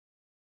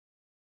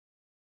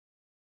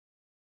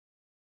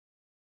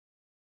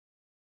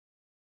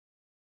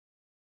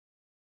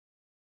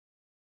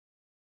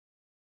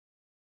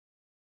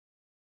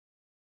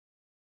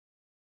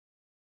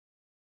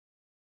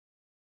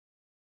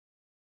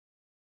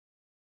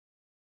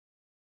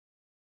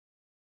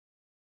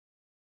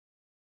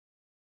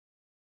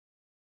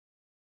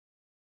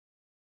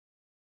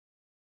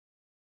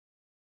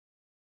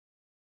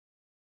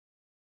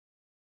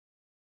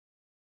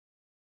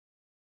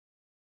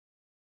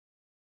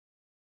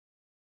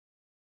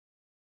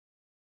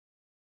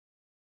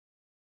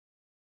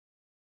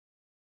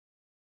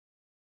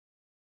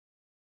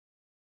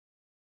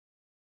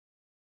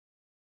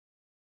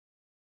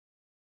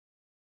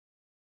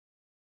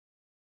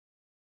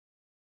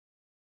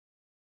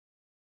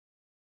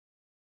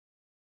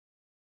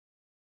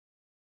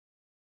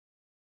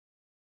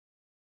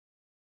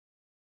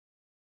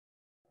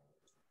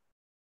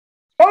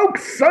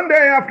Folks,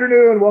 Sunday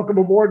afternoon. Welcome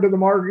aboard to the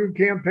Margou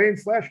campaign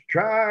 /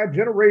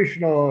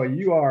 tri-generational.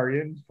 You are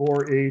in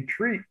for a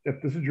treat.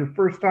 If this is your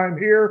first time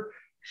here,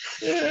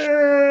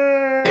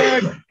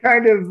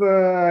 kind of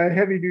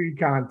heavy-duty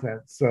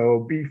content,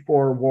 so be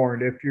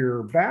forewarned. If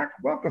you're back,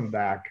 welcome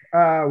back.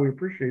 We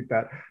appreciate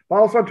that.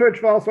 Follow us on Twitch,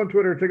 follow us on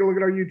Twitter. Take a look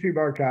at our YouTube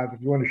archives.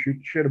 If you want to shoot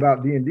shit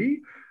about D&D,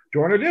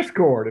 join our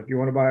Discord. If you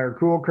want to buy our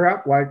cool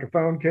crap like a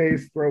phone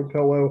case, throw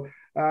pillow,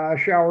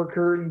 shower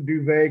curtain,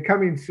 duvet,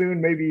 coming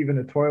soon, maybe even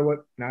a toilet,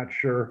 not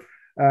sure.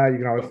 You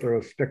can always throw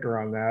a sticker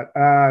on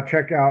that.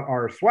 Check out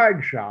our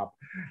swag shop.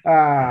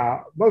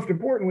 Most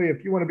importantly,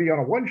 if you want to be on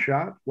a one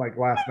shot like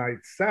last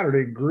night's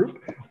Saturday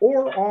group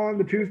or on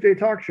the Tuesday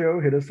talk show,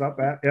 hit us up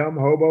at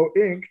mhobo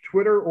inc,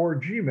 Twitter or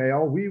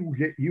Gmail. We will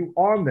get you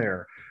on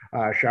there.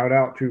 Shout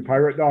out to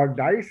Pirate Dog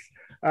Dice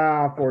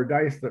for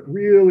dice that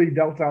really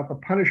dealt out the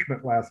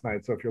punishment last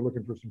night. So if you're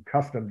looking for some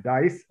custom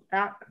dice,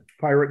 at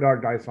Pirate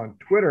Dog Dice on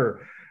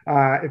Twitter.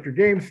 If your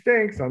game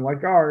stinks,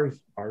 unlike ours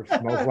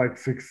smells like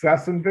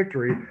success and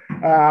victory,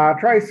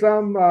 try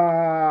some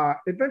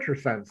Adventure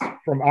Sense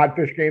from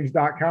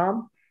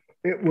oddfishgames.com.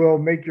 It will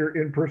make your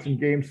in-person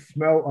games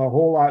smell a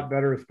whole lot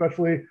better,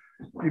 especially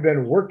if you've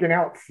been working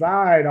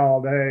outside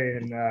all day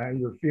and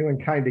you're feeling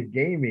kind of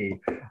gamey.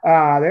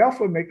 They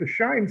also make the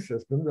Shine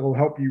system that'll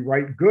help you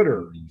write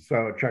gooder.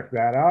 So check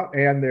that out.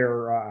 And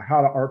their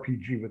How to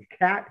RPG with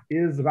Cat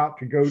is about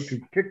to go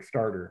to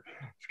Kickstarter.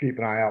 Just keep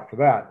an eye out for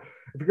that.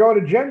 If you're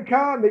going to Gen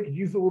Con, they could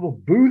use a little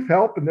booth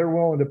help, and they're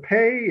willing to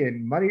pay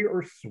in money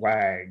or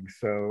swag.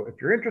 So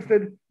if you're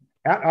interested,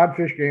 at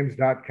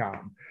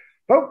oddfishgames.com.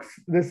 Folks,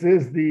 this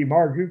is the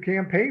Margou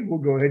campaign. We'll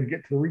go ahead and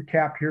get to the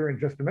recap here in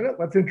just a minute.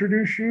 Let's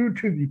introduce you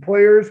to the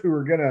players who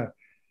are going to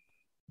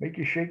make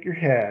you shake your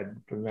head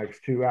for the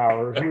next 2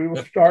 hours. We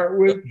will start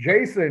with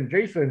Jason.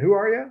 Jason, who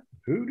are you?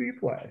 Who do you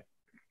play?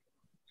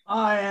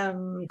 I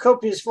am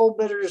Copious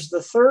Fullbitters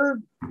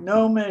III,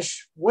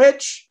 gnomish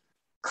witch,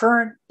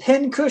 current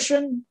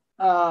pincushion.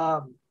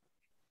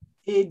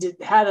 He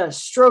had a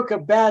stroke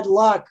of bad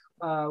luck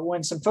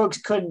when some folks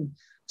couldn't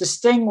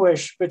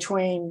distinguish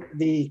between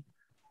the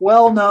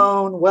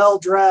well-known,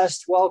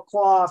 well-dressed,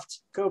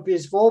 well-coiffed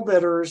Copious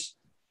Fullbitters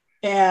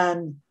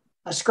and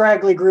a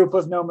scraggly group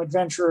of gnome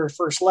adventurers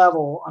first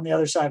level on the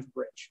other side of the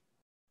bridge.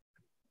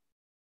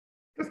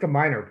 Just a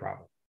minor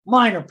problem.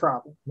 Minor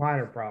problem.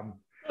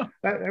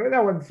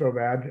 That wasn't so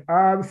bad.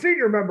 The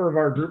senior member of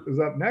our group is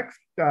up next.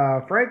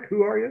 Frank,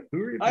 who are you?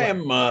 Who are you playing? I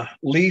am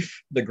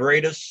Leaf, the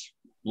greatest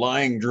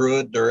lying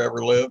druid there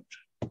ever lived.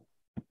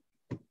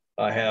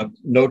 I have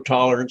no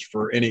tolerance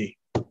for any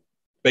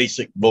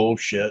basic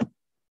bullshit,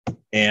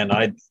 and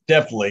I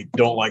definitely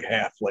don't like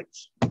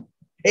halflings.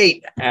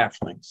 Hate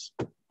halflings.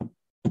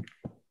 It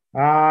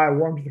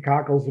warms the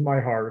cockles of my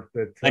heart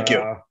that Thank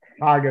you.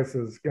 Haggis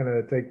is going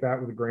to take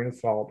that with a grain of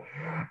salt.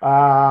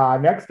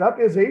 Next up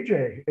is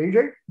AJ.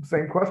 AJ,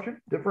 same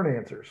question, different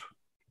answers.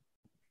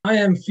 I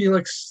am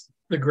Felix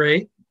the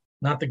Great,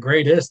 not the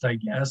greatest, I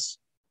guess.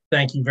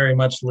 Thank you very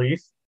much,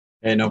 Leaf.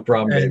 Hey, no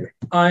problem, And baby.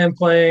 I am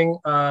playing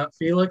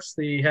Felix,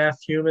 the half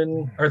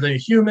human,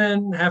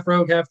 half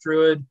rogue, half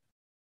druid,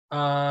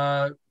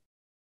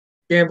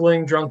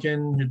 gambling,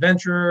 drunken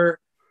adventurer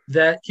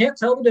that can't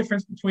tell the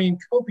difference between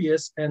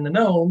Copious and the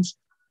gnomes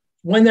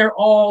when they're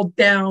all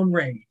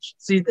downrange.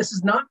 See, this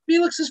is not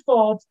Felix's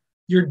fault.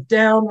 You're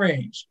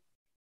downrange.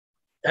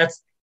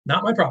 That's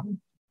not my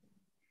problem.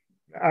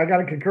 I got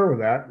to concur with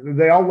that.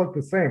 They all look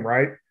the same,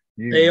 right?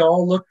 They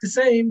all look the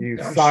same. You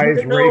I'm size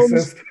shooting gnomes.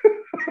 racist.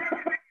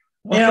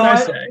 What can I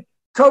say?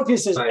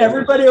 Copious says,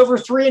 everybody over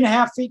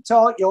 3.5 feet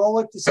tall, you all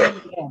look the same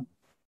again.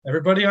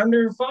 Everybody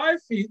under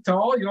 5 feet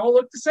tall, you all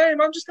look the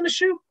same. I'm just going to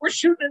shoot. We're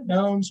shooting at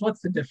gnomes.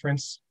 What's the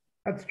difference?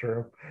 That's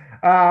true.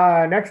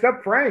 Next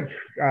up, Frank.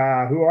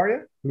 Who are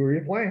you? Who are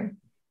you playing?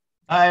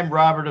 I'm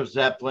Robert of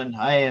Zeppelin.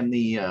 I am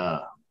the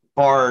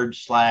bard /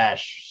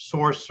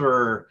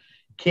 sorcerer,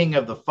 king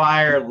of the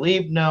fire,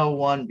 leave no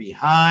one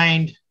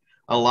behind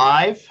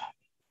alive,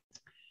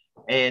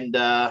 and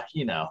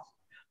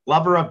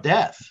lover of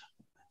death.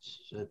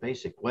 It's a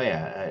basic way.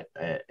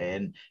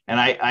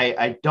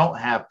 I don't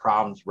have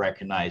problems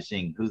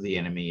recognizing who the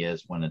enemy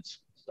is when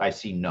I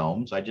see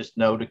gnomes. I just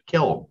know to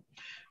kill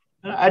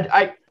them.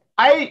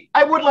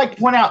 I would like to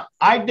point out,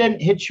 I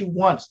didn't hit you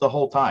once the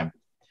whole time.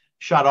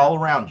 Shot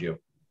all around you.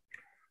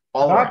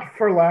 Not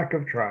for lack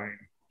of trying.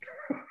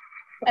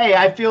 Hey,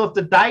 I feel if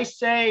the dice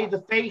say,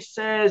 the face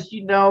says,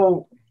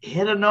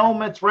 hit a gnome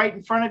that's right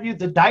in front of you,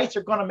 the dice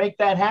are going to make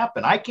that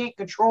happen. I can't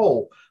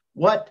control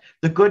what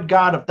the good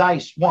God of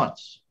dice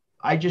wants.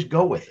 I just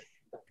go with it.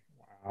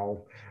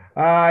 Wow.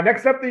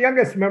 Next up, the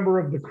youngest member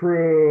of the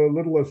crew,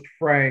 littlest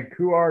Frank.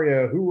 Who are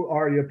you? Who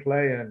are you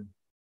playing?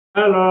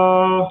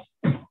 Hello.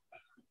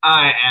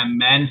 I am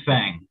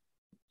Manfang,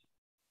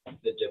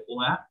 the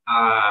diplomat.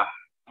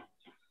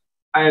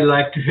 I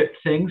like to hit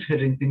things.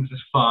 Hitting things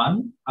is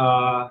fun.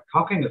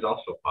 Talking is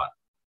also fun.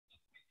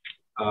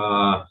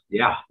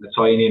 Yeah, that's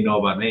all you need to know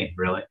about me,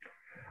 really.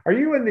 Are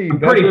you in the I'm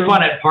bedroom? pretty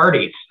fun at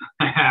parties.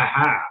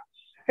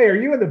 Hey, are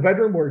you in the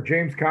bedroom where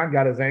James Caan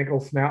got his ankle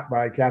snapped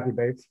by Kathy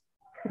Bates?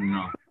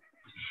 No.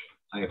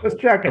 Just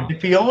checking.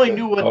 If you only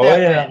knew what Oh, that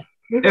yeah.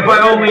 meant. If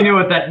I only knew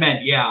what that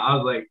meant, yeah, I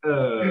was like,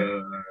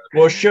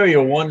 We'll show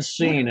you one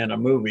scene in a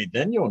movie,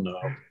 then you'll know.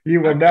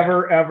 You will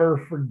never, ever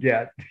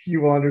forget.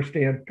 You will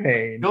understand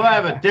pain. You'll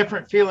have a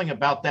different feeling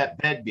about that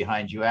bed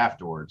behind you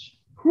afterwards.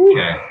 Whew.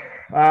 Okay.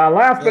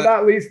 Last but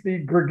not least, the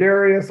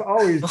gregarious,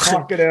 always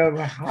talkative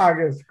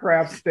Haggis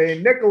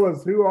Crapstain.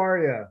 Nicholas, who are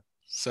you?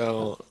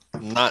 So,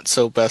 not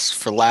so best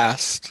for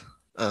last.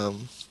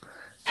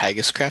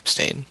 Haggis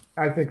Crapstain.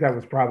 I think that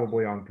was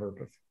probably on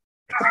purpose.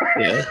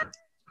 Yeah.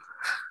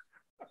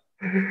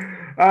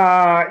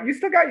 You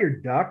still got your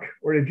duck,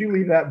 or did you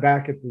leave that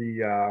back at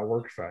the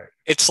work site?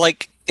 It's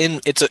like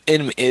it's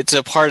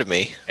a part of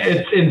me.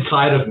 It's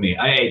inside of me.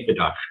 I ate the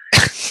duck.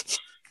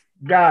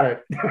 Got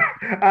it.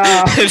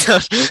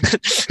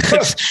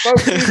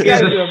 Folks, these He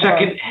guys has a have,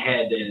 second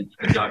head, and it's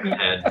the duck's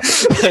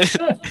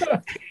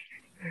head.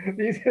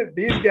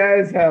 these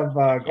guys have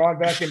gone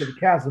back into the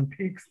Chasm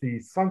Peaks, the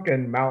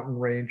sunken mountain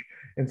range,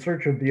 in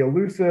search of the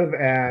elusive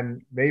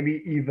and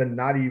maybe even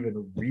not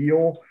even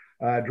real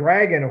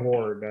dragon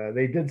hoard.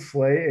 They did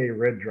slay a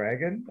red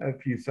dragon a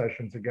few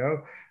sessions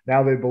ago.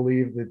 Now they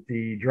believe that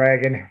the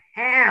dragon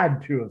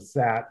had to have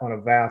sat on a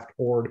vast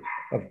hoard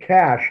of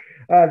cash.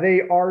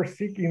 They are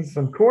seeking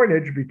some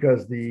coinage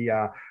because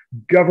the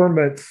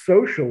government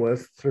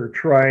socialists are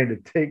trying to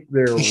take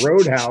their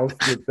roadhouse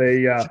that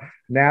they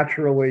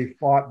naturally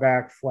fought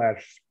back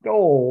 /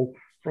 stole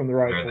from the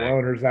rightful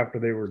owners after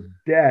they were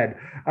dead.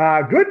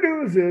 Good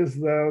news is,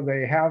 though,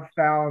 they have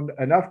found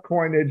enough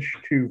coinage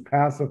to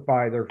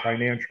pacify their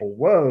financial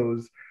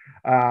woes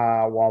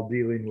while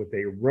dealing with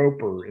a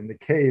roper in the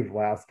cave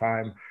last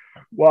time.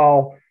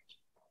 Well,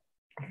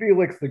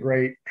 Felix the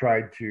Great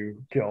tried to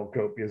kill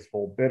copious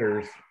full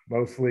bitters,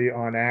 mostly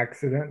on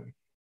accident.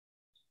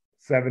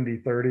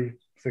 70-30,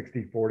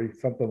 60-40,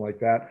 something like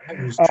that.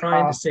 I was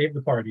trying to save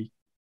the party.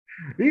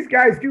 These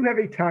guys do have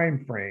a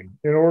time frame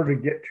in order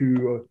to get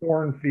to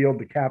Thornfield,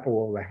 the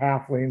capital of the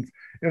Halflings,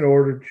 in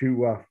order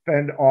to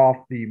fend off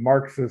the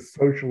Marxist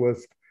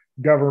socialist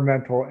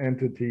governmental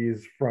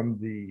entities from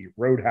the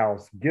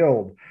Roadhouse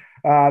Guild.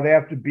 They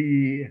have to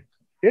be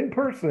in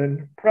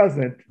person,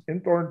 present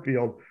in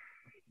Thornfield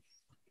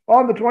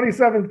on the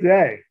 27th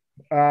day.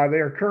 They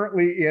are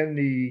currently in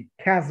the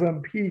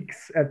Chasm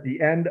Peaks at the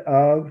end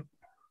of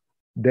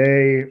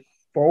day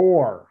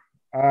 4.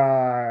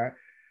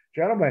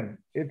 Gentlemen,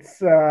 it's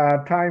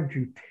time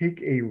to take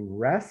a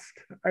rest,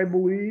 I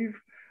believe.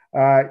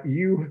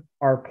 You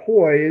are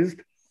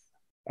poised.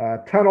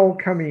 Tunnel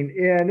coming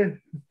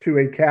in to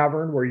a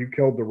cavern where you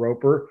killed the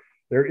roper.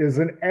 There is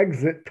an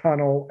exit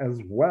tunnel as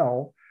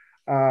well.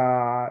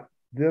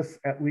 This,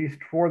 at least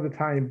for the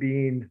time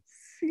being,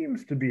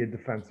 seems to be a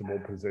defensible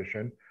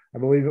position. I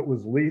believe it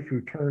was Leaf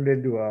who turned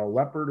into a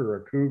leopard or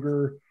a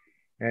cougar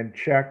and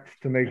checked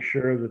to make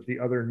sure that the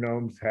other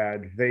gnomes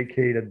had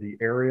vacated the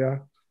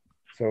area,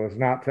 so as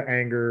not to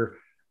anger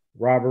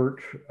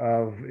Robert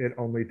of It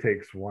Only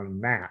Takes One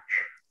Match.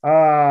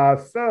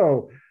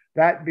 So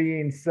that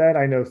being said,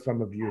 I know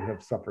some of you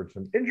have suffered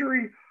some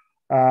injury.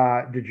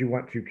 Did you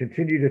want to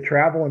continue to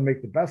travel and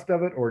make the best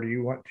of it, or do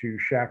you want to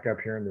shack up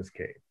here in this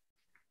cave?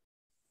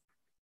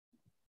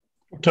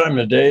 What time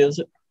of day is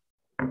it?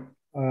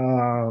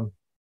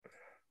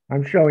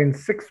 I'm showing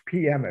 6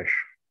 p.m.-ish.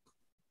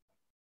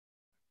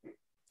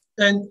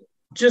 And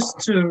just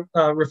to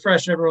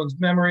refresh everyone's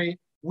memory,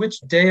 which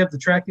day of the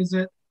trek is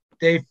it?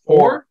 Day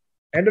 4?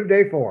 End of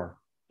day 4.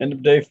 End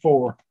of day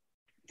 4.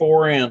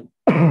 4 in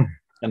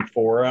and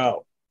 4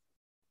 out.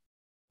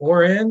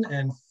 4 in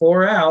and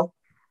 4 out.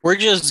 We're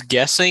just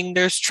guessing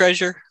there's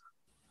treasure.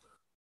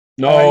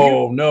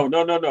 No.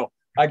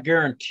 I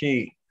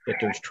guarantee that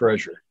there's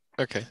treasure.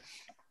 Okay.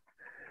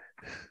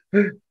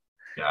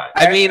 God.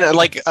 I mean,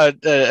 like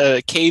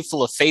a cave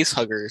full of face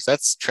huggers.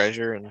 That's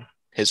treasure in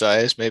his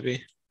eyes,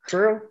 maybe.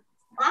 True.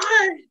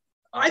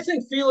 I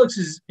think Felix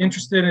is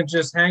interested in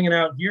just hanging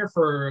out here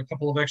for a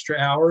couple of extra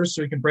hours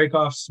so he can break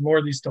off some more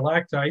of these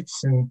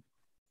stalactites and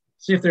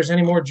see if there's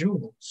any more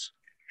jewels.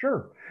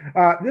 Sure.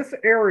 This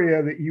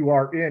area that you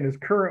are in is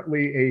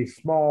currently a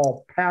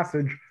small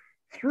passage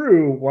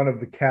through one of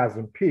the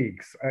Chasm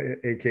Peaks,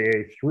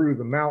 aka through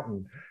the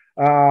mountain.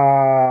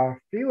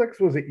 Felix,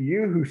 was it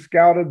you who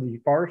scouted the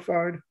far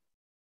side?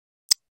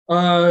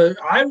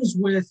 I was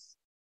with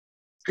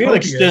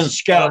Felix Copious didn't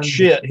scout on-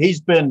 shit. He's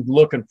been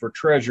looking for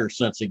treasure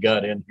since he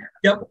got in here.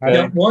 Yep. Okay.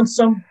 Yep. Once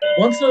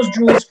those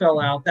jewels fell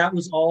out, that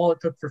was all it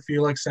took for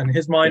Felix, and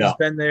his mind has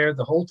Yeah. been there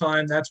the whole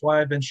time. That's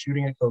why I've been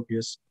shooting at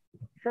Copious.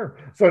 Sure.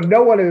 So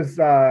no one has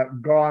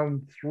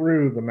gone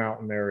through the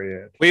mountain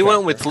area. We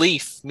went with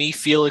Leaf, me,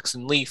 Felix,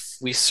 and Leaf.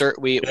 We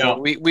Yeah.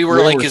 were We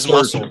like were his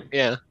searching. muscle.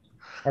 Yeah.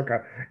 Okay.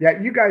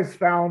 Yeah, you guys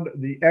found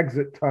the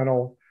exit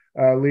tunnel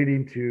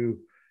leading to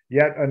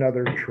yet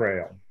another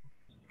trail.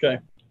 Okay.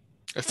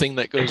 A thing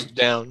that goes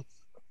down.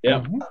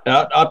 Yeah.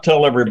 I'll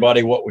tell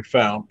everybody what we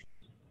found.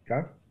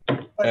 Okay.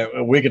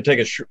 We can take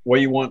a what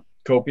do you want,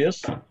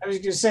 Copious? I was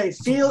going to say, I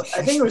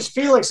think it was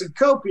Felix and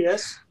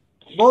Copious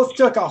both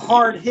took a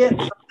hard hit from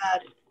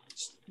that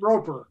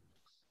roper.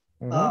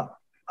 Mhm.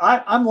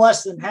 I'm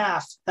less than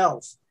half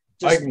health.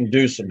 I can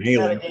do some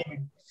healing.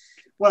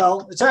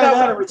 Well, it's either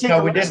that or we take No,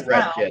 a we rest didn't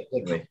rest now. yet,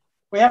 did we?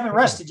 We haven't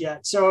rested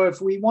yet. So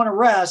if we want to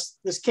rest,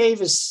 this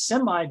cave is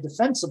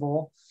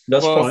semi-defensible.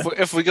 That's Well, fine.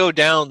 if we go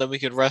down, then we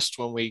could rest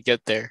when we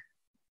get there.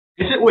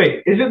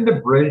 Isn't the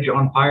bridge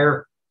on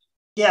fire?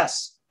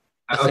 Yes.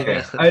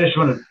 Okay. I just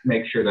want to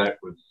make sure that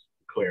was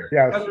clear.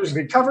 Yeah, It was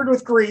covered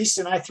with grease,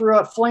 and I threw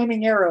a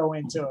flaming arrow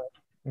into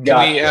it.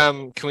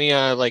 Can we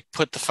like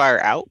put the fire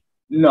out?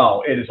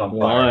 No, it is on fire.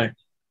 Why?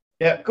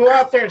 Yeah, go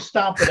out there and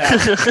stomp it out.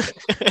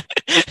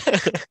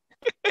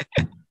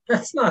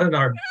 That's not in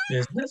our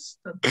business.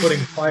 Putting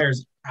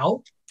fires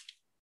out.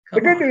 The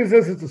good news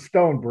is it's a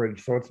stone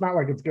bridge, so it's not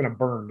like it's going to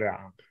burn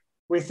down.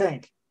 We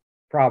think.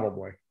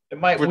 Probably. It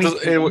might It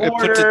puts it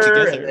mortar,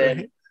 together. and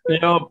then- You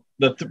know,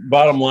 the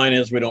bottom line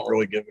is we don't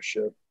really give a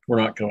shit.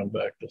 We're not coming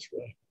back this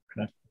way.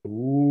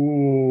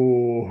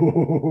 Ooh.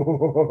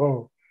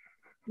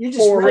 You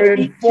just 4 red in,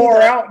 meat 4 to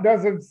the- out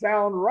doesn't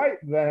sound right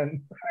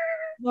then.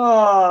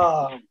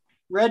 Oh,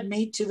 red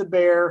meat to the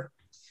bear.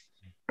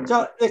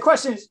 So the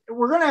question is,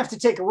 we're going to have to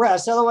take a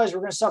rest. Otherwise,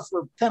 we're going to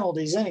suffer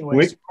penalties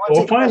anyways.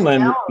 Well, fine,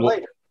 then. Now or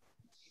later?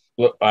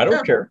 Look, I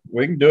don't care.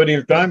 We can do it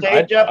either time.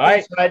 stage up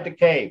inside the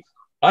cave.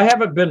 I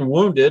haven't been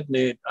wounded,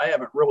 and I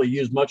haven't really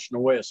used much in the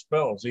way of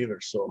spells either.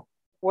 So,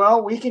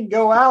 Well, we can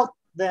go out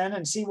then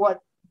and see what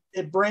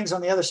it brings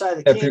on the other side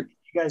of the If cave. you-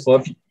 You guys well,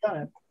 if- done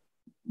it.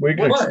 we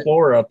can What?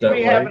 explore out Do that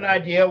we have an way.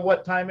 idea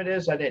what time it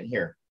is? I didn't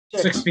hear.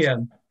 6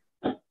 p.m.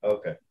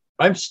 Okay.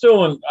 I'm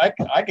still in. I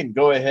can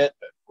go ahead.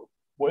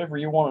 Whatever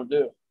you want to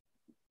do,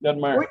 doesn't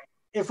matter.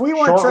 If we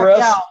want Short to trek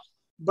rest? out,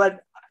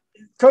 but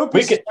Copious We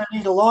is going to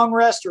need a long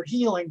rest or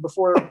healing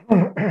before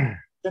the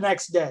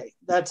next day.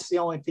 That's the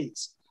only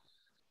piece.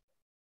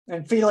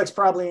 And Felix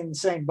probably in the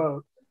same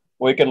boat.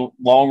 We can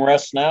long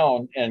rest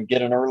now and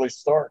get an early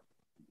start.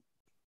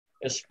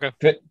 It's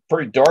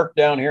pretty dark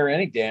down here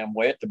any damn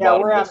way at the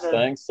bottom we're of this having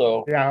thing.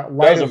 So Yeah,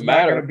 light Doesn't is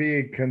matter. not going to be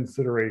a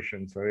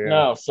consideration. So yeah.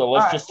 no, so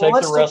let's All right, just well, take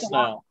let's the take rest the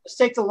long- now. Let's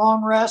take the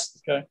long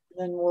rest. Okay.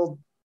 Then we'll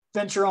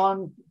venture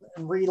on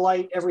and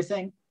relight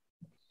everything.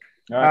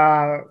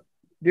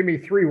 Give me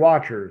 3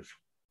 watchers.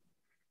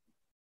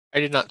 I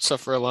did not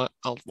suffer a lot.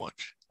 I'll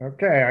watch.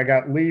 Okay, I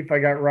got Leaf, I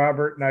got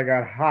Robert, and I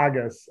got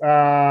Haggis.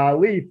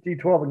 Leaf,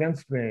 D12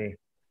 against me.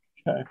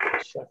 Okay.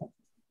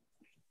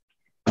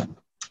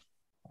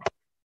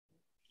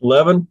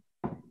 11.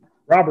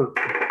 Robert,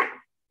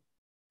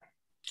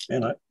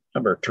 And I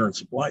better turn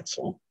some lights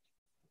on.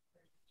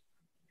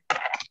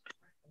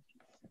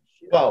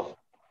 12.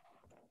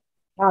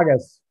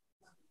 Haggis.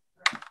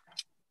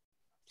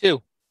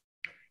 2.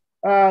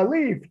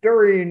 Leaf,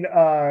 during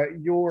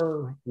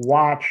your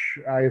watch,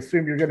 I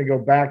assume you're going to go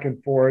back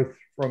and forth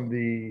from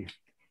the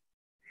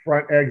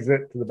front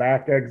exit to the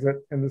back exit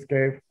in this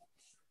cave,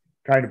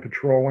 kind of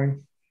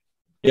patrolling.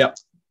 Yep.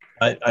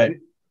 I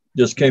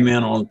just came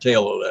in on the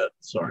tail of that.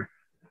 Sorry.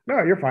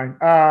 No, you're fine.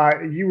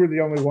 You were the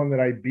only one that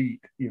I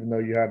beat, even though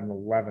you had an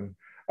 11.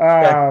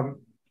 Okay.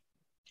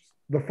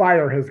 The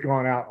fire has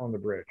gone out on the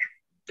bridge.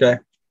 Okay.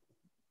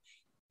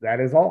 That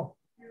is all.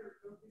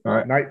 All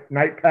right.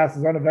 Night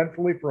passes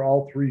uneventfully for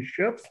all 3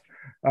 ships.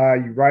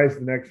 You rise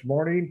the next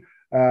morning,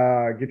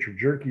 get your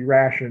jerky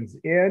rations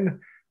in.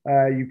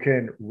 You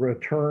can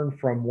return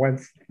from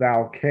whence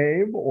thou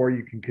came, or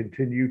you can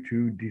continue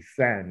to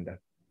descend.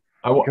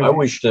 I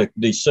wish to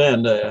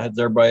descend. Has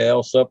everybody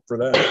else up for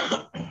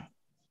that?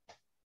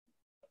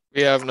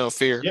 We have no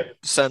fear. Yep.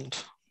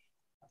 Send.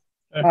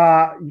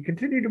 You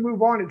continue to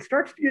move on. It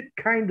starts to get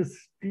kind of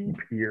steep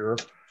here,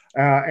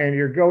 and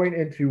you're going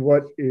into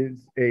what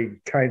is a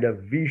kind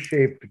of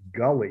V-shaped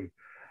gully.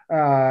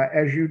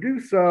 As you do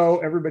so,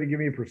 everybody give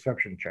me a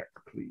perception check,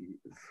 please.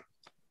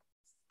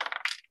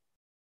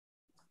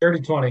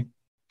 Dirty 20.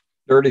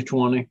 Dirty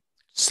 20.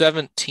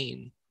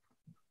 17.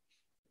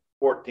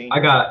 14. I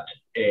got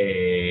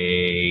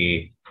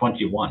a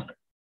 21.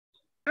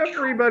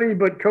 Everybody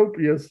but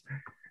Copious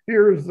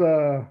hears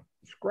a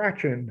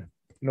scratching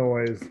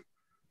noise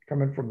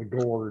coming from the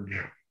gorge.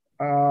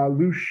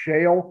 Loose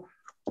shale,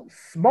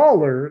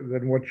 smaller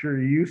than what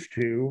you're used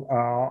to,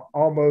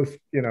 almost,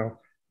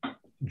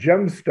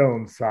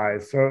 gemstone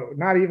size. So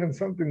not even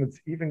something that's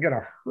even going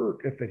to hurt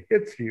if it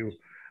hits you.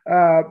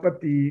 But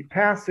the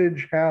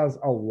passage has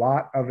a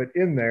lot of it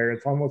in there.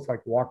 It's almost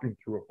like walking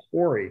through a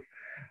quarry.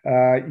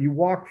 You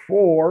walk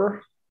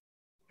for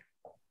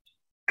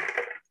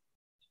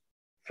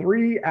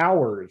 3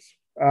 hours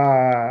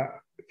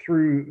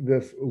through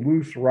this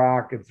loose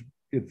rock.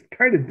 It's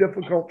kind of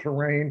difficult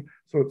terrain,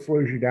 so it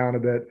slows you down a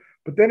bit.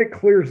 But then it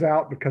clears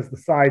out because the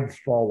sides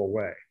fall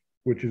away,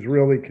 which is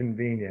really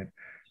convenient.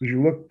 As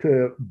you look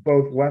to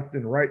both left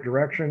and right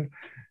direction,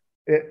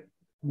 it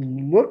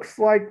looks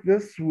like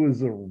this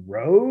was a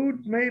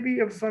road maybe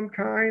of some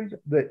kind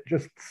that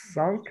just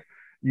sunk.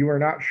 You are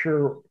not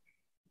sure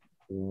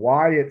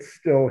why it's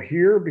still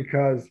here,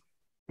 because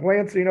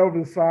glancing over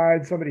the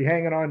side, somebody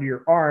hanging onto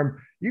your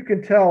arm, you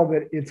can tell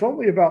that it's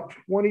only about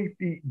 20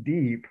 feet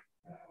deep,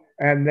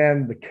 and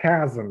then the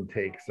chasm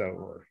takes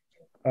over.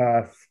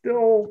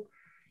 Still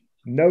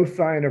No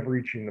sign of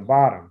reaching the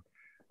bottom.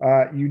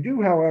 You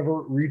do,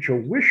 however, reach a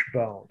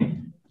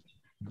wishbone.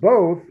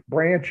 Both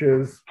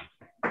branches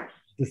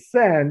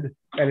descend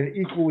at an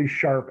equally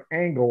sharp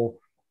angle.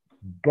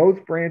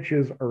 Both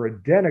branches are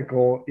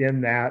identical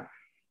in that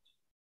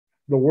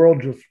the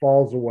world just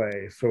falls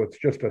away. So it's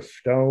just a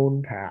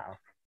stone path.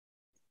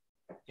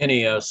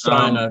 Any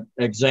sign of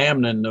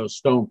examining those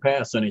stone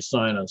paths, any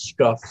sign of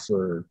scuffs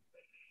or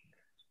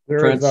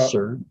prints?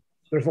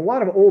 There's a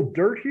lot of old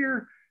dirt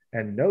here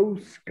and no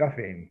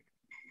scuffing.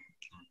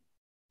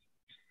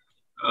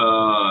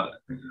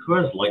 Who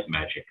has light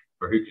magic?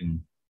 Or who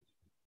can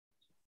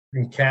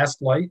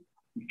cast light?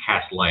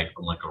 Cast light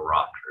on like a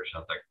rock or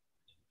something.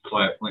 So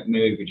like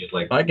maybe we could just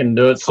like I can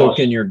do it, so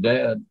can your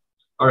dad.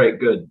 All right,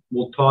 good.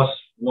 We'll toss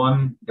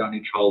one down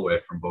each hallway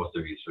from both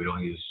of you, so we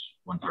don't use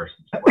one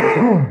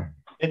person.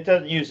 It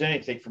doesn't use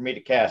anything for me to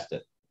cast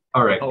it.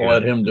 All right, I'll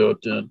let him do it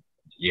then.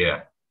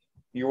 Yeah.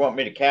 You want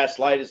me to cast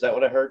light? Is that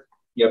what I heard?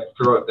 Yep.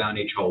 Throw it down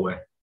each hallway,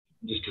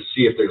 just to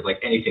see if there's like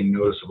anything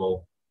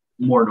noticeable,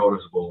 more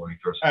noticeable when he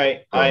throws. All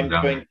right, I'm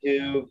going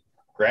to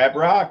grab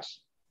rocks.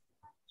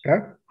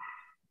 Okay.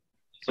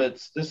 So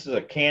this is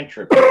a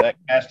cantrip. Is that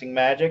casting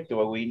magic?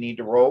 Do we need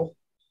to roll?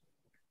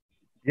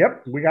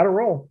 Yep, we got to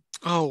roll.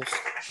 Oh.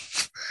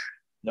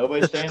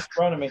 Nobody stands in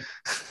front of me.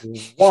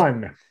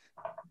 1.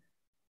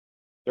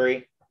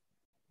 3.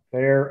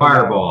 There.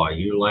 Fireball.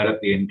 You light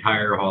up the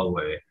entire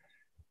hallway.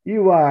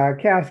 You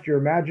cast your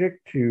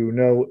magic to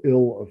no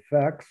ill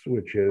effects,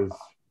 which is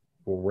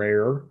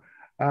rare.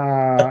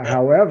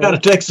 However, kind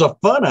of takes the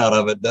fun out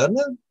of it, doesn't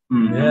it?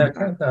 Mm-hmm. Yeah, it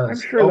kind of does. I'm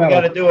sure we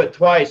got to do it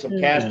twice. I'm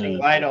Yeah. casting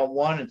light on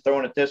one and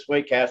throwing it this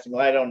way, casting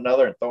light on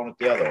another and throwing it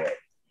the other way.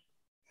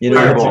 You know,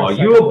 Fireball.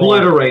 You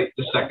obliterate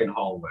the second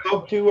hallway.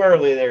 Spoke too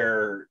early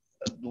there,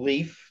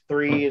 Leaf.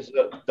 3 is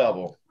a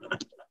double.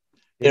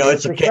 you know,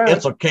 it's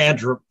a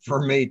cantrip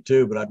for me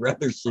too, but I'd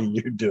rather see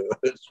you do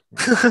it.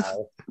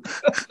 Wow.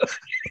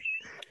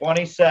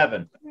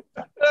 27.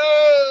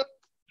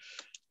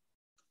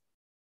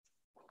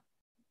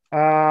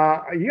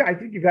 Yeah, I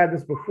think you've had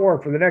this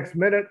before. For the next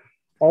minute,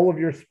 all of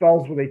your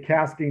spells with a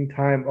casting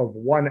time of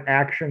 1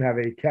 action have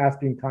a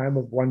casting time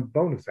of 1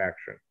 bonus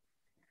action.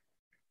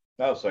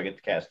 Oh, so I get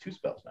to cast 2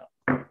 spells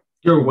now.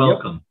 You're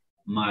welcome.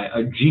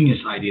 A genius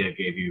idea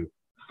gave you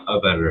a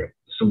better,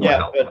 some more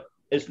help. But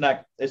it's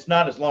not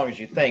as long as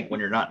you think when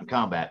you're not in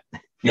combat.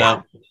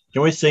 Yeah.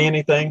 Can we see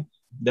anything?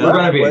 We're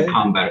going to be in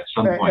combat at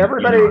some point.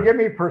 Everybody give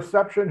me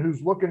perception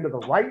who's looking to the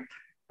right,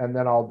 and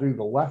then I'll do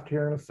the left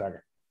here in a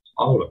second.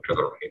 I'll look to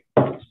the right.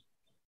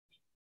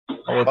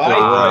 I'll look to the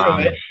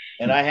right.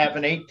 And I have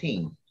an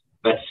 18.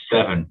 That's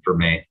 7 for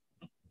me.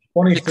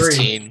 23.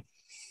 16.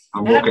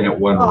 I'm looking at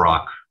one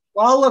rock.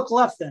 Well, I'll look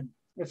left then.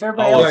 If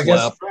everybody I'll else look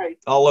is left. right,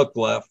 I'll look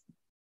left.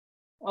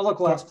 I'll look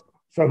left.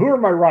 So who are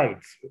my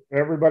rights?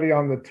 Everybody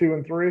on the 2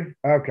 and 3?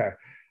 Okay.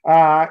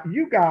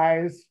 You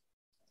guys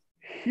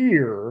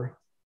hear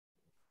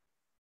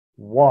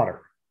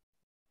water.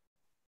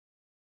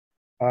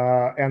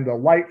 And the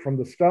light from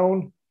the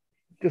stone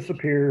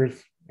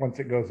disappears once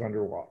it goes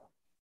underwater.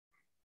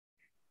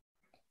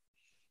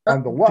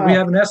 On the left, Do we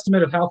have an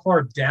estimate of how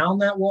far down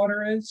that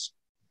water is?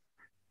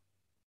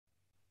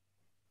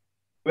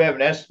 We have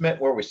an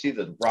estimate where we see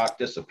the rock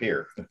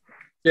disappear.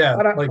 Yeah.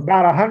 about Like,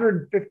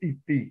 150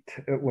 feet,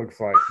 it looks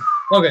like.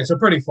 okay, so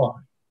pretty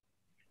far.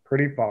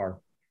 Pretty far.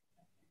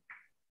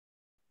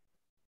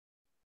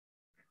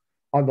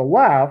 On the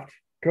left,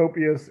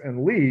 Copious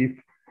and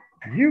Leaf,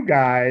 you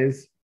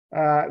guys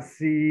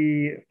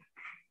see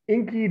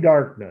inky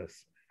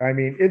darkness. I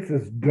mean, it's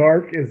as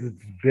dark as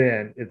it's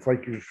been. It's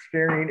like you're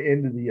staring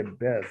into the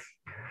abyss.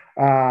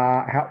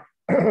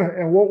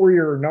 And what were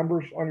your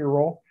numbers on your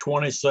roll?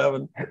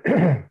 27.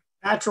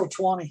 Natural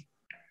 20.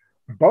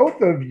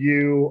 Both of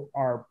you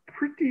are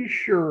pretty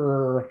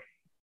sure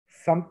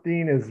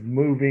something is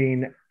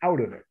moving out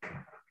of it.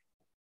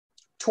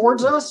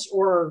 Towards us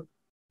or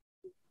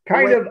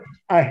Kind of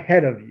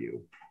ahead of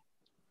you.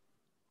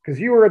 Because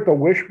you were at the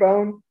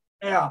wishbone.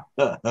 yeah.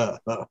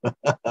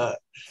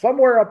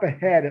 Somewhere up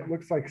ahead, it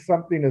looks like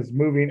something is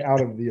moving out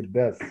of the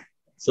abyss.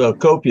 So,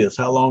 Copious,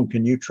 how long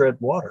can you tread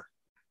water?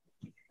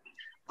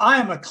 I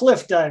am a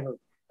cliff diver.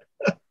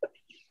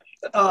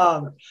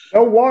 No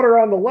water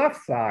on the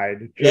left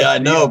side. Yeah, I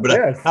know, but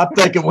abyss. I'm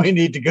thinking we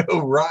need to go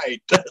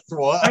right. That's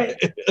why.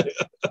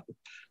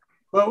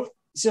 Well,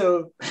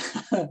 so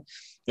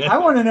I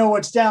want to know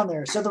what's down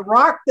there. So the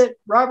rock that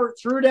Robert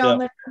threw down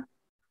there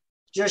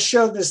just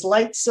showed this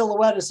light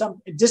silhouette of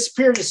something. It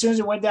disappeared as soon as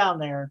it went down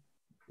there.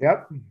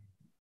 Yep.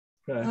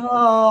 Okay.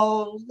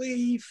 Oh,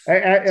 Leaf.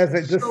 As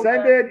it So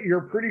descended,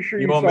 you're pretty sure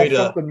you want saw me to-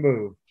 something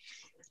move.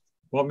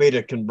 Want me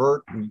to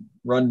convert and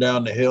run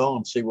down the hill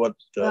and see what?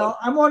 Well,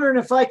 I'm wondering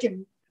if I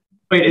can.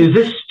 Wait, is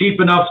this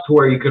steep enough to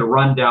where you could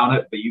run down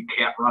it, but you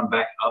can't run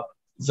back up?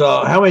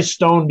 So, how many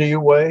stone do you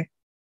weigh?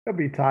 He'll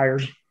be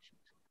tired.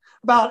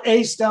 About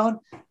a stone.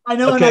 I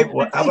know. Okay, and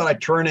well, how about I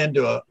turn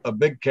into a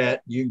big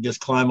cat? You can just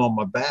climb on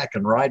my back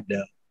and ride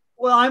down.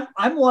 Well,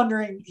 I'm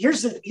wondering.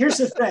 Here's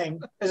the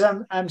thing, is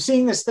I'm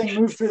seeing this thing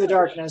move through the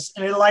darkness,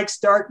 and it likes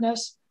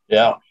darkness.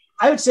 Yeah.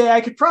 I would say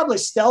I could probably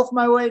stealth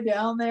my way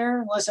down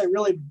there unless I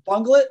really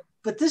bungle it.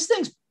 But this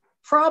thing's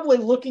probably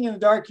looking in the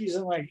dark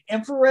using like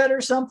infrared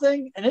or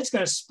something, and it's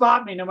going to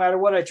spot me no matter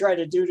what I try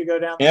to do to go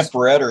down.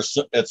 Infrared or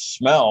it's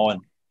smell,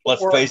 and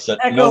let's face it,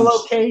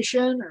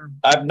 echolocation.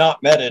 I've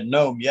not met a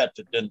gnome yet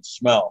that didn't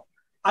smell.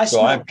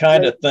 So I'm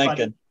kind of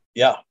thinking,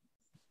 yeah.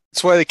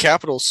 That's why the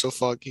capital's so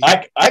foggy.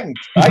 I can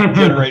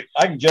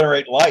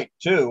generate light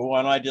too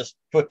when I just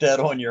put that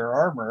on your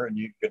armor and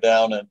you go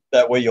down, and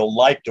that way you'll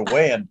light the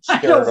way and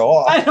scare it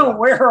off. I don't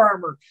wear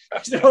armor,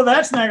 so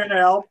that's not going to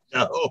help.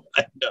 No,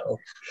 I know.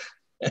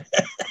 Put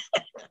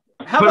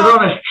it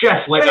on his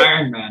chest like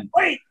Iron Man.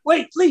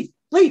 Wait,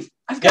 leave.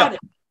 I've got it.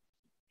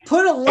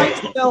 Put a light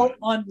spell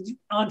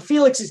on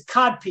Felix's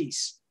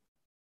codpiece.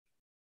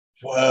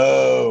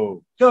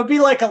 Whoa. So it'd be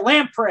like a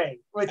lamprey.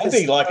 That'd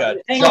be like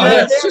a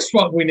that's just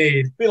what we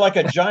need. Be like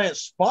a giant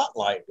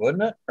spotlight,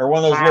 wouldn't it? Or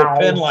one of those little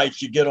pin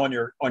lights you get on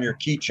your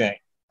keychain.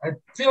 I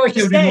feel like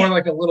it would be more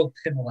like a little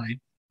pin light.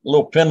 A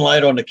little pin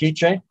light on the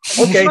keychain?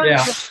 Okay.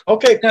 Yeah.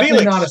 Okay, Definitely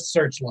Felix. not a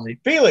searchlight.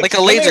 Felix. Like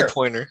a laser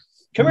pointer.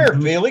 Come here,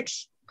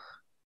 Felix.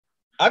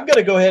 I'm going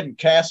to go ahead and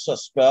cast a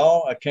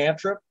spell, a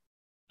cantrip.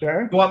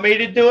 Okay. You want me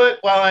to do it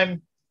while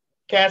I'm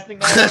casting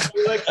that on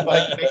Felix?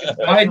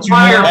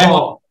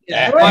 Fireball.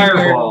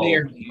 Fireball.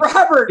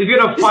 Robert. He's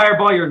going to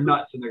fireball your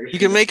nuts. And You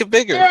can make it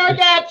bigger. Yeah, I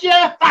got you.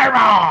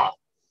 Fireball.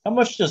 How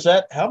much does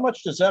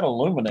that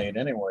illuminate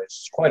anyways?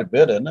 It's quite a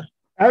bit, isn't it?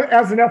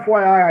 As an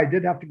FYI, I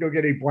did have to go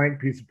get a blank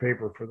piece of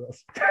paper for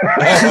this.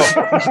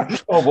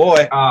 Oh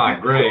boy.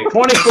 Great.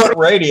 20-foot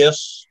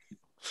radius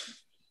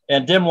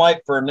and dim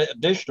light for an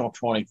additional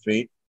 20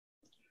 feet.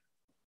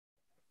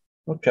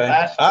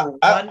 Okay.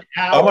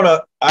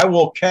 I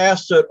will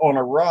cast it on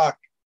a rock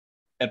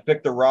and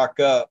pick the rock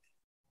up.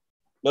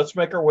 Let's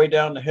make our way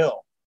down the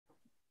hill.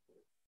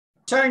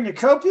 Turning to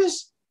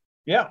Copious?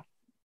 Yeah.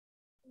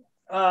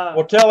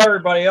 We'll tell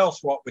everybody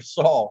else what we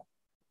saw.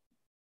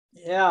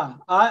 Yeah.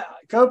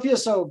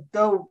 Copious will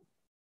go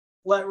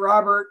let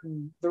Robert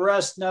and the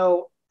rest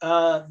know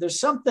there's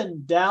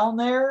something down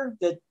there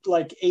that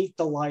like ate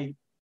the light.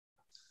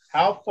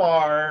 How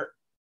far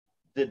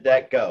did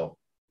that go?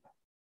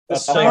 The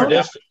same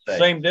distance.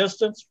 Same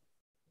distance?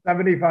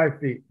 75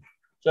 feet.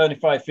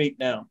 75 feet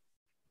now.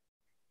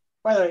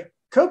 By the way,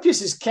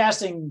 Copious is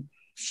casting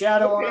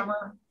shadow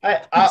armor.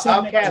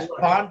 I'll cast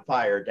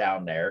bonfire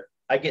down there.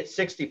 I get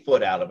 60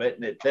 foot out of it,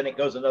 and then it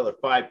goes another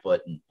 5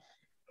 foot and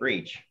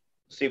reach.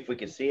 See if we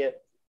can see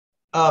it.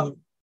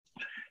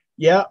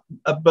 Yeah,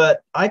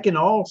 but I can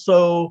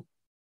also,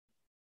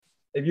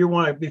 if you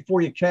want to,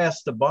 before you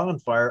cast the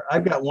bonfire,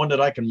 I've got one that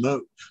I can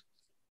move.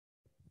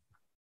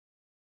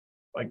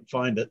 If I can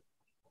find it.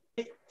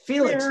 Hey,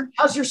 Felix,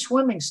 how's your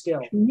swimming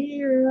skill?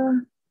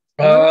 Here.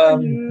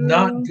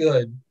 Not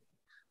good,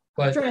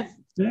 but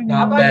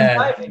not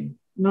bad.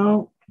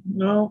 No.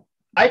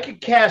 I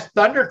could cast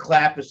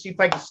thunderclap to see if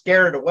I can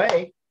scare it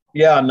away.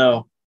 Yeah,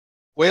 no.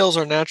 Whales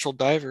are natural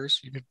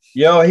divers.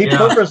 Yo, he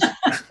purpose.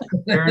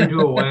 Turn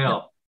into a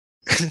whale.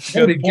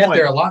 We'd get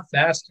there a lot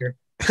faster.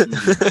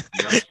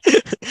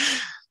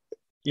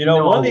 You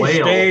know, one of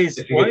these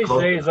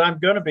days, I'm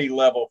going to be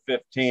level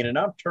 15, and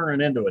I'm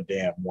turning into a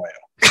damn whale.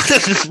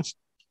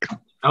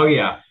 Oh,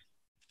 yeah.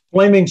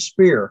 Flaming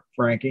spear,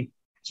 Frankie.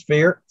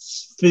 Sphere.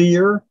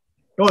 It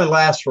only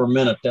lasts for a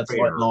minute. That's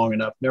not long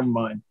enough. Never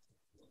mind.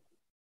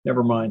 You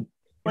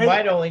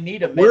might only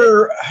need a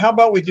minute. How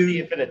about we do? See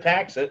if it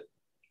attacks it.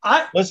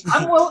 I'm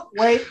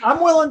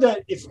willing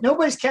to. If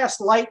nobody's cast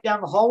light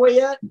down the hallway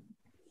yet,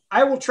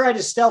 I will try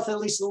to stealth at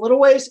least a little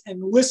ways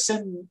and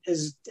listen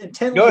as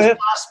intently as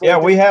possible. Yeah,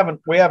 we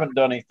haven't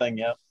done anything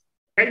yet.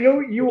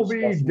 You will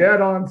be dead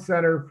on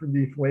center for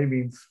the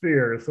flaming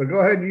sphere. So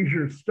go ahead and use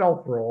your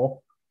stealth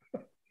roll.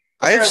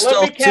 I have Let me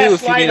stealth too cast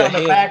if you light need a on the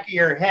hand. back of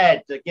your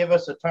head to give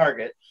us a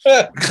target.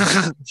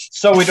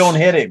 So we don't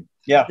hit him.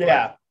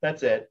 Yeah,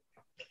 that's it.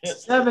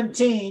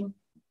 17.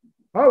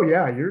 Oh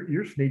yeah,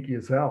 you're sneaky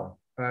as hell.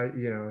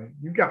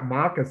 You've got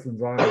moccasins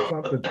on or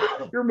something.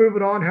 You're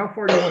moving on. How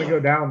far do you want to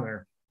go down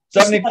there?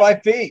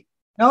 75 feet.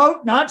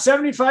 No, not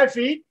 75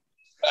 feet.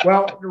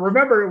 Well,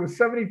 remember, it was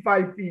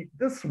 75 feet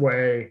this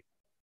way,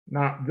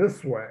 not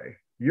this way.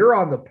 You're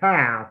on the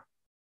path.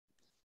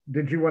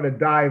 Did you want to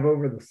dive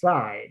over the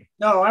side?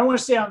 No, I want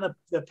to stay on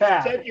the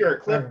path. You said you're a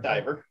cliff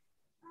diver.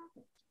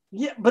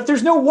 Yeah, but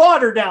there's no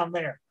water down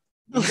there.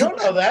 You don't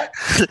know that.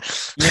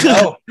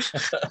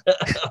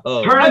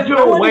 Turn into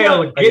a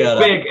whale, get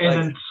big, and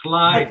then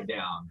slide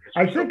down.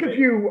 I think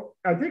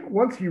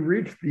once you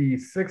reach the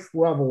 6th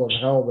level of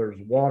hell, there's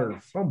water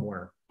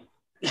somewhere.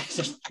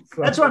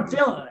 That's what I'm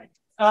feeling like.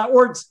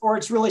 Or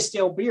it's really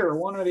stale beer,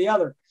 one or the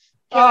other.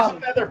 Cast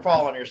feather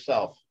fall on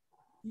yourself.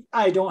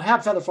 I don't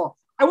have feather fall.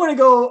 I want to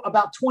go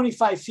about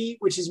 25 feet,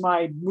 which is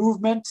my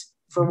movement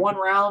for one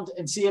round,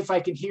 and see if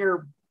I can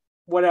hear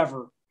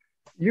whatever.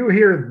 You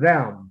hear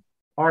them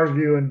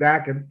arguing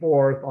back and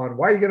forth on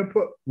why are you going to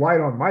put light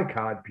on my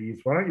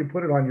codpiece? Why don't you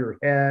put it on your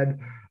head?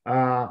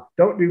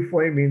 Don't do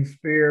flaming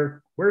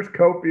spear. Where's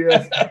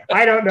Copious?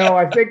 I don't know.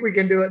 I think we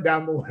can do it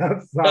down the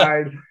left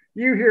side.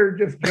 You hear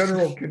just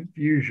general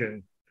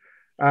confusion.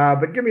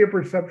 But give me a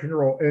perception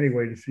roll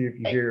anyway to see if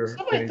you Hey, hear.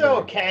 somebody throw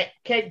a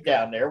keg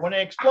down there. When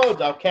it explodes,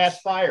 I'll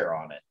cast fire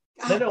on it.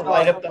 Then it'll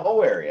light up the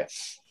whole area.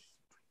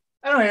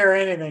 I don't hear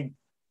anything.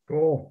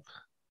 Cool.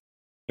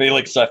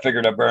 Felix, I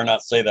figured I better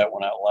not say that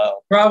one out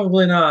loud.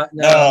 Probably not.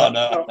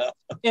 No.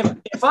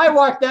 If I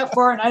walk that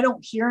far and I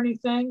don't hear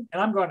anything,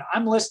 and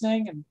I'm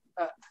listening,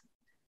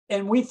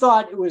 and we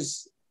thought it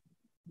was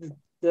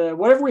the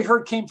whatever we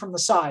heard came from the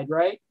side,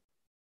 right?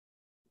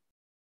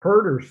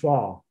 Heard or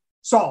saw?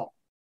 Saw.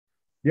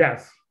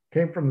 Yes,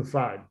 came from the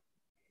side.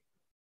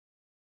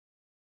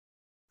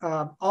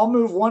 I'll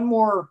move one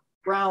more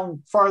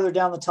round farther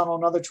down the tunnel,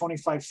 another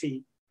 25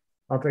 feet.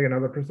 I'll take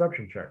another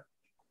perception check.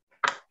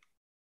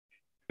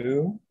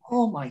 2.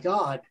 Oh my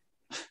God.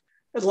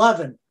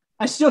 11.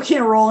 I still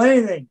can't roll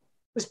anything.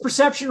 This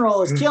perception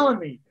roll is killing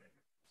me.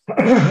 What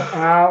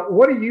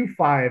are you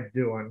 5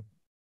 doing?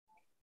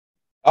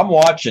 I'm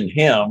watching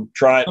him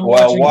trying. I'm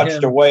Well, watching watch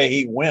him. the way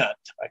he went.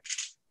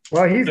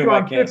 Well, he's Assume I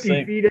gone can't 50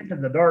 see. feet into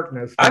the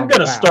darkness. I'm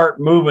going to start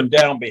moving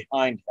down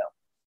behind him.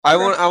 I'm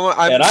And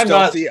I'm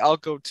not- stealthy. I'll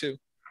go too.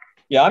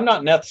 Yeah, I'm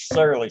not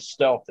necessarily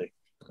stealthy.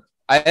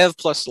 I have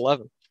plus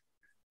 11.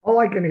 All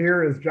I can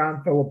hear is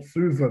John Philip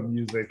Sousa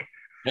music.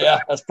 Yeah,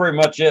 that's pretty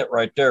much it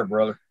right there,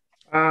 brother.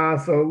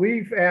 So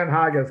Leaf and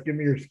Haggis, give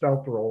me your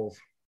stealth rolls.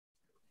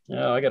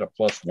 Yeah, I got a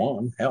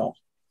 +1. Hell.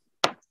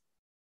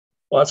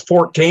 Well, that's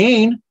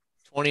 14.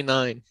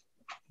 29.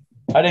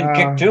 I didn't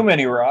kick too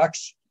many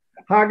rocks.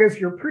 Haggis,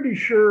 you're pretty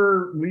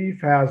sure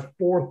Leaf has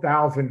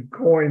 4,000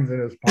 coins in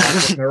his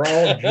pocket, and they're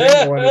all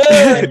jingling at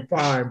the same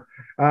time.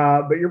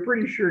 But you're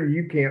pretty sure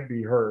you can't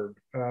be heard,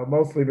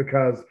 mostly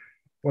because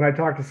when I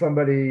talk to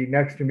somebody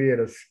next to me at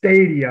a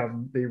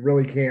stadium, they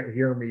really can't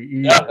hear me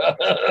either.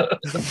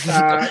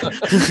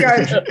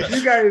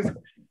 You guys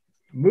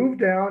move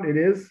down. It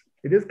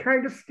is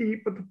kind of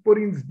steep, but the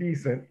footing's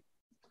decent.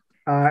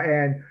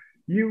 And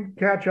you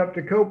catch up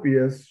to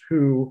Copius,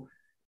 who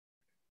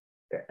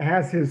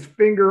has his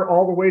finger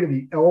all the way to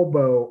the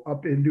elbow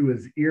up into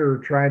his ear,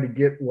 trying to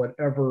get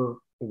whatever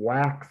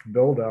wax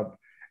buildup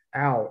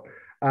out.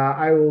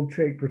 I will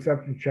take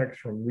perception checks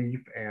from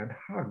Leaf and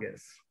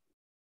Haggis.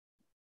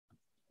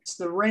 It's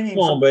the ringing Come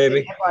on, from baby.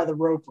 being hit by the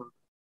roper.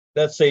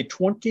 That's a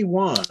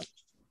 21.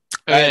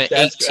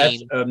 That's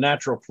 18. a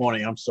natural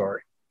 20. I'm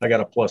sorry. I got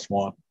a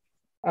 +1.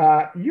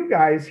 You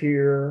guys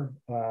hear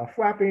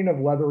flapping of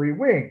leathery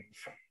wings.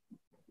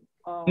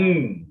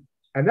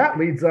 And that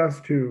leads us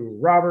to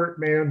Robert,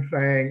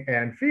 Manfang,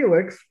 and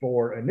Felix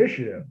for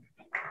initiative.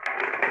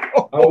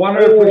 I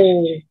wonder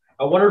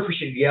if we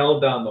should yell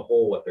down the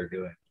hole what they're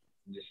doing.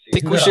 Just I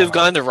think we should have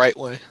gone the right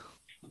way.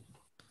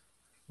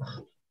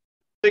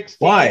 16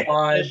 Why?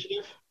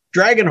 initiative.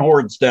 Dragon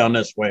hordes down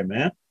this way,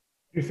 man.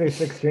 Did you say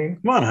 16?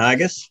 Come on,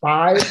 Haggis.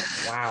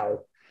 5? Wow.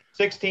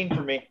 16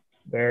 for me.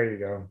 There you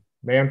go.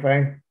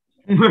 Manfang.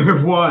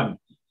 1.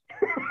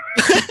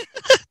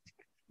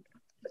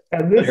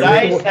 And The this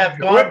dice have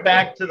gone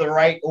back to the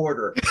right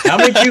order. How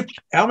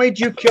many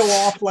you kill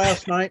off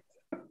last night?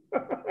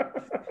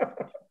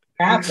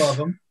 Half of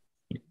them.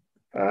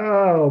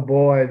 Oh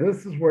boy,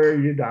 this is where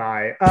you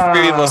die.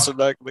 3 of us are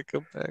not going to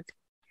come back.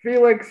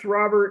 Felix,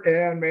 Robert,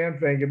 and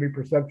Manfang, give me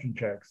perception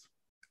checks.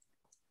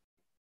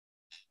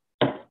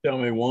 Tell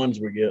me ones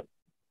we get.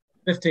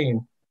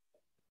 15.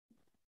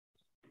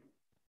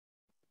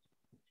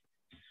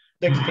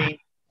 16.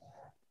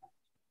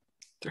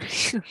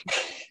 3.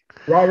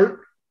 Robert.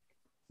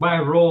 My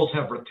rolls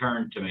have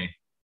returned to me.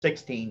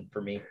 16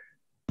 for me.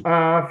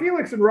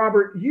 Felix and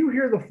Robert, you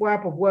hear the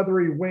flap of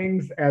leathery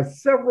wings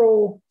as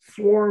several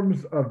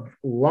swarms of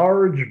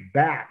large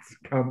bats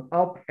come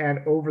up and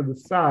over the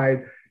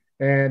side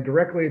and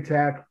directly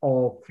attack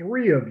all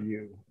 3 of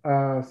you.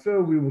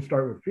 So we will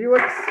start with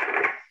Felix.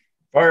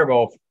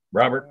 Fireball,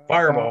 Robert.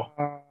 Fireball.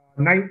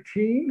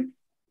 19.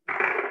 Yeah,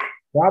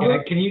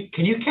 Robert, can you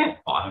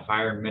cast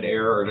bonfire in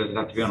midair, or does it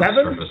have to be on 7?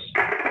 the surface?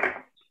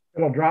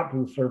 it'll drop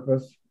to the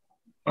surface.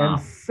 And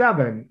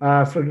 7.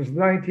 So does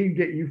 19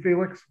 get you,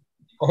 Felix?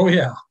 Oh,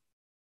 yeah.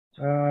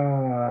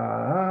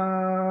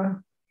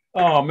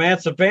 Oh, man,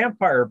 it's a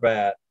vampire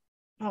bat.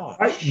 Oh,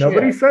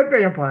 Nobody said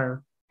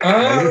vampire.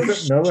 Oh,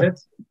 Nobody- shit.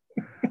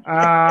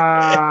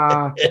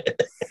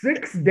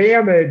 6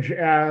 damage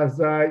as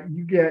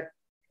you get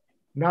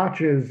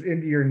notches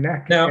into your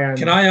neck. Now, and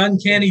can I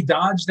uncanny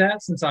dodge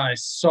that since I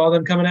saw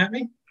them coming at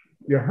me?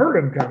 You heard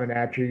him coming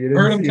at you. You didn't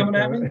Heard him see coming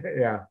at me?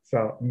 Yeah.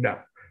 So no,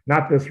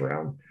 not this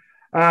round.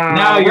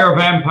 Now you're a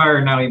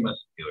vampire. Now he must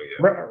kill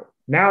you.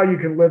 Now you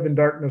can live in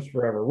darkness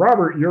forever.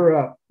 Robert, you're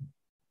up.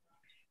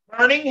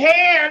 Burning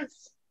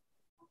hands.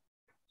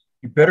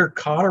 You better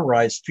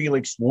cauterize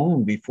Felix's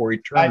wound before he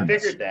turns. I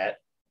figured that.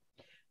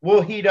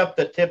 We'll heat up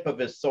the tip of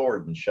his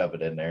sword and shove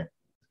it in there.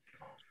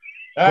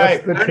 All What's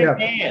right, the burning tip?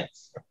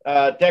 hands.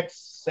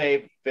 Dex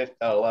save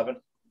 11.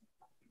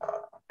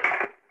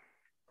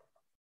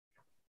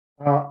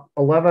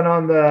 11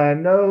 on the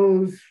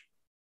nose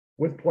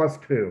with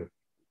 +2.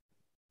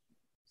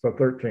 So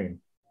 13.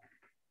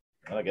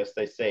 I guess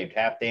they saved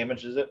half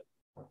damage, is it?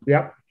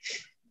 Yep.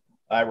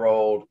 I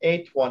rolled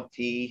a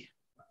 20.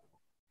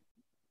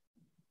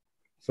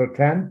 So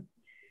 10?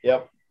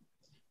 Yep.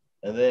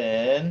 And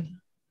then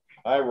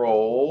I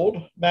rolled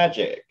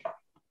magic.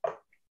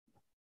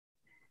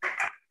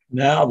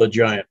 Now the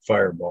giant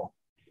fireball.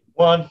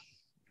 1.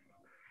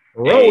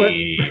 Roll it.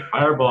 Hey,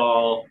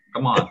 fireball.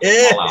 Come on.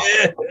 Fall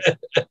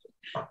out.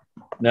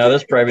 Now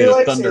this probably the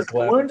Felix, his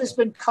thunderclap. wound has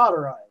been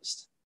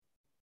cauterized.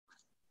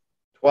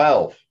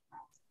 12.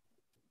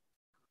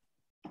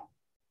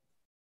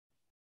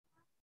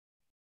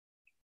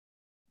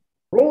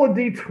 Roll a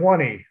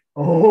d20.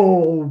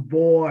 Oh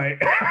boy.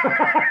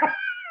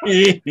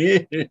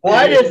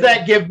 Why does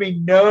that give me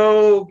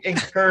no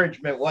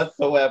encouragement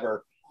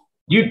whatsoever?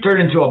 You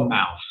turn into a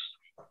mouse.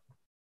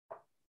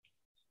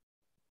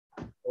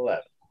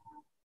 11.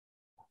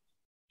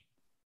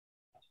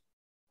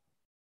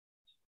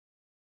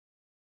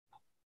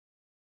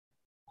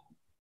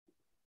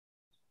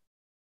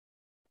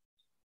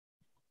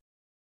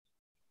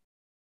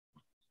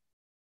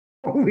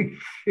 Holy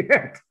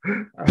shit.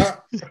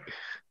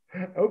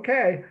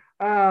 Okay.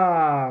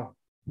 5.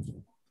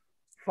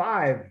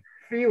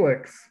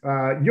 Felix,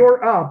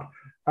 you're up.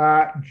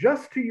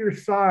 Just to your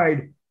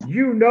side,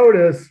 you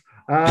notice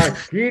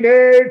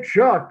Kine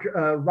Chuck,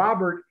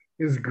 Robert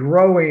is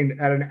growing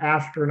at an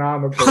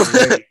astronomical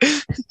rate.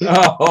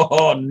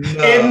 Oh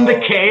no! In the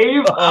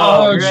cave?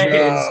 Oh, great.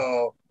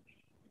 no!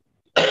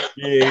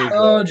 Jesus.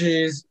 Oh,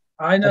 geez.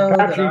 I know that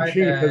I Apache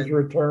Chief has had...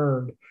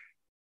 returned.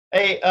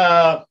 Hey,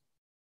 am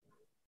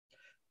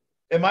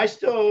I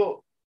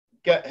still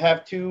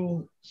have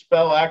 2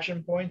 spell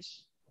action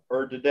points?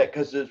 Or did that,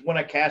 because it's when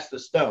I cast the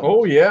stone.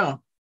 Oh yeah.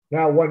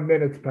 Now 1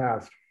 minute's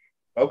passed.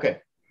 Okay.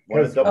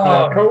 Because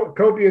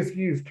Copious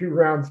used 2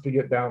 rounds to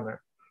get down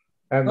there.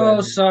 And Oh,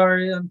 then,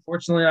 sorry.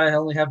 Unfortunately, I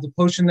only have the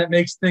potion that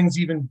makes things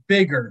even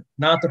bigger,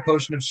 not the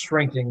potion of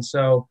shrinking.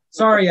 So,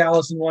 sorry,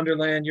 Alice in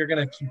Wonderland. You're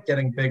going to keep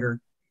getting bigger.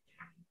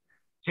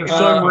 For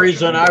some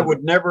reason, I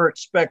would never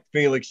expect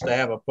Felix to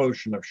have a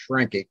potion of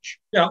shrinkage.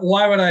 Yeah,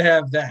 why would I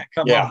have that?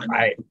 Come on.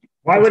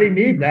 why would he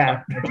need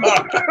that?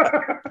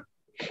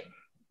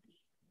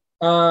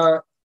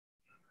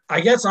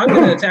 I guess I'm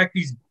going to attack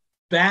these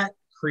bat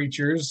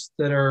creatures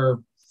that are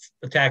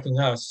attacking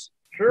us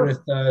Sure.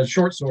 with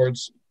short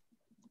swords.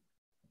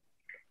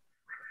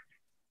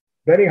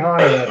 Benny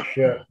Hanna, that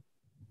shit.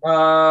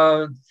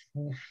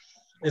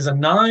 Is a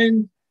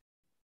 9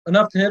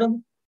 enough to hit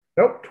him?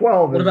 Nope,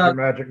 12 What is about-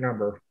 your magic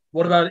number.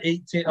 What about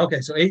 18?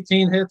 Okay, so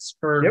 18 hits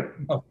for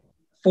Yep.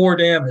 4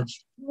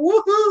 damage.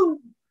 Woohoo!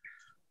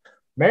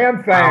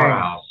 Man Fang.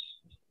 Powerhouse.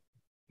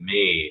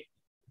 Me.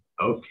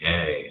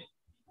 Okay.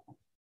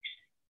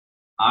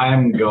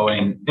 I'm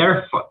going.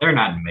 They're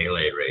not in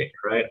melee range,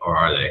 right? Or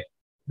are they?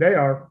 They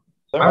are.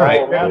 They're All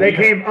right. all around They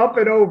here. came up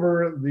and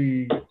over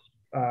the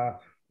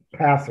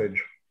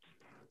passage.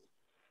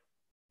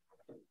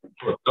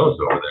 Put those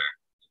over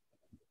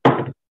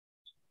there.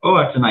 Oh,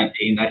 that's a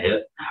 19. That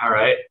hit. All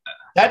right.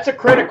 That's a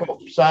critical,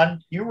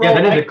 son. You roll Yeah,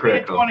 that is a 19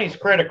 critical. 20 is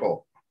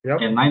critical. Yep.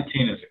 And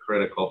 19 is a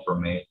critical for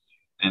me.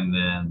 And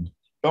then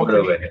Don't What do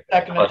forget I the hit?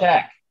 second Plus-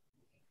 attack.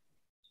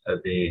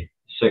 that'd be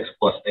 6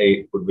 plus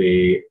 8 would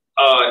be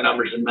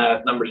numbers and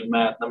math.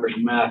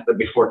 That'd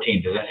be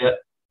 14. Does that hit?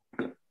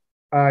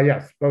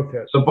 Yes, both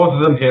hit. So both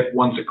of them hit.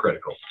 One's a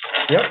critical.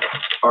 Yep.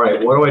 All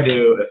right. What do I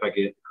do if I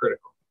get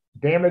critical?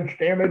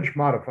 Damage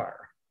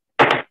modifier.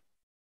 All right.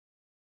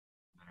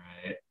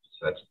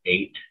 So that's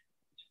 8.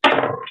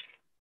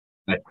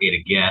 That's 8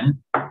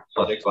 again.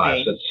 Plus 16.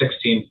 5. So that's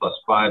 16 plus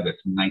 5. That's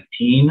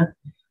 19.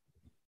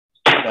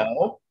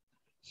 No.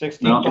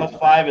 16 No. plus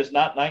 5 is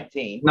not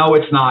 19. No,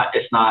 it's not.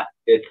 It's not.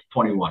 It's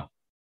 21.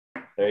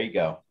 There you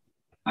go.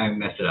 I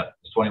messed it up.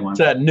 It's 21. It's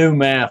that new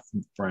math,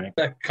 Frank.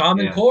 That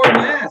common Yeah. core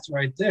math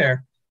right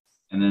there.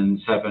 And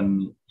then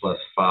 7 plus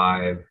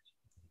 5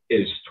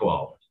 is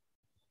 12.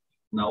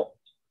 No.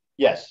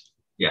 Yes.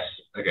 Yes.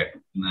 Okay.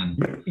 And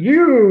then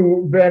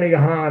You, Benny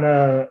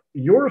Hanna,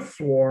 your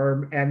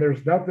swarm, and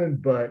there's nothing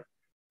but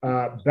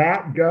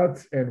bat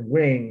guts and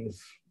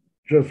wings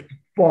just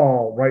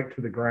fall right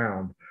to the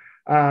ground.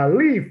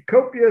 Leaf,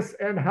 Copious,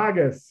 and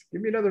Haggis.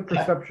 Give me another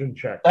perception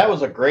check. That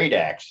was a great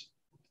axe.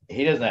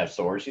 He doesn't have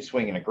swords. He's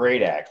swinging a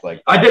great axe.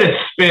 Like I did a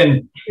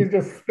spin He's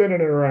just spinning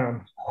it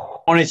around.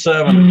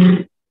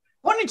 27.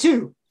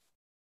 22.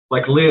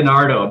 like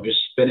Leonardo. I'm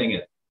just spinning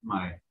it.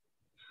 My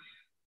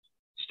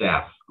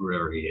staff,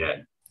 whatever he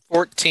had.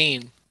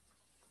 14.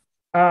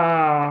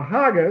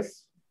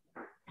 Haggis,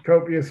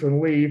 Copious, and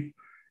Leaf,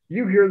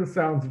 you hear the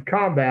sounds of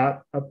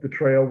combat up the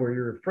trail where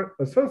your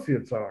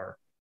associates are.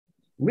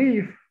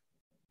 Leaf,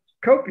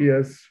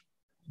 Copious,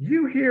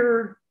 you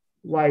hear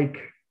like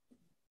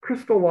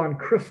crystal on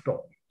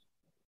crystal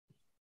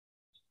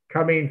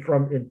coming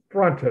from in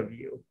front of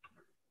you.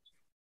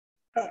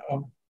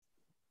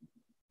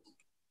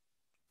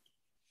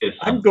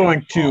 I'm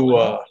going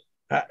to.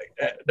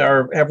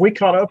 Have we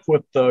caught up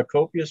with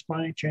Copious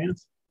by any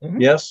chance?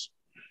 Mhm. Yes.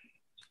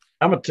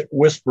 I'm going to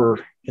whisper,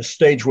 a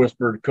stage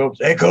whisper to Copious.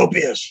 Hey,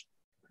 Copious.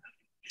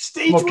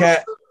 Stage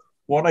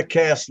Want to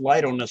cast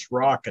light on this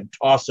rock and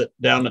toss it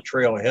down the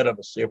trail ahead of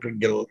us, see if we can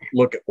get a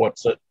look at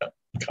what's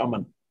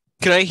coming.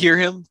 Can I hear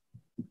him?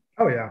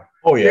 Oh, yeah.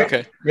 Oh yeah.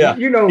 Okay. Yeah.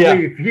 You know, Yeah.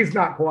 Leaf, he's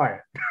not quiet.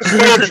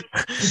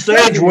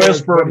 Stage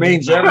whisper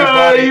means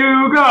everybody,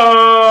 you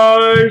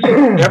guys.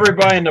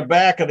 everybody in the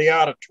back of the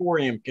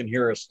auditorium can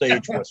hear a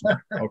stage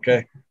whisper.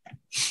 Okay.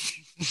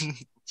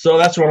 So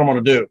that's what I'm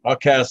going to do.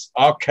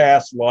 I'll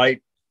cast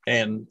light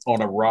and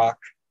on a rock.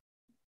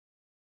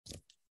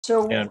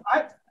 So And-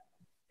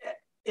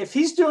 if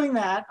he's doing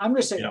that, I'm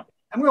going to say, Yeah.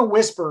 I'm going to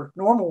whisper,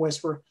 normal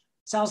whisper.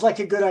 Sounds like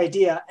a good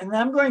idea. And then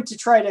I'm going to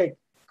try to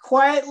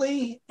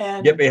quietly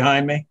and Get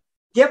behind me.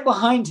 get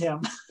behind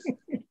him.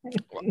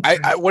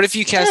 What if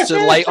you cast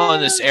a light on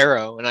this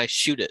arrow and I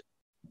shoot it?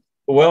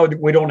 Well,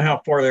 we don't know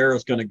how far the arrow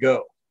is going to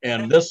go,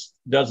 and this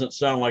doesn't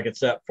sound like it's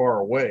that far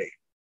away.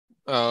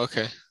 Oh,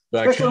 okay. So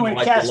I Especially kinda when you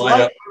like to cast light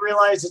light, up. you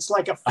realize it's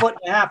like a foot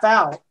and a half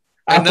out.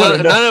 And I wanna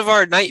know- none of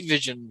our night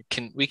vision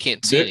we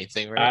can't see Dude,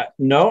 anything, right?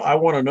 No, I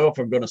want to know if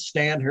I'm going to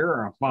stand here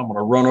or if I'm going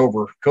to run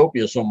over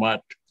Copious on my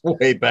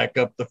way back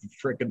up the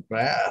freaking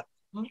path.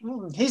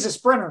 He's a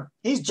sprinter.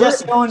 He's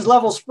Jesse Owens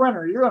level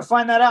sprinter. You're going to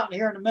find that out in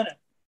here in a minute.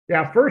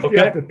 Yeah, first Okay.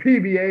 you have to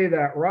PBA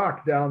that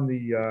rock down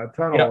the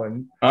tunnel Yeah,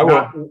 and I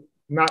will.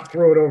 not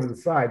throw it over the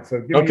side. So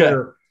give me Okay.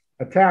 your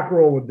attack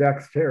roll with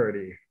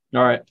dexterity.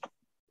 All right.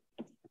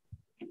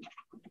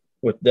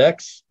 With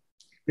Dex?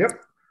 Yep,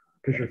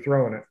 because you're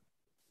throwing it.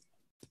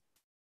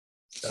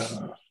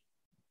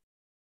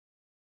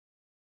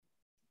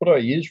 What do I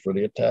use for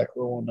the attack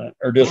roll on that?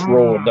 Or just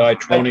roll a die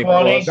 20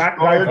 plus? That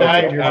Or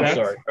die die in your I'm dex.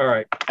 sorry. All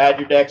right. Add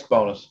your dex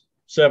bonus.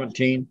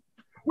 17.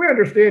 We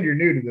understand you're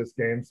new to this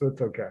game, so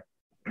it's okay.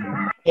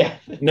 Yeah.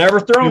 Never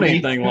thrown You mean-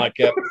 anything like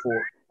that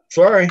before.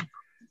 Sorry.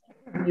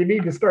 You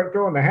need to start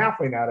throwing the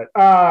halfling at it.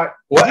 Well,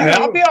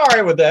 I'll be all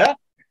right with that.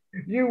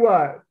 You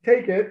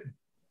take it,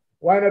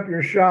 line up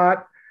your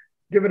shot,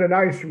 give it a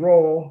nice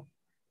roll.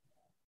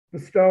 The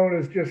stone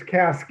is just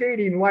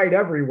cascading light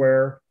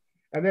everywhere,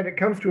 and then it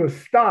comes to a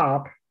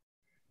stop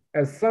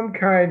as some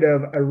kind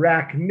of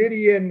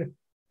arachnidian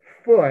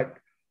foot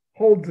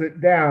holds it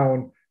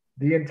down.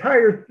 The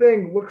entire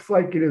thing looks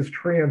like it is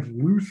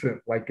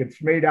translucent, like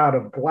it's made out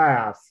of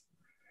glass.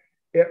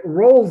 It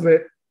rolls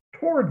it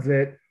towards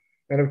it,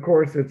 and of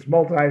course, its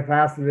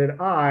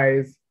multifaceted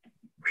eyes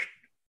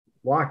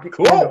lock it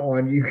Cool. in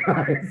on you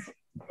guys.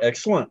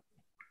 Excellent.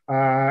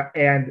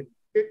 And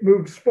it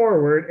moves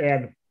forward,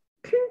 and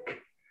tink,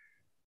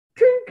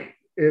 tink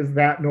is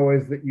that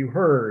noise that you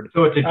heard.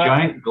 So it's a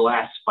giant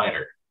glass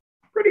spider.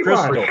 Pretty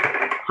Crystal. much.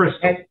 Crystal.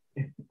 And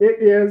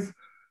it is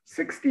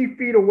 60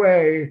 feet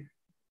away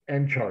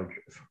and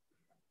charges.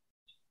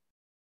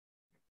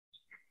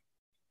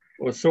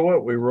 Well, so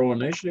what? We roll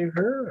initiative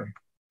here?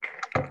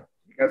 You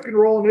guys can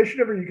roll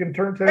initiative, or you can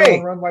turn tail Hey,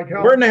 and run like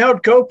hell. Where in the hell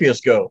did Copious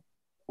go?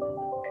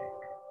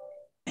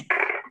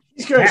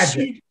 He's going to Magic.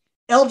 shoot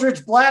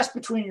Eldritch Blast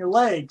between your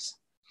legs.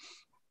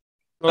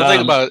 Well,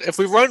 think about it. If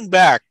we run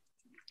back,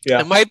 Yeah.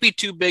 it might be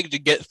too big to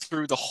get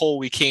through the hole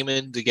we came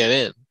in to get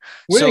in.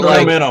 We So, didn't like-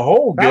 come in a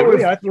hole, That did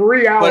was we?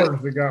 3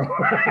 hours ago.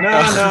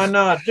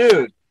 No,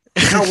 dude.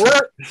 No,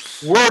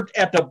 we're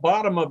at the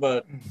bottom of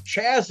a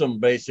chasm,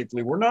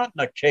 basically. We're not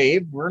in a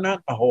cave. We're not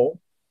in a hole.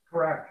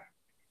 Correct.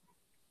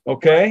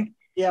 Okay.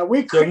 Yeah,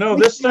 we So no,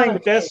 we this found thing,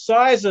 it. that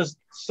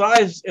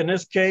size in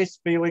this case,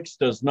 Felix,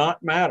 does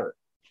not matter.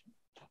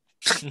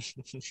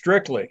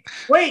 Strictly.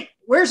 Wait,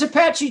 where's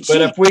Apache Chief?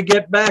 But if we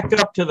get back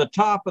up to the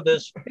top of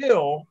this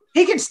hill,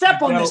 He can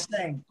step on No. this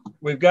thing.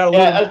 we've got a Yeah,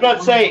 little. I was about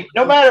to say,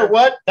 no matter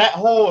what, that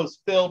hole is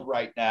filled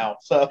right now.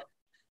 So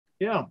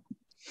Yeah.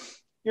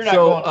 you're not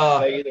So, going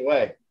away either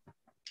way.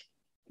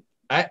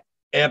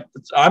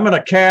 I'm going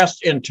to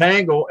cast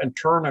Entangle and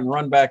turn and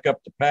run back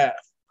up the path.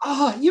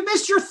 Oh, you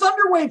missed your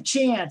Thunderwave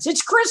chance.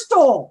 It's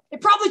crystal. It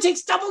probably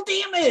takes double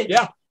damage.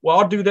 Yeah. Well,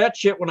 I'll do that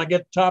shit when I get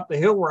to the top of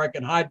the hill where I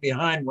can hide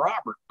behind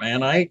Robert,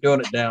 man. I ain't doing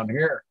it down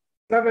here.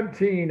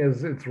 17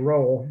 is its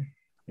roll.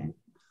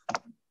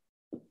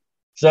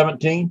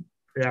 17.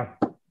 Yeah.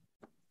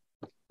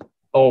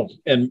 Oh,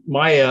 and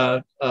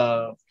my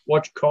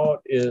what you call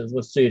it is,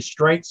 let's see,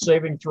 strength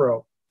saving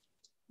throw.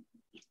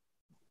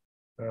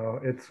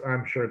 So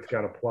I'm sure it's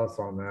got a plus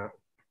on that.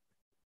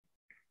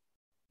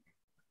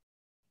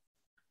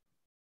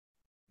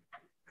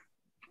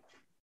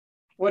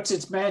 What's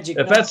its magic?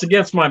 If that's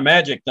against my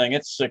magic thing,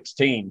 it's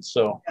 16.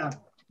 So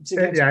It's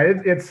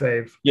against- It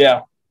saves.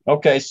 yeah.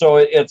 Okay, so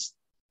it's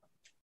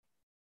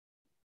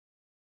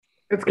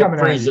It's it coming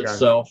at frees you guys.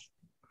 itself.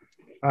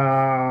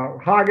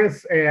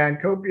 Haggis and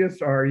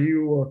Copious, are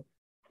you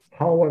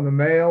hauling the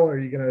mail, or are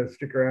you going to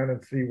stick around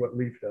and see what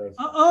Leaf does?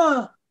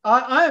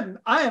 I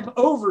am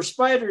over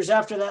spiders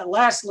after that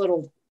last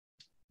little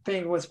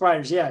thing with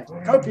spiders. Yeah,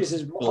 Copious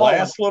is The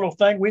last little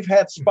thing, we've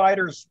had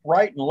spiders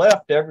right and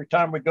left every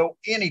time we go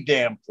any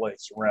damn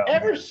place around.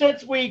 Ever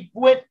since we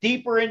went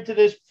deeper into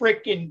this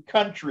freaking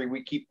country,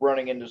 we keep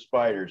running into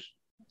spiders.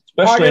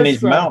 Especially in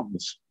Haggis, these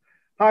mountains.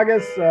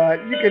 Haggis,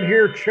 you can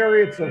hear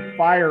chariots of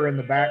fire in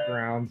the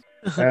background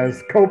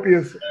as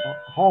Copious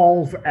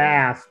hauls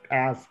ass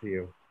past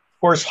you. Of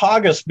course,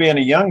 Haggis, being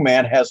a young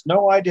man, has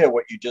no idea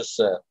what you just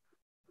said.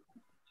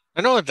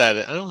 I know what that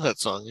is. I know what that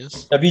song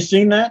is. Have you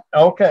seen that?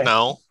 Okay.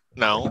 No.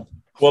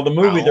 Well, the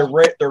movie,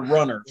 Owl? they're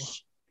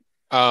runners.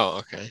 Oh,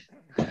 okay.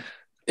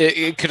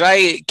 Could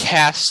I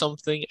cast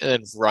something and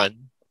then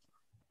run?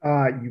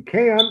 You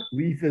can.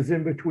 Leaf is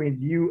in between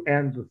you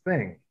and the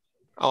thing.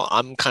 Oh,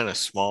 I'm kind of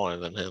smaller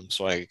than him,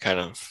 so I kind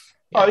of.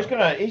 Oh,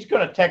 he's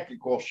gonna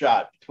technical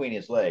shot between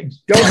his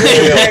legs. Don't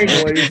hit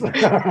his please.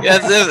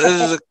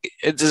 Yeah,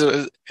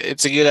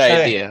 it's a good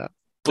idea.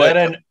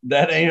 But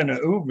That ain't an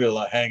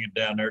uvula hanging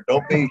down there.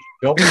 Don't be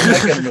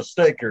making a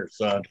mistake here,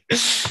 son.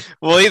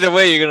 well, either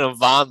way, you're gonna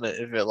vomit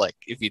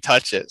if you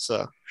touch it.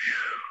 So,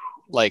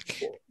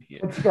 like,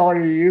 What spell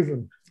are you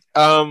using?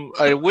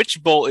 a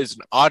witch bolt is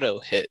an auto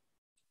hit.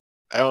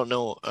 I don't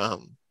know.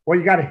 Well,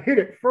 you got to hit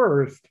it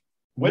first.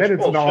 Which Then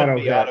it's an bull auto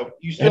should be hit. auto?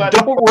 You still And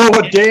have don't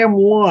roll a damn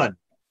one.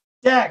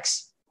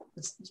 Dex.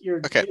 It's your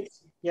Okay.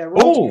 Yeah,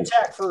 roll Ooh. your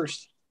attack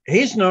first.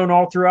 He's known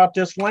all throughout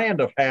this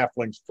land of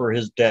halflings for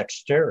his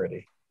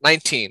dexterity.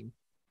 19.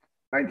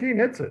 19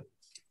 hits it.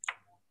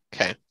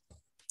 Okay.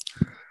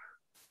 How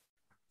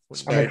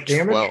much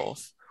damage?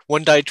 12.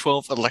 1 die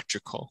 12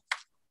 electrical.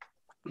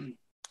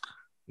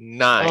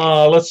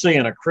 9. Let's see,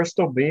 in a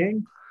crystal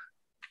being?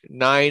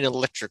 9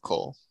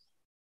 electrical.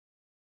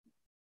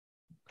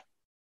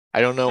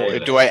 I don't know. Hey,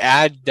 Do I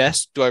add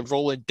desk? Do I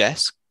roll a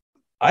desk?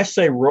 I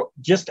say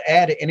just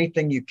add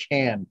anything you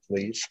can,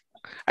 please.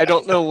 I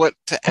don't know what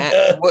to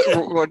add.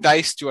 What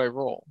dice do I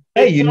roll?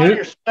 Hey, It's you on knew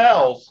your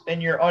spells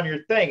and you're on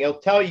your thing. It'll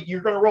tell you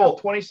you're going to roll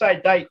a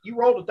 20-sided dice. You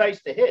rolled a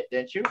dice to hit,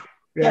 didn't you?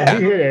 Yeah,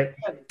 he hit it.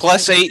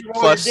 Plus 8 You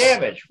roll plus your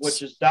damage,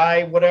 which is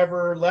die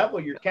whatever level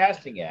you're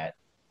casting at.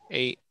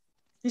 8,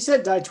 He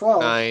said die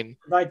 12, 9.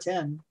 die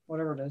 10,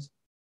 whatever it is.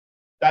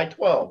 Die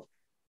 12.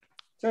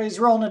 So he's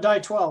rolling a die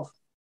 12.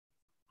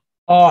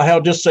 Oh,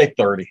 hell, just say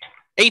 30.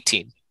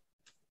 18.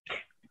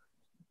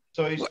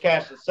 So he's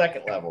casting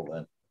second level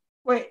then.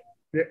 Wait,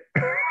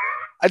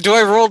 Do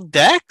I roll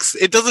dex?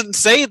 It doesn't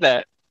say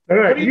that.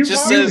 No, do you you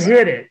just you says-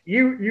 hit it.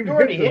 You hit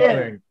already the hit it.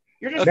 thing.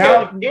 You're just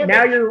Now, rolling damage.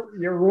 now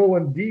you're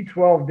rolling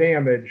D12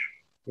 damage.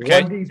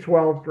 Okay.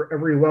 1D12 for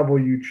every level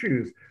you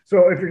choose.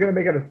 So if you're going to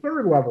make it a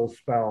third level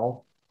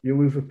spell, you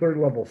lose a third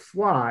level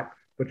slot,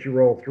 but you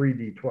roll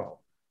 3D12.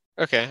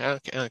 Okay, I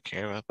don't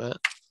care about that.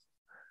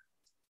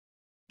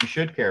 You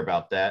should care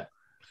about that.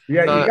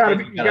 Yeah, No, you got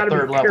you to got a be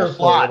third level careful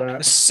slot. of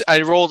that.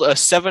 I rolled a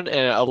 7 and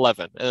an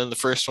 11, and then the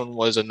first one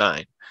was a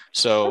 9.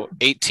 So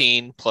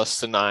 18 plus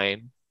the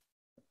 9,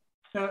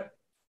 no,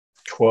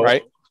 12.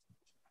 right?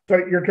 So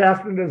you're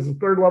casting it as a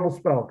third level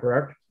spell,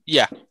 correct?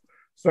 Yeah.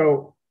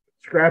 So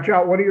scratch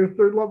out one of your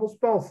third level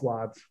spell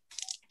slots,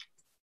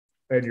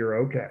 and you're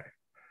okay.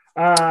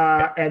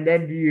 And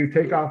then do you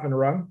take off and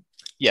run?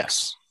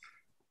 Yes.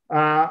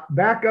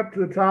 Back up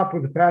to the top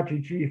with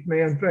Apache Chief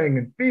Manfang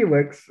and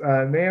Felix.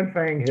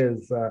 Manfang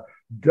has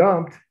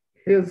dumped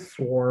his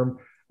swarm.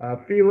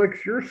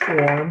 Felix, your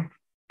swarm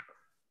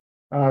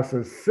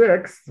says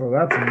 6, so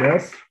that's a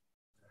miss.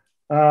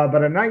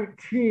 But a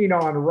 19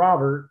 on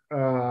Robert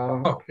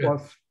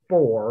plus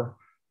 4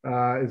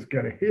 is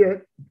going to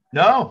hit.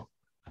 No.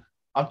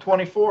 I'm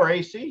 24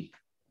 AC.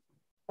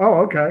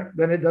 Oh, okay.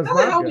 Then it does How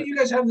the hell not do hit. you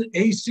guys have the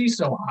AC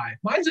so high?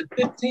 Mine's at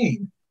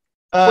 15.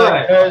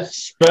 Right.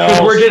 Because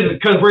Because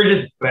we're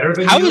just better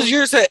than How you. is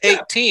yours at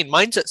 18?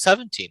 Mine's at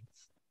 17.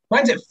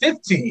 Mine's at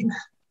 15.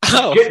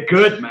 Oh, Get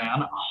good,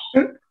 man.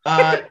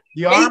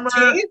 the armor,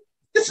 18?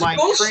 This is my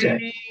bullshit.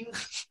 training,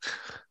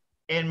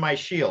 and my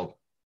shield.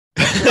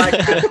 That's why I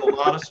cast a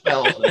lot of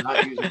spells and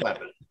not use a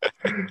weapon.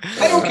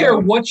 I don't care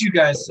what you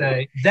guys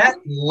say. That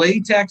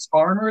latex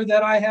armor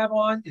that I have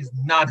on is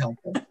not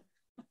helpful.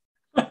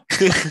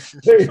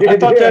 I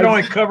thought that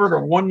only covered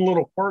one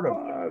little part of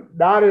it.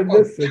 Not in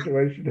this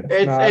situation.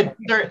 It's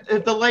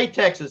not. The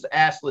latex is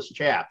assless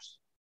chaps.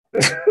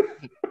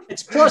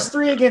 it's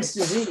 +3 against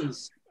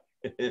disease.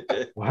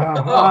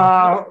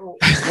 Wow.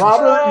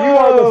 Robert, you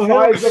are the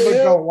size of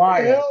a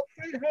Goliath. Help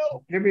me.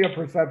 Give me a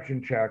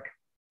perception check.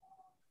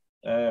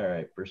 All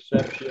right,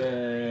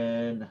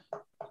 perception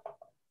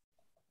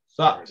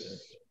sucks.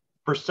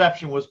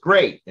 Perception was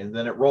great, and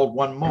then it rolled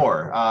one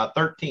more.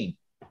 13.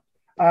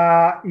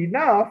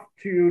 Enough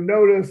to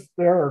notice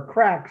there are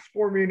cracks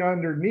forming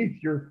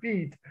underneath your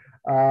feet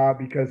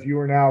because you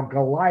are now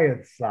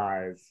Goliath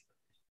size.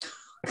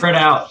 Spread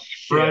out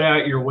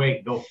your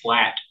weight. Go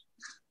flat.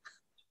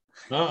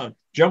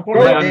 Jump on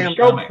Go, that damn.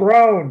 go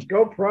prone.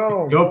 Go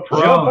prone. Go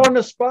prone. Jump on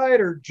the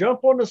spider.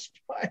 Jump on the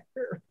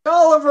spider.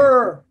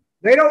 Oliver!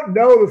 They don't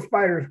know the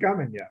spider's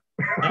coming yet.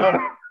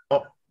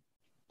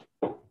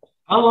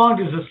 How long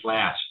does this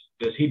last?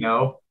 Does he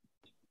know?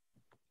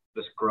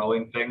 This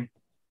growing thing?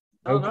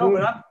 I don't know,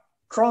 but I'm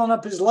crawling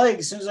up his leg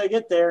as soon as I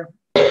get there.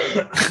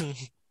 Where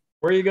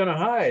are you gonna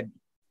hide?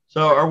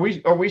 So are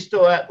we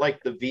still at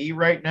like the V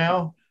right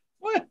now?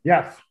 What?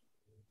 Yes.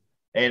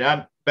 And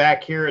I'm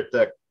back here at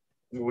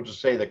we'll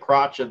just say the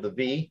crotch of the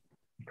V.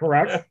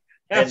 Correct.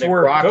 That's the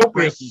where rock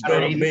Copious is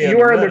going to be. You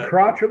are in the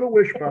crotch of the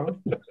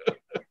wishbone.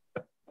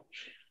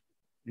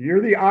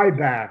 You're the eye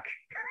back.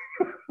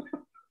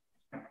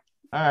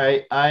 All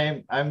right,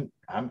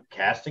 I'm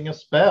casting a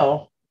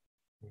spell.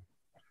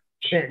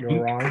 Can't go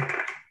wrong.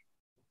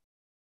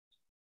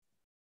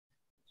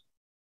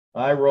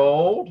 I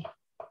rolled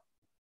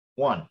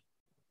 1.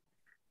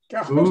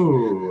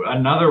 Ooh,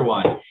 another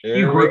one.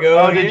 There we go.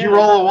 Oh, did you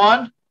roll a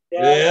 1?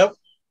 Yep.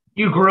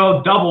 You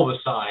grow double the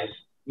size.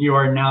 You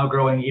are now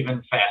growing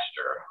even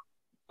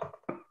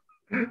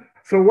faster.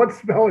 So what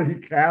spell are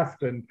you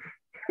casting?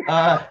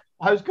 I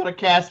was going to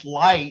cast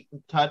light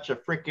and touch a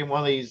freaking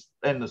one of these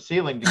in the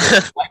ceiling to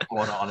get the light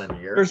going on in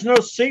here. There's no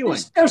ceiling.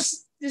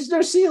 There's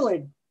no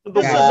ceiling.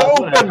 This Yeah, is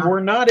open. whatever. We're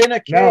not in a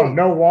cave.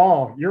 No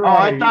wall. You're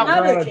I on, thought- you're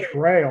on Not a a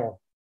trail.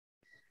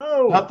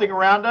 No. Nothing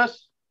around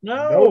us?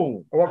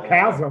 No. Well,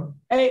 chasm.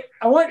 Hey,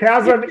 I want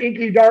Chasm,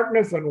 inky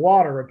darkness, and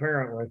water,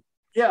 apparently.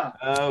 Yeah.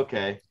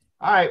 Okay.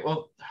 All right.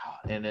 Well,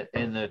 and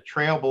the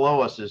trail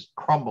below us is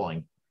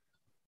crumbling.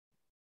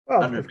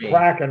 Well, Under it's me.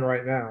 cracking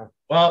right now.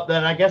 Well,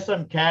 then I guess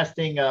I'm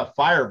casting a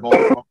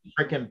firebolt from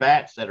freaking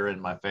bats that are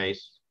in my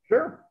face.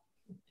 Sure.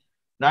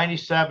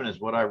 97 is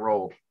what I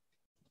rolled.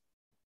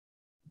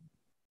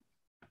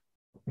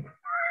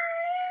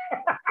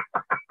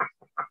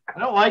 I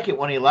don't like it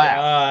when he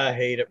laughs. I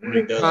hate it when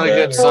he does Not a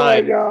that. good Oh my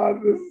sign.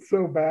 god, this is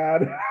so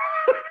bad.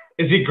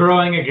 Is he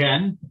growing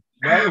again?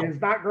 No,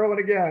 he's not growing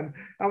again.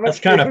 How much That's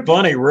kind of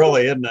funny,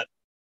 really, isn't it?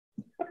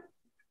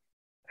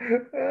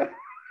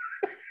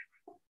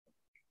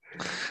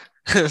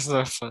 It's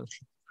not fun.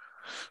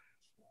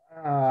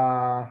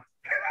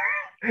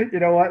 You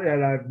know what?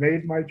 And I've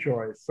made my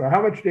choice. So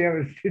how much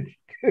damage did you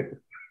do?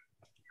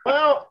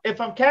 Well,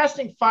 if I'm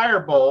casting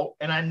firebolt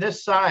and I'm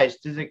this size,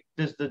 does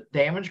the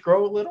damage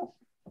grow a little?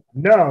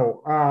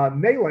 No,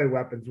 melee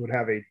weapons would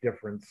have a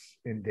difference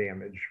in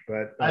damage,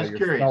 but I was your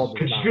curious. spell does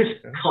Could not. you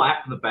just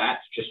clap the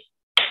bats? Just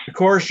Of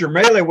course, your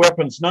melee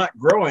weapon's not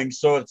growing,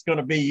 so it's going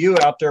to be you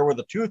out there with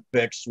a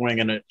toothpick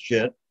swinging at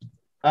shit.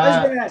 I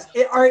was going to ask,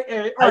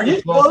 are his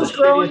just rolled clothes the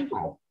growing? shittiest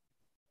roll.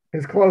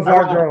 His clothes I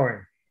are rolled-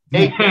 growing.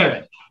 8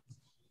 damage.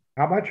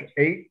 How much?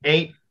 8?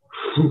 8.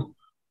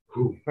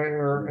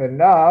 Fair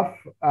enough.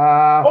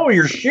 Oh,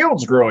 your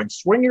shield's growing.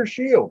 Swing your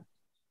shield.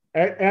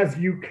 As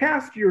you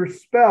cast your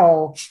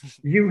spell,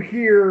 you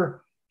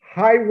hear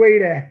Highway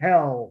to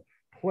Hell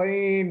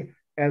playing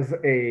as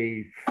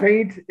a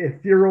faint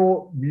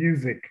ethereal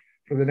music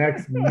for the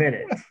next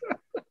minute.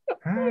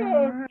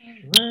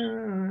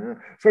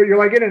 So you're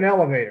like in an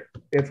elevator.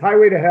 It's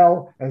Highway to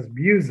Hell as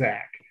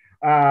Muzak.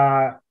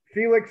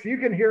 Felix, you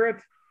can hear it.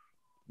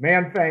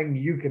 Manfang,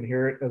 you can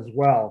hear it as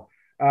well.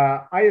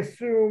 I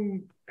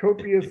assume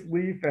Copious,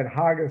 Leaf, and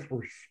Haggis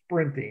were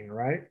sprinting,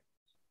 right?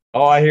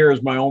 All I hear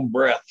is my own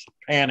breath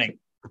panning.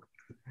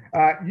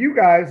 You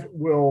guys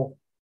will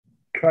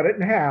cut it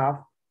in half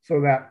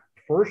so that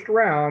first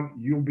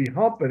round you'll be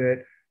humping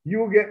it. You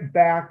will get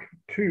back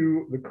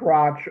to the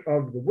crotch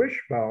of the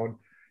wishbone.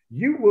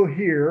 You will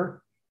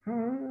hear,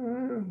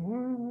 and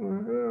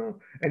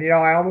you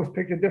know, I almost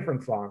picked a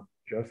different song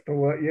just to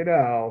let you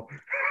know.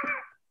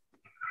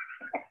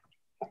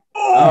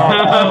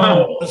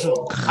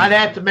 I'd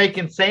have to make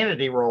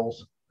insanity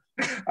rolls.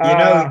 You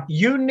know,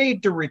 you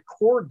need to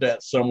record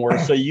that somewhere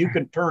so you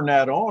can turn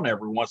that on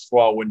every once in a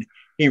while when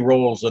he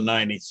rolls a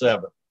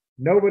 97.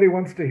 Nobody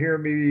wants to hear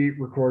me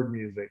record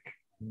music.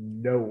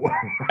 No.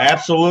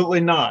 Absolutely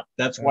not.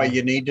 That's why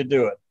you need to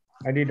do it.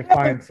 I need to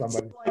find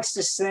somebody. She likes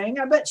to sing.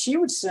 I bet she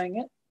would sing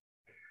it.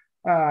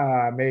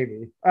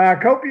 Maybe.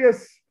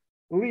 Copious,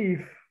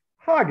 Leaf,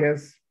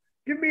 Haggis,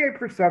 give me a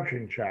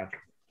perception check.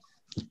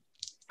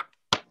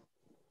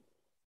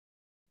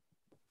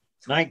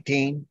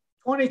 19.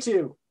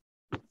 22.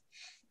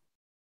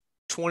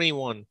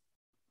 21.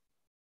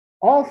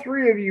 All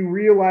three of you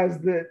realize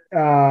that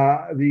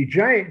the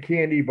giant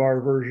candy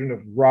bar version of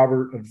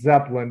Robert of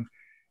Zeppelin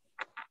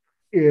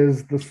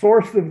is the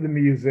source of the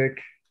music,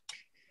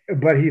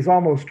 but he's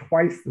almost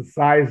twice the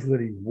size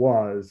that he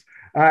was.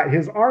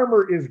 His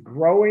armor is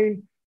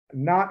growing,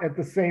 not at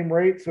the same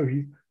rate. So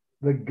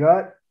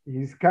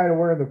he's kind of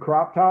wearing the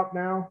crop top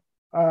now.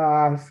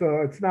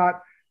 So it's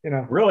not,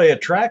 Really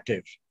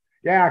attractive.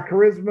 yeah,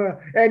 charisma.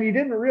 And you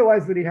didn't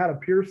realize that he had a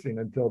piercing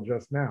until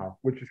just now,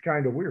 which is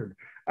kind of weird.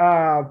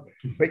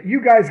 But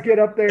you guys get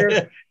up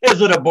there.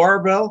 Is it a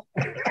barbell?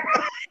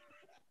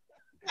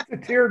 It's a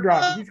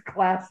teardrop. He's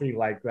classy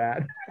like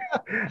that.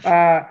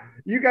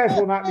 You guys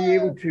will not be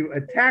able to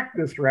attack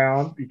this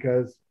round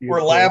because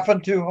We're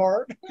laughing too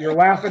hard. You're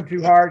laughing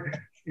too hard.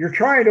 You're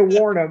trying to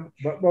warn them,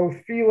 but both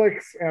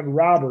Felix and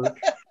Robert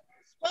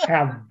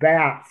have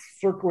bats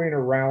circling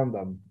around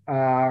them.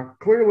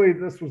 Clearly,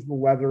 this was the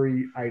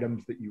leathery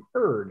items that you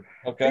heard.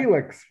 Okay.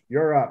 Felix,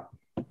 you're up.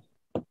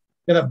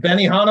 Gonna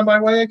Benihana my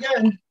way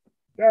again.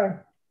 Yeah.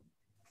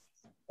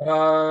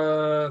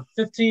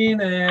 15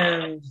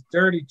 and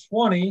dirty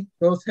 20,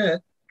 both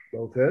hit.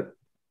 Both hit.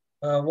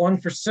 One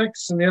for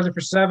 6 and the other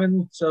for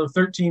 7, so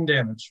 13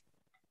 damage.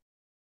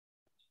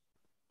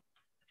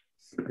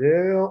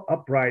 Still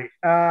upright.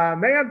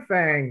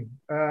 Manfang,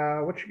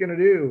 what you gonna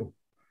do?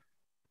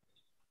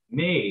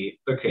 Me?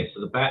 Okay,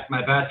 so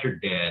my bats are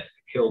dead.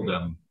 I killed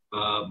them.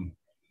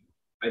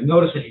 I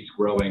noticed that he's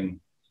growing.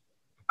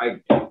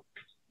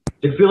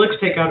 Did Felix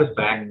take out his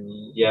back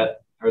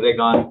yet? Are they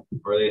gone?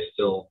 Or are they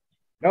still?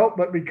 Nope,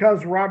 but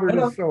because Robert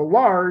is so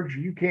large,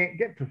 you can't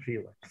get to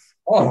Felix.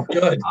 Oh,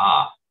 good.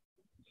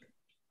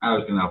 I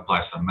was going to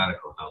apply some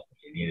medical help if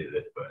you needed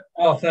it, but.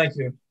 Oh, thank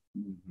you.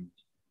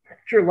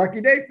 It's your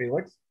lucky day,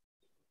 Felix.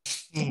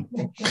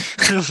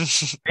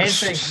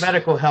 Anything's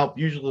medical help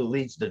usually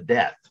leads to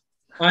death.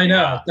 I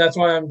know. That's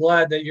why I'm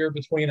glad that you're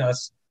between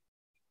us.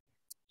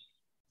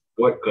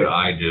 What could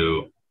I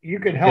do? You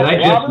could help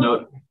Did I Robert. just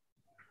know,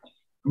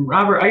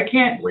 Robert? I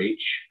can't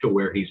reach to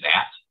where he's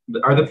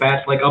at. Are the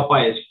bats like up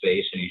by his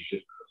face, and he's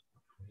just?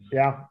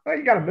 Yeah, well,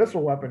 you got a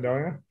missile weapon, don't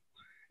you?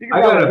 You can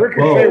I got probably a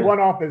ricochet bow. one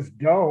off his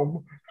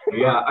dome.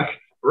 Yeah,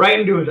 right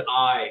into his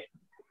eye.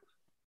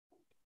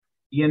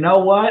 You know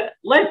what?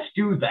 Let's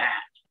do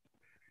that.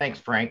 Thanks,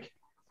 Frank.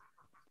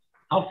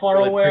 How far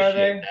Really away are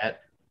appreciate they?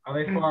 that. Are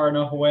they far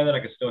enough away that I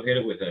could still hit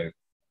it with a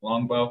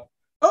longbow?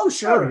 Oh, Oh,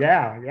 sure.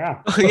 yeah.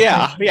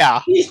 yeah,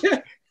 yeah.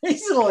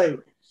 Easily.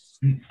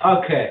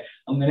 Okay,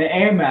 I'm gonna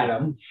aim at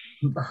him.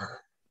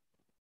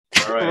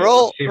 All right,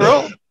 Roll.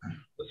 Let's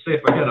see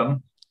if I hit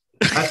him.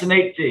 That's an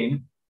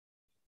 18,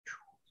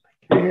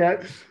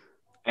 Hit.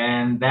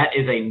 and that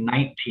is a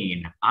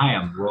 19. I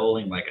am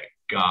rolling like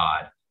a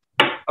god.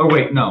 Oh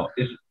wait, no.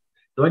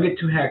 Do I get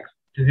two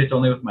hits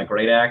only with my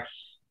great axe?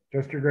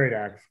 Just your great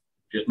axe.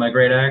 Just my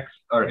great axe?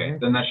 Okay, Mhm.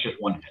 then that's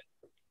just one hit.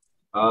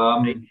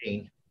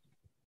 18.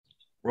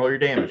 Roll your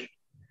damage.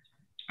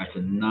 That's a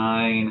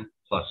 9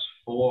 plus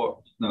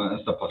 4. No,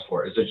 that's not plus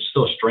 4. Is it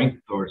still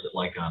strength, or is it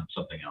like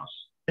something else?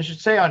 It should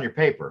say on your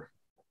paper.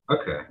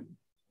 Okay.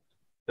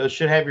 Those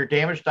should have your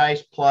damage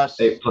dice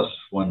plus. 8 plus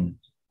 1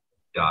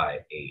 die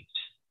 8.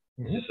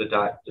 Mhm. Is this a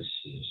die?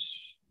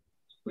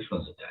 Which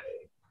one's a die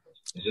 8?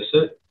 Is this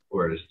it?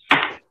 Or is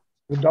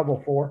The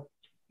double 4.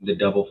 the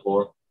double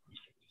 4?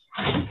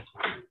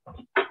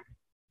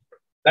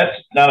 That's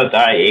not a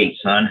die 8,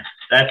 son.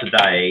 That's a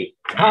die 8.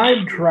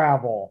 Time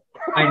travel.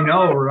 I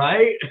know,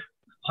 right?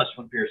 Plus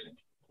 1 piercing.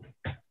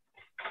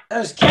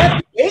 There's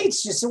Kathy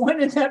Bates just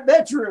went in that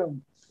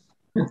bedroom.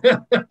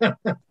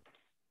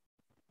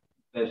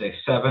 There's a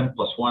 7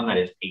 plus 1, that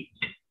is 8.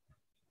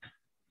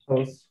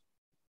 Close.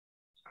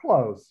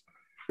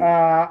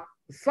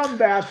 Some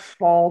bats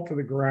fall to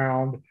the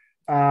ground.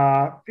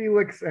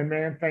 Felix and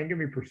Manfang, give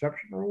me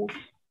perception rolls.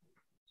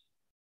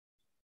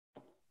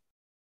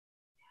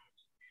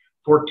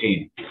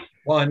 14.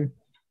 1.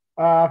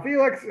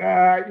 Felix,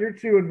 you're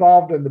too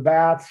involved in the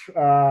bats.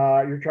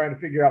 You're trying to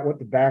figure out what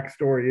the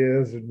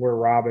backstory is and where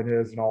Robin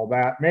is and all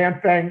that.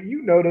 Manfang,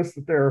 you notice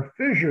that there are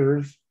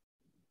fissures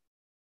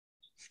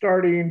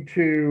starting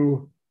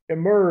to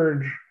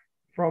emerge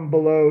from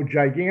below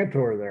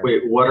Gigantor there.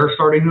 Wait, what are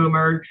starting to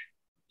emerge?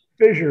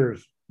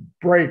 Fissures,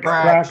 breaks,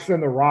 cracks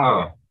in the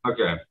rock. Oh,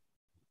 okay.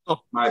 Oh.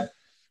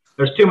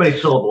 There's too many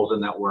syllables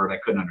in that word. I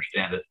couldn't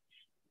understand it.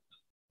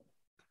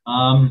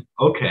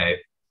 Okay.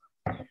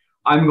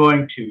 I'm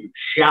going to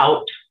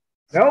shout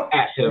Nope,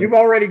 at him. you've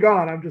already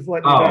gone. I'm just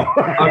letting you know.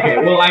 Okay.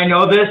 Well, I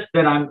know this.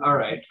 Then I'm all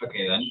right.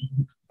 Okay, then.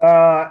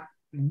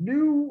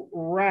 New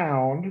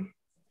round.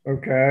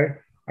 Okay,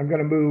 I'm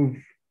gonna move.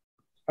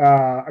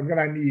 I'm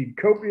gonna need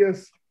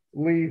Copious,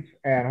 Leaf,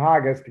 and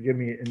Haggis to give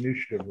me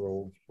initiative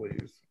rolls,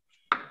 please.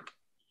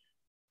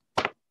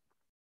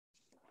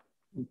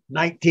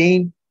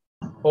 19.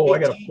 Oh, I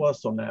got a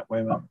plus on that.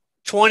 Wait a minute.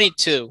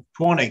 22.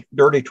 20.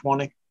 Dirty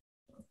 20.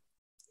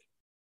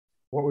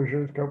 What was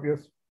yours, Copious?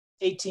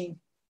 18.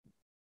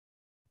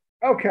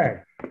 Okay,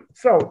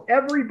 so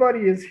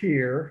everybody is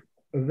here.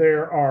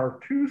 There are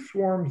 2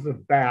 swarms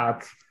of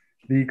bats.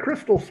 The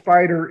crystal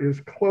spider is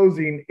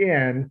closing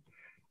in.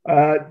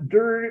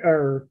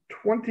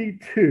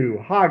 22.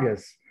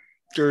 Haggis,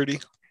 Dirty.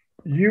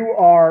 you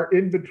are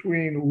in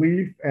between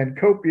Leaf and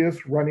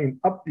Copious running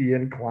up the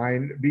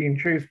incline, being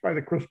chased by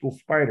the crystal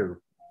spider.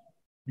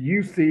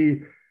 You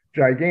see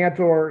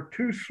Gigantor,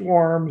 2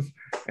 swarms,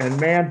 and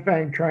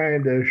Manfang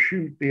trying to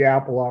shoot the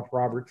apple off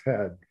Robert's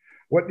head.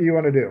 What do you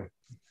want to do?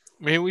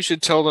 Maybe we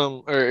should tell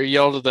them or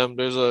yell to them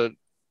there's a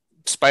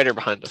spider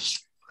behind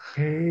us.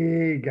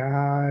 Hey,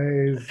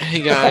 guys.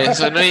 Hey guys,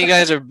 I know you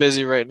guys are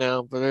busy right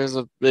now, but there's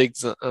a big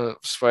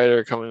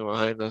spider coming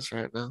behind us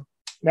right now.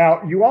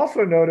 Now, you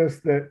also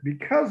notice that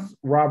because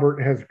Robert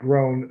has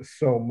grown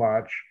so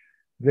much,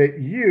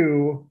 that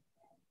you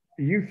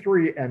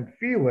 3 and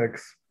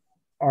Felix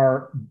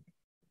are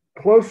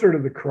closer to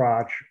the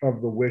crotch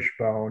of the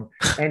wishbone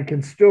and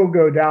can still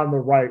go down the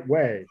right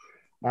way.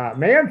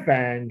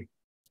 Manfang,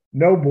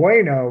 no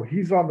bueno,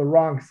 he's on the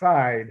wrong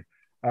side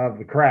of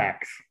the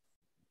cracks.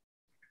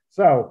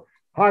 So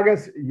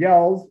Haggis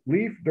yells,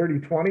 Leaf, dirty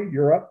 20,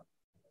 you're up.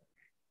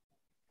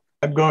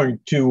 I'm going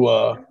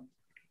to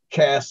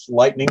cast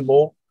lightning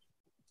bolt.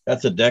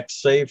 That's a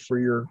dex save for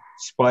your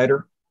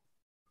spider.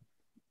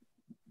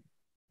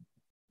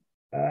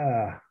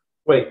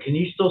 Wait, can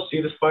you still see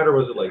the spider?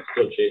 Was it like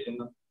still chasing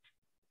them?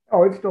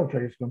 Oh, it's still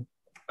chasing them.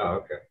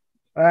 Oh, okay.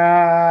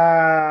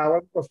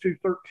 11 plus 2,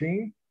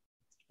 13.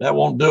 That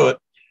won't do it.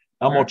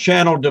 I'm going to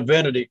channel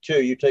divinity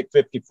too. You take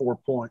 54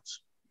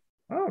 points.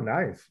 Oh,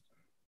 nice.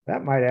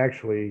 That might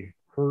actually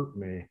hurt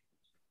me.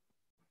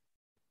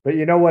 But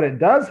you know what it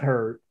does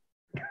hurt?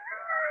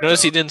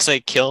 Notice he didn't say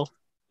kill.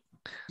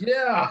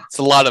 Yeah. It's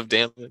a lot of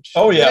damage.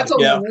 Oh yeah, That's a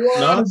yeah.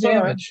 lot of it's all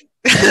right. damage.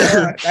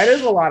 That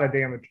is a lot of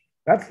damage.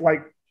 That's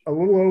like a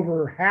little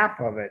over half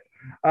of it.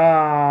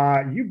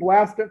 You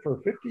blast it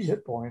for 50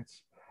 hit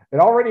points. It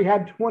already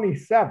had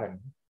 27.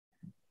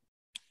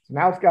 So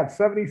now it's got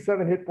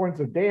 77 hit points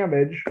of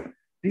damage.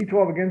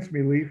 D12 against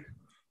me, Leaf.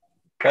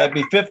 That'd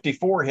be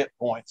 54 hit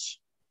points.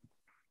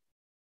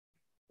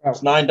 Oh.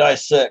 It's 9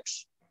 dice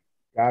 6.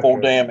 Gotcha.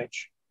 Full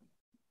damage.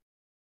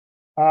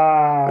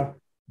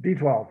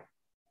 D12.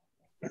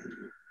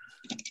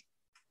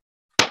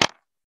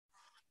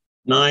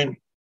 9.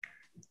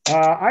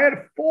 I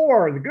had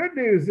 4. The good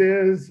news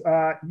is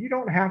you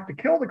don't have to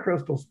kill the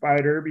crystal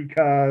spider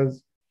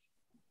because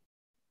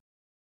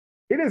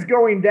it is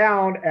going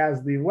down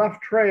as the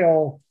left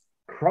trail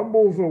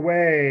crumbles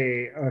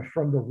away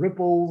from the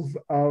ripples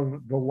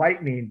of the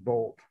lightning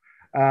bolt.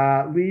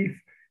 Leaf,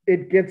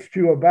 it gets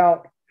to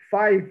about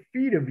 5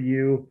 feet of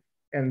you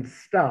and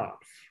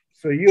stops.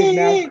 So you have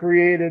now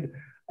created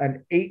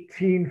an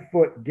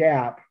 18-foot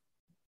gap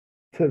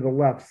to the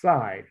left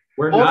side.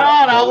 Hold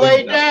on, I'll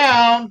lay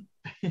down.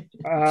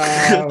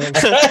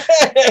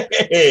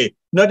 Hey,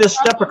 no, just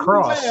step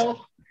across.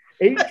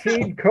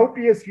 18,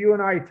 Copious, you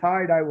and I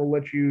tied. I will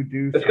let you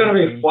do. It's going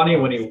to be funny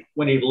when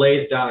he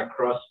lays down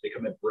across to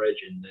become a bridge,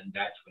 and then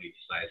that's when he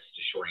decides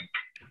to shrink.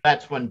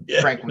 That's when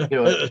Frank would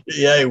do it.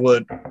 Yeah, he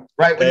would.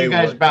 Right when He you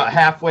guys would. about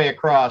halfway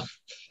across.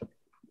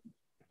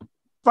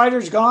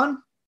 Spider's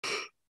gone.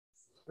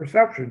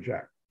 Perception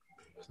check.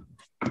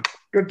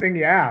 Good thing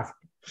you asked.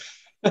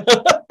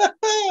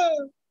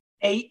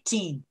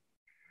 18.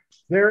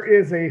 There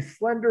is a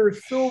slender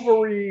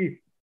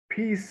silvery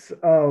piece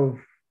of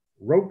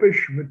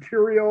ropish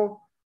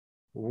material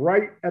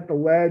right at the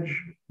ledge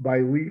by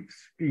Leaf's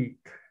feet.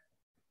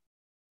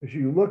 As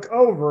you look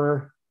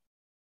over,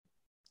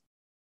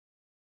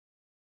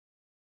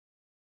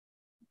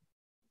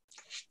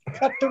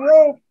 Cut the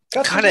rope.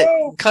 Cut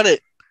it. Cut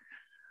it.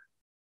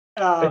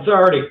 It's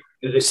already.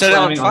 Is it Set it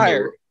on climbing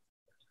fire.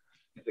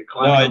 Is it No,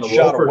 climbing on it the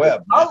shot rope? a or-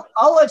 web.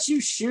 I'll let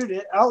you shoot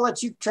it. I'll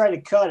let you try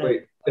to cut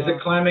Wait, it. is it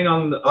climbing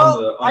on the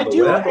I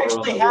do web or on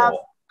actually the have.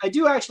 wall? I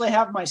do actually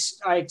have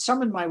I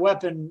summoned my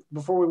weapon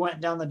before we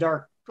went down the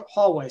dark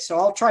hallway, so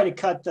I'll try to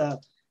cut the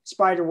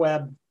spider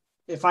web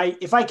if I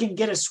can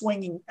get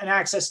an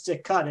access to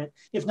cut it.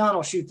 If not,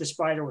 I'll shoot the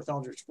spider with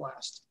Eldritch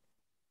Blast.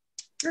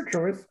 your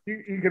choice.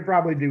 You could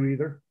probably do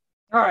either.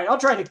 All right, I'll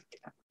try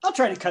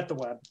to cut the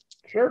web.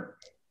 Sure.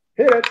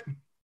 Hit it.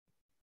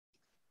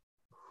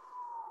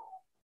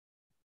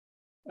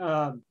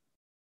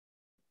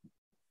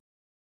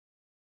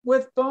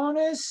 With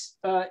bonus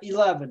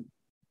 11.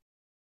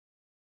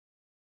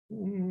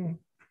 Mm,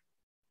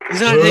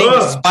 He's not hitting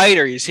the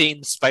spider. He's hitting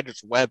the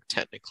spider's web,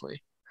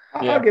 technically.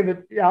 I'll give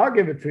it. Yeah, I'll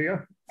give it to you.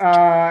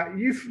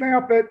 You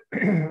snap it.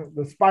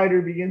 The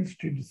spider begins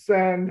to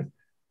descend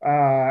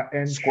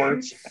and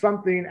Squirts. shoots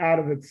something out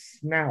of its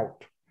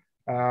snout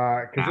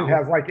because it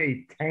has like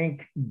a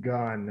tank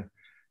gun.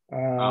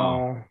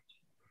 1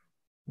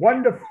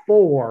 to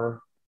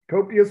 4,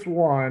 Copious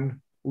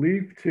 1,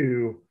 Leaf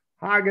 2,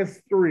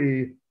 Haggis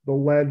 3, the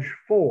ledge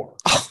 4.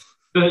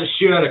 Does it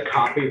shoot out a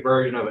copy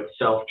version of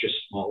itself, just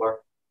smaller?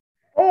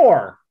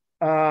 4.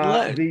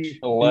 Ledge.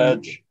 The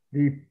ledge.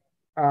 The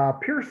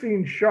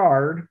piercing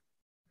shard.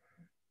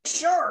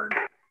 Shard.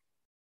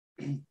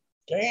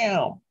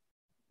 Damn.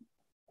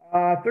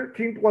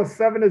 13 plus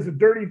 7 is a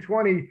dirty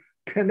 20.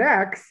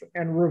 Connects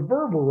and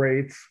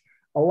reverberates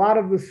a lot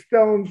of the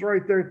stones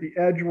right there at the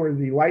edge where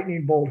the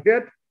lightning bolt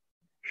hit.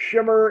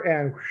 Shimmer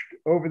and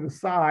over the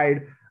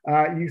side,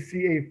 you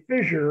see a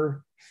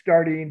fissure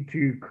starting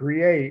to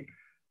create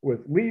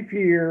with Leaf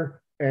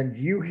here and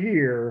you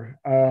here.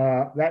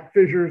 That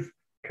fissure's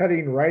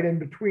cutting right in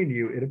between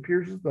you. It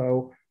appears as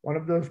though one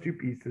of those two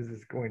pieces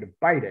is going to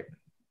bite it.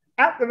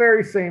 At the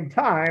very same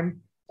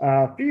time,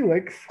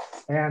 Felix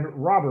and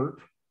Robert,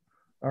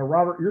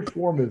 your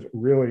swarm is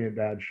really in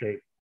bad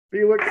shape.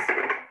 Felix,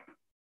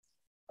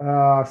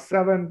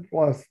 7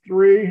 plus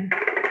 3,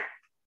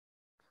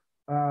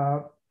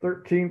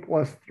 13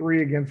 plus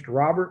 3 against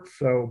Robert,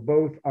 so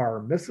both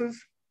are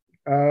misses.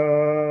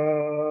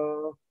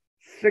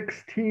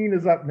 16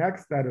 is up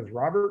next. That is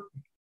Robert.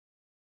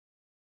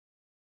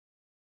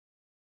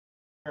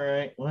 All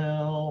right,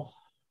 well,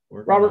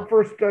 Robert,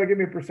 first give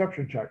me a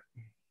perception check.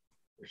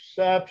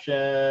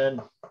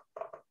 Perception.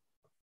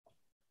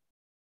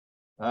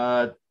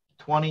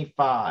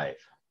 25.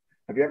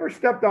 Have you ever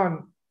stepped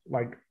on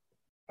like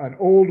an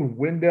old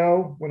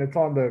window when it's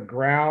on the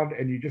ground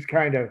and you just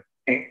kind of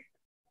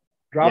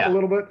drop a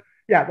little bit?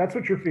 Yeah, that's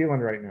what you're feeling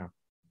right now.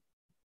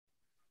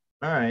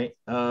 All right.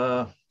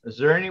 Is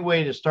there any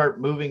way to start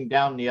moving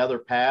down the other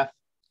path?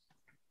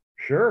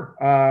 Sure.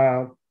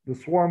 The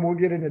swarm will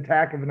get an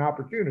attack of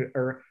opportunity,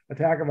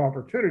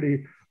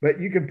 but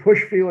you can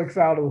push Felix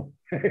out of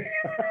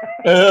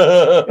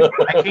the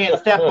way I can't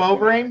step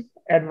over him?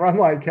 and run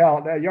like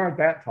hell. Now, you aren't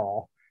that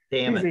tall.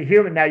 Damn He's it. a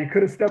human. Now, you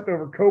could have stepped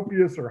over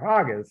Copious or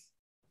Haggis.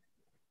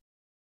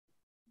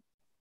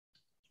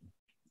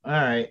 All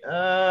right.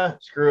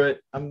 Screw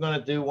it. I'm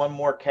gonna do one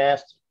more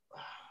cast.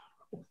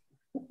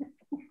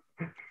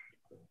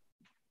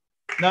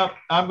 No,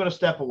 I'm gonna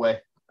step away.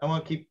 I'm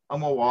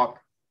gonna walk.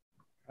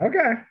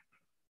 Okay.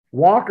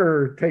 Walk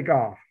or take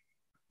off?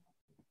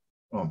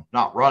 Oh,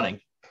 not running.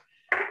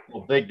 A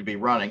little big to be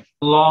running.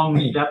 Long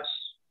steps.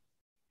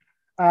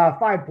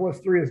 5 plus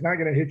 3 is not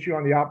going to hit you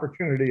on the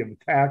opportunity of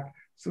attack,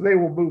 so they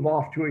will move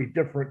off to a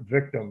different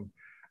victim.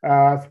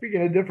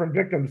 Speaking of different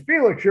victims,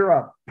 Felix, you're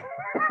up.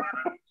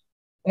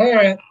 All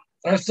right.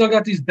 I've still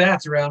got these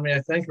bats around me,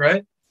 I think,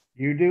 right?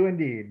 You do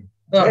indeed.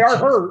 Oh, They are geez.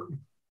 hurt.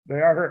 They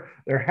are hurt.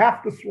 They're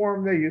half the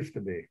swarm they used to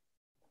be.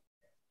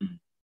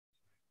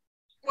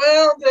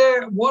 Well,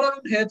 one of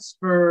them hits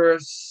for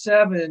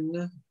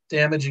 7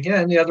 damage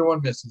again. The other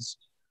one misses.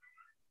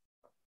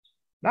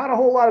 Not a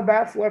whole lot of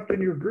bats left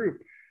in your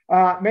group.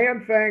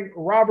 Manfang,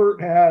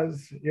 Robert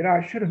has,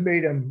 I should have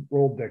made him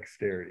roll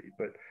dexterity,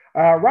 but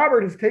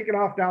Robert has taken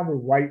off down the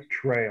right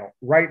trail.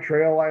 Right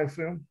trail, I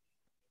assume?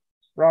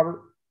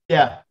 Robert?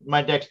 Yeah,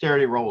 my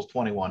dexterity roll is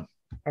 21.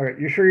 All right.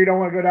 You sure you don't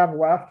want to go down the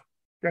left?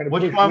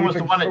 Which one was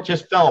the one that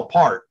just fell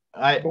apart?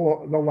 The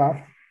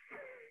left.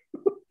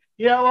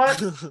 You know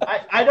what?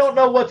 I don't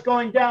know what's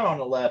going down on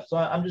the left, so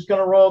I'm just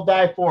going to roll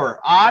die for it.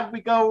 Odd,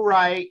 we go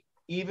right,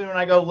 even when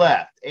I go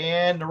left.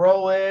 And the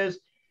roll is,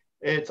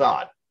 it's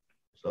odd.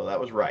 So that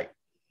was right.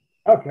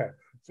 Okay.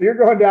 So you're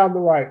going down the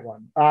right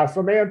one.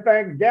 So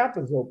Manfang, gap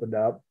has opened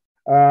up.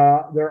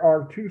 There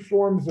are 2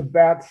 swarms of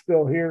bats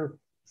still here.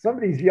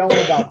 Somebody's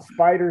yelling about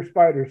spider,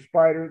 spider,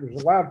 spider.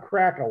 There's a loud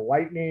crack of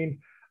lightning.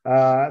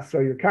 So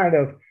you're kind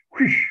of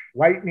whoosh,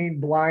 lightning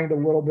blind a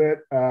little bit.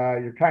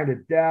 You're kind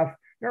of deaf.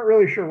 You're not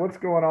really sure what's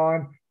going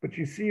on, but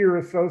you see your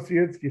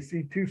associates. You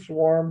see 2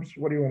 swarms.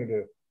 What do you want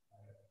to do?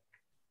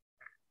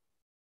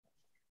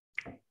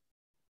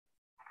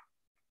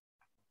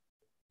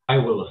 I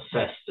will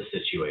assess the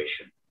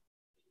situation.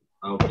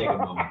 I'll take a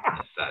moment to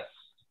assess.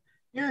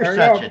 You're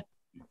such a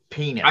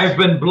penis. I've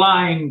been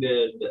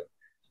blinded.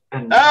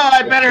 And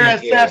I better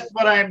assess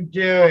what I'm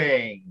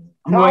doing.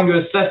 I'm going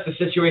to assess the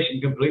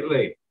situation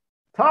completely.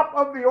 Top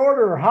of the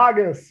order,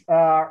 Haggis.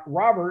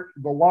 Robert,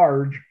 the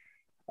large,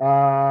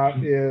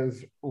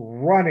 is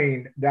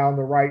running down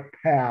the right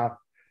path.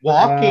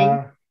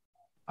 Walking.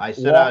 I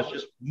said I was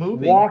just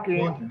moving.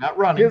 Walking. Not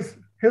running.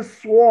 His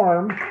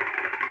swarm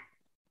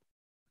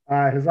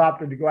has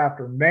opted to go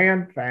after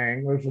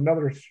Manfang. There's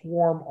another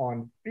swarm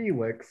on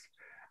Felix.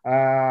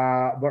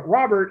 But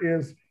Robert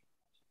is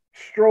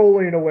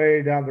strolling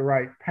away down the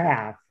right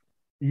path.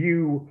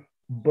 You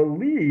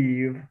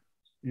believe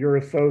your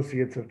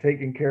associates have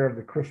taken care of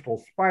the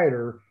crystal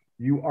spider.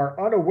 You are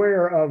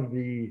unaware of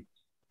the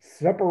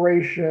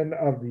separation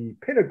of the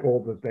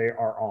pinnacle that they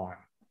are on,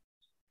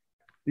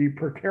 the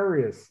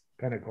precarious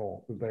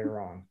pinnacle that they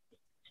are on.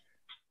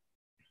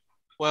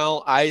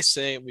 Well, I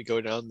say we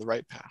go down the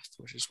right path,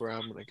 which is where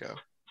I'm going to go.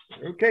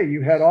 Okay,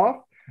 you head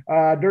off.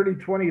 Dirty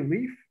 20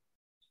 Leaf.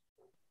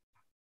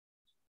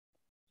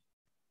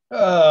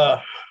 I'm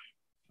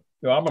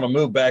going to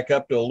move back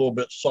up to a little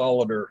bit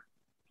solider,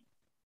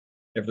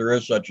 if there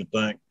is such a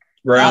thing,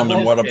 ground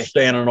than what I'm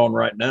standing on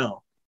right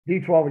now.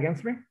 D12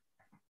 against me.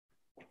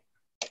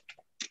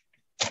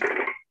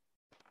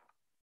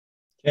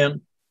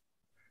 10.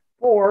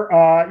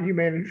 4, you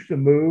managed to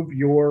move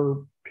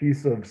your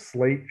piece of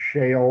slate,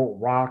 shale,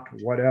 rock,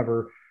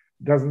 whatever.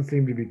 Doesn't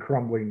seem to be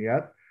crumbling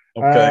yet.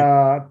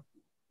 Okay.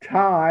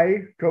 Ty,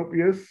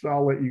 Copious,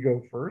 I'll let you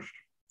go first.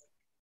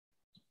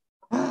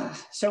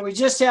 So we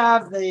just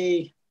have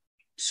the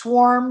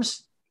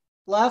swarms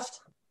left.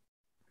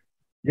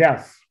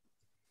 Yes.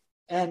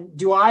 And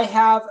do I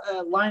have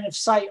a line of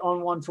sight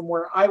on one from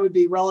where I would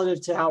be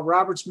relative to how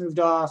Robert's moved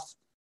off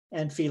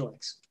and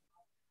Felix?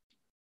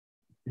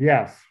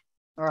 Yes.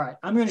 All right.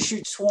 I'm going to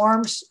shoot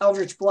swarms,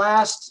 Eldritch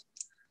Blast.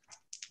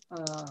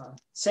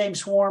 Same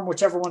swarm,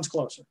 whichever one's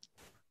closer.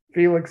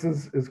 Felix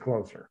is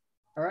closer.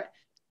 All right.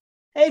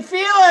 Hey,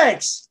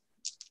 Felix!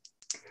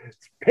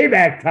 It's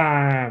payback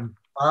time.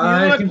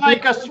 You look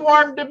like a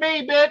swarm to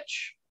me,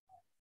 bitch.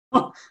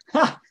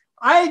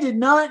 I did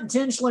not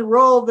intentionally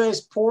roll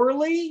this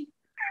poorly,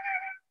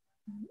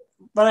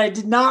 but I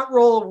did not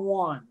roll a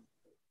 1.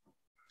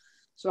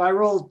 So I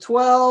rolled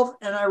 12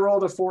 and I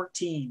rolled a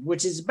 14,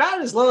 which is about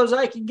as low as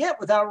I can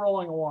get without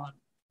rolling a 1.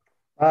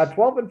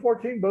 12 and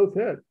 14 both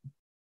hit.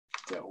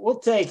 So we'll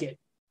take it.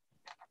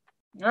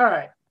 All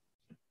right.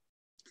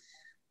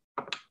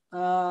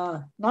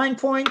 9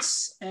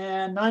 points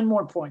and 9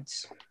 more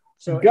points.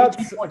 So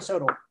 18 points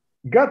total.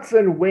 Guts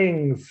and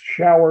wings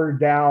shower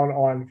down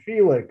on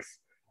Felix.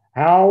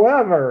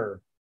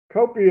 However,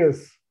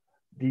 Copious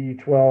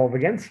D12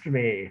 against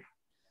me.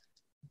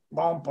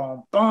 Bum,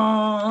 bum,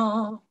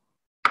 bum.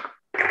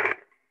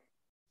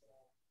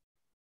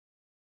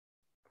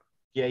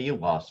 Yeah, you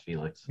lost,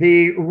 Felix.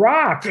 The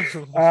rock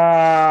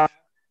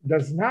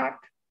does not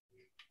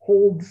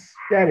hold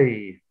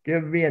steady.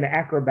 Give me an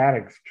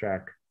acrobatics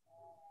check.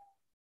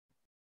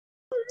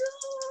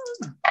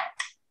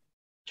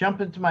 Jump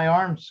into my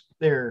arms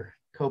there,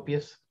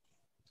 Copious.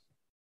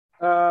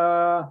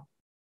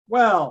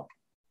 Well,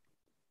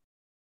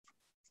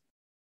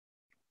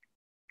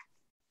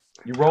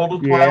 You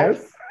rolled a 12?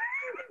 Yes.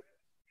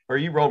 Or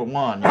you rolled a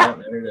 1. Yeah,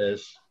 there it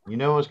is. You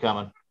know what's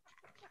coming.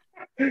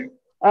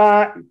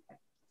 The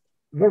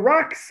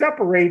rock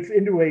separates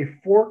into a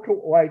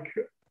fork-like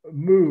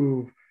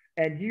move,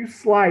 and you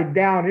slide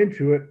down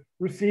into it,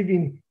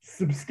 receiving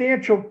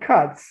substantial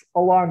cuts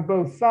along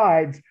both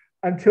sides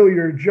until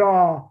your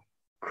jaw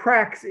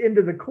cracks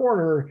into the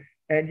corner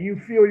and you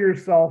feel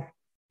yourself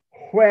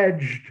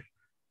wedged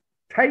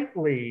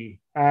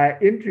tightly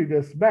into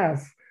this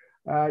mess.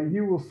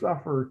 You will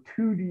suffer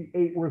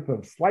 2d8 worth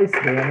of slice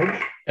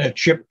damage. A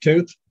chipped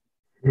tooth.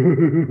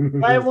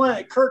 I have one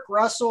at Kirk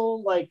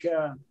Russell, like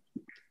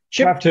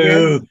Chipped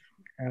tooth.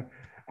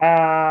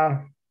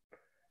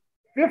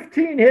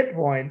 15 hit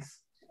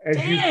points as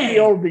you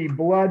feel the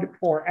blood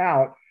pour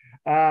out.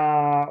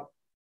 I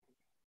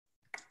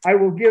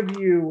will give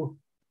you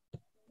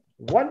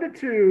 1 to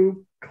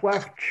 2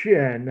 cleft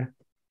chin,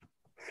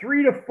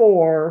 3 to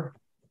 4,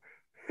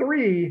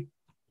 3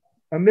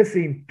 a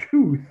missing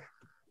tooth,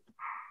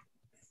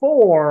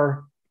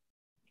 4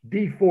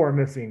 D4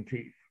 missing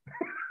teeth.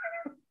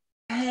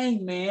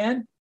 dang,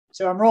 man.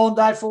 So I'm rolling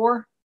die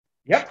 4?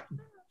 Yep.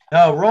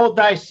 No, roll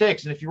die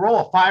 6. And if you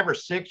roll a 5 or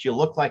 6, you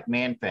look like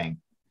Man-Fang.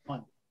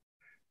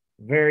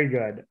 Very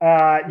good.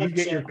 You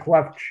get your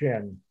cleft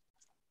chin.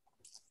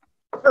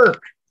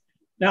 Kirk.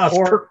 Now it's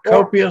Kirk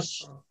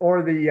Copious.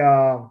 Or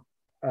the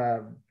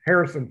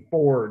Harrison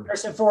Ford.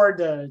 Harrison Ford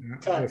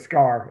cut. The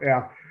scar,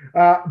 yeah.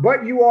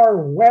 But you are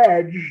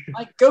wedged.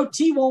 My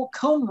goatee won't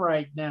comb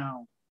right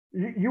now.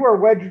 You are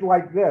wedged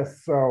like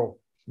this, so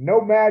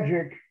no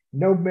magic,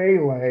 no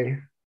melee.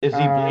 Is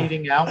he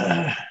bleeding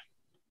out?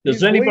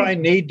 Does anybody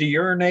need to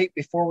urinate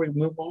before we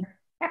move on?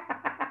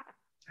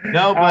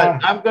 No,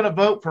 but I'm going to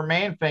vote for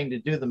Man-Fang to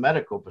do the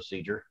medical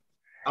procedure.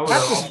 I would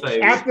also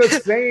say At the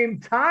same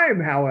time,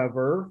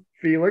 however,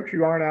 Felix,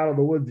 you aren't out of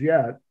the woods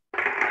yet.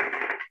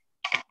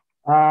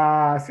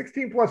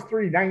 16 plus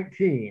 3,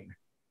 19.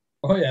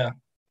 Oh, yeah.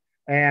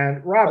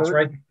 And Robert, That's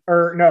right.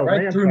 Or no,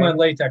 Right through my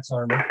latex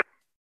armor.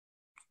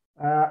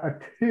 A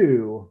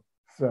 2.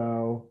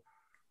 So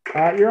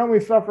you're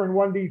only suffering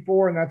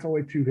 1d4, and that's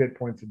only 2 hit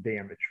points of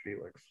damage,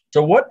 Felix.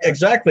 So what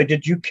exactly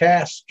did you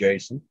cast,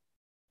 Jason?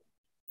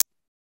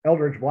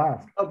 Eldritch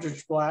Blast.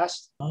 Eldritch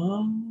Blast.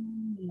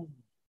 Elders,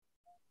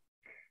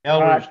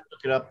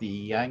 look it up, the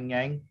yang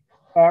yang.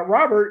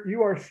 Robert,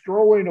 you are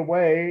strolling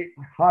away.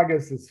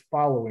 Haggis is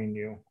following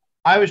you.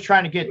 I was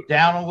trying to get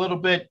down a little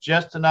bit,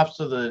 just enough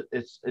so that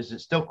is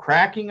it still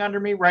cracking under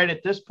me right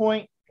at this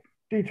point?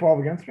 D12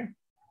 against me.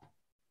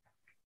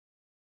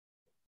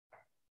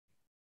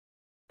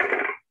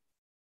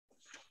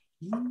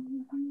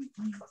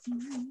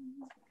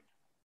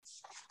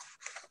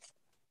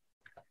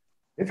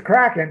 It's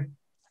cracking.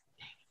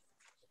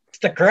 It's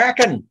the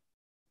Kraken.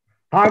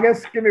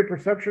 Haggis, give me a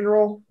perception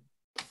roll.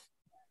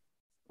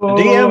 The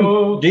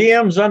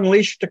DM's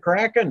unleashed the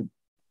Kraken.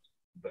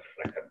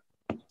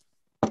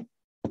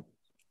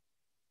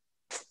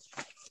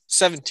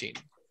 17.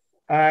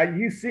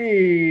 You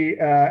see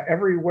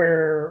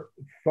everywhere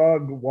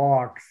Thug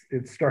walks,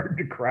 it's starting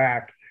to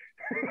crack.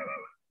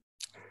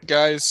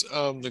 Guys,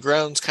 the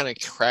ground's kind of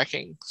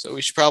cracking, so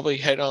we should probably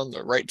head on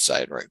the right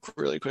side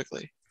really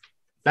quickly.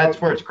 That's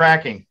where it's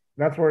cracking.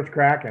 That's where it's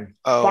cracking.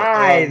 Oh,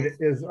 Side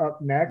is up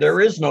next.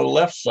 There is no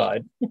left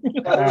side.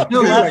 There's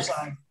no left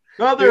side.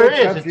 Well, there Felix,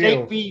 is. that's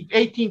It's you.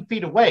 18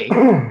 feet away.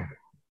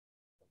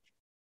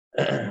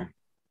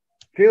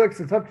 Felix,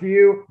 it's up to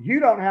you.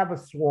 You don't have a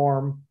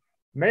swarm.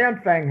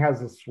 Man-Fang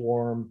has a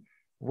swarm.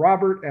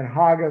 Robert and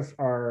Haggis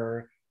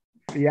are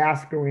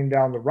fiascoing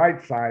down the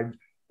right side.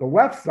 The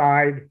left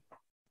side,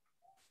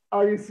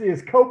 all you see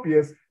is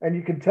Copious, and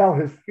you can tell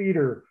his feet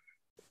are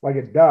like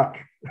a duck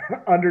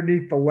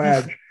underneath the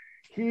ledge.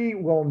 He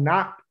will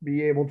not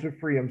be able to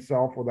free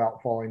himself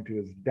without falling to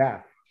his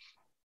death.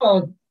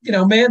 Well, you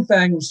know,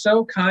 Man-Fang was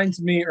so kind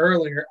to me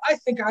earlier. I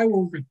think I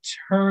will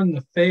return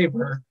the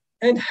favor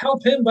and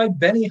help him by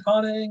Benny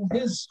hunting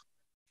his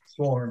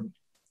swarm.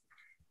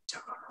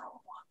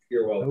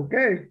 You're welcome.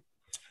 Okay.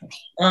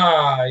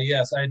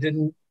 Yes, I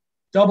didn't.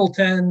 Double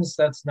tens,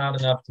 that's not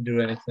enough to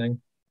do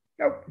anything.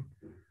 Nope.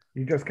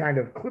 You just kind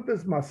of clip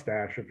his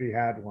mustache if he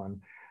had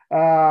one.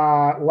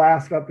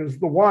 Last up is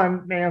the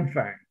one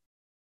Man-Fang.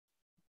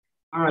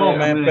 All right, Come on, I'm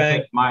man, gonna bang.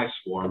 hit my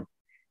swarm.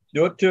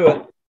 Do it to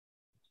it.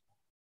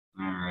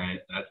 All right,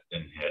 that's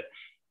been hit.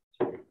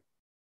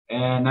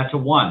 And that's a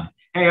 1.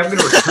 Hey, I'm going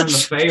to return the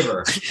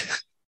favor.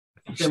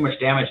 See how much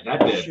damage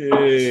that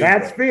did.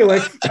 That's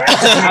Felix.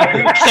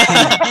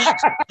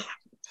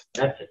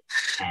 That's a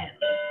 10.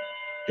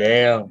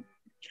 Damn.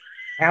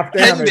 Half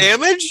 10 damage.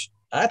 damage?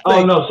 I think,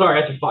 Oh, no,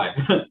 sorry, that's a 5.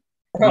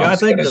 I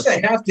think was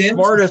gonna say, half damage.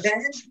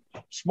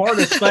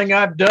 smartest thing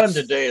I've done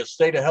today is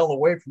stay the hell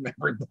away from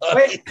everybody.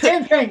 Wait,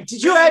 Man-Fang,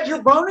 did you add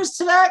your bonus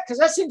to that? Because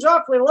that seems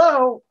awfully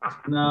low.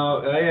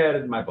 No, I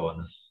added my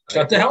bonus.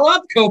 Shut the hell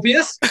up,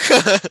 Copious.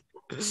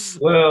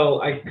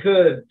 Well, I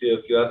could do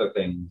a few other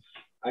things.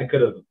 I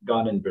could have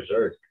gone in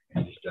berserk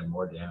and just done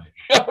more damage.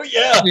 Oh,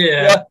 yeah.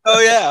 Yeah.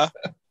 Oh, yeah.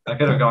 I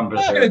could have gone I'm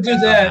berserk. not going to do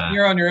that.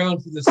 You're on your own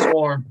for the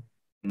swarm.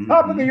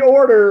 Top of the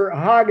order,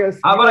 Haggis.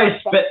 How about I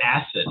spit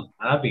acid?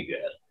 That'd be good.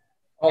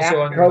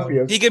 Also on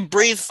Copious. He could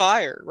breathe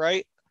fire,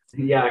 right?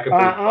 Yeah, I could.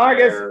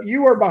 Haggis,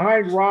 you are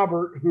behind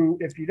Robert, who,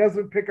 if he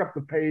doesn't pick up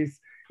the pace,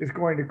 is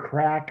going to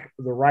crack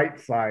the right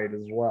side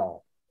as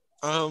well.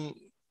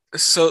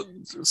 So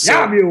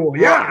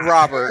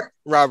yeah.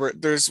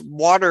 Robert, there's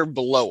water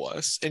below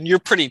us, and you're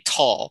pretty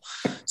tall.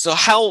 So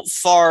how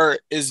far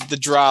is the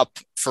drop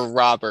for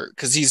Robert?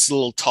 Because he's a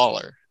little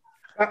taller.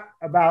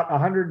 About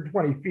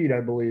 120 feet,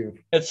 I believe.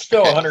 It's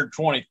still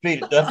 120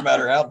 feet. It doesn't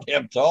matter how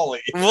damn tall he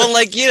is. Well,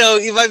 like,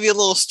 you might be a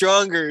little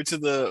stronger to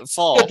the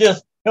fall.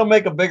 He'll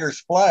make a bigger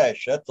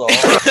splash. That's all.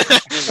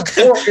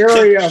 Or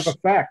area of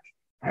effect.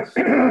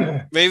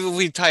 Maybe if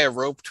we tie a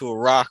rope to a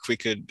rock, we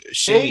could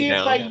shimmy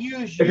down.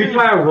 If you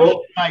tie a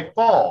rope, I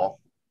fall.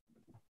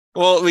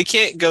 Well, we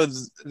can't go.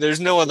 There's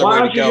no other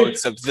way to go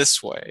except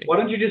this way. Why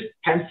don't you just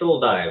pencil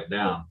dive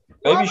down?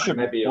 Maybe you should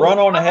run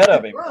on ahead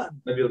of him.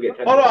 Maybe you'll get.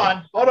 Hold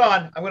on.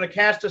 I'm going to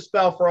cast a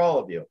spell for all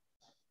of you.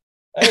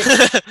 Hey.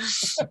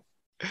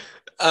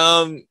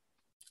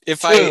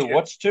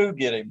 What's two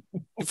get him?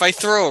 If I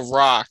throw a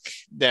rock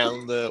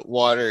down the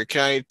water,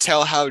 can I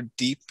tell how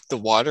deep the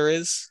water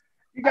is?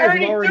 You guys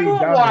have already done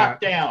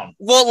that. Down.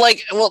 Well,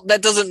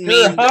 that doesn't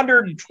You're mean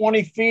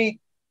 120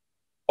 feet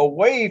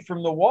away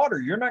from the water.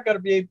 You're not going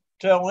to be able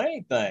to tell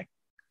anything.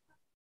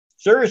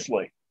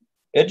 Seriously,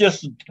 it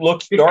just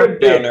looks dark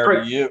down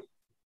there to you.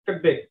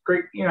 Could be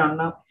great,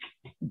 no.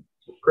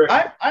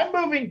 I'm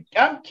moving.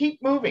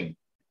 Keep moving.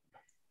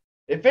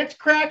 If it's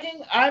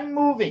cracking, I'm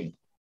moving.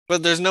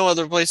 But there's no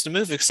other place to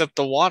move except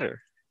the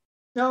water.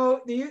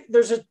 No,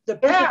 the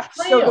path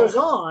still goes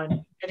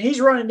on, and he's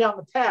running down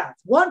the path.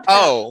 One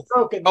path is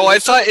broken. I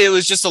thought it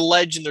was just a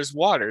ledge and there's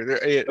water.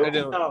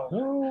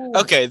 No.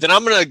 Okay, then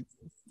I'm gonna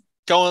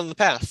go on the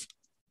path.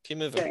 Keep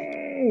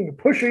moving.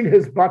 Pushing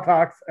his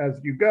buttocks as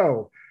you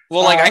go.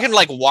 Well, I can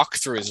walk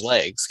through his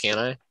legs, can't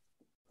I?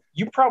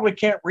 You probably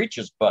can't reach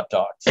his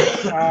buttocks.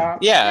 Yeah.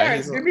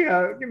 Give me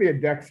a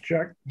dex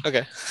check.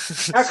 Okay.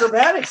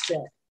 Acrobatics check.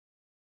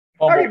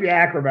 I'll give you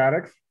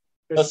acrobatics.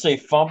 Let's see,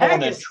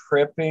 fumbling and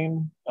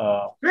tripping.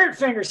 Spirit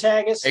fingers,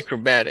 Haggis.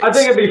 Acrobatics. I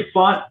think it'd be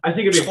fun.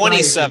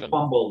 27.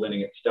 Fumble, then he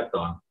gets stepped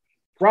on.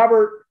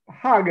 Robert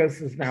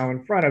Haggis is now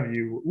in front of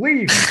you.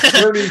 Leaf,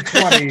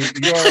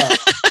 30-20, you're up.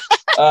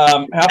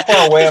 How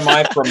far away am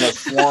I from the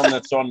swarm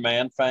that's on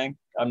Manfang?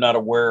 I'm not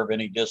aware of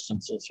any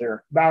distances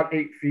here. About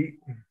 8 feet.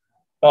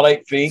 About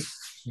 8 feet.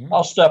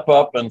 I'll step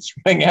up and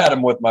swing at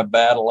him with my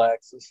battle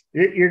axes.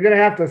 You're going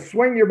to have to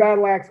swing your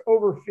battle axe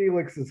over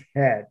Felix's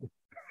head.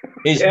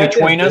 He's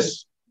between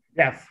us?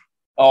 Yes.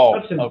 Oh,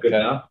 That seems okay. good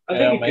enough. I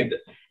think you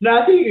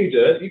could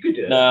do it. You could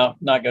do it. No,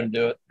 not going to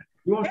do it.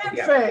 You want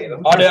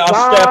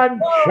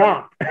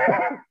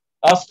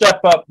I'll step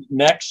up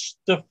next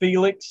to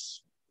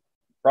Felix.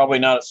 Probably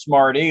not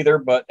smart either,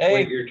 but hey.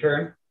 Wait your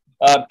turn.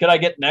 Could I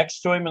get next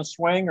to him and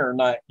swing or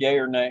not? Yay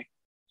or nay?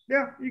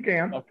 Yeah, you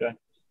can. Okay.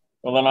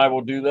 Well, then I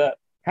will do that.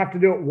 Have to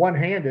do it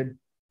one-handed.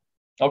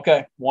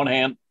 Okay, one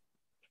hand.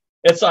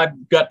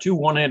 I've got two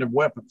one-handed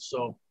weapons,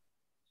 so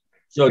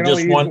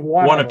just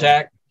one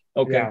attack.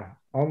 Okay. Yeah,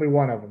 only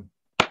one of them.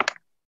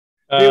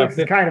 Felix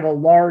is kind of a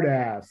lard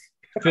ass.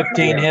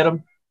 15 hit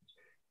him.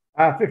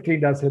 15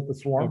 does hit the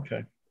swarm.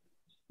 Okay.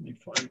 I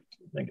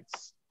think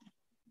it's.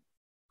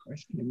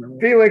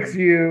 Felix,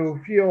 you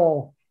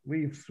feel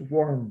Leaf's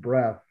warm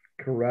breath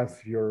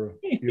caress your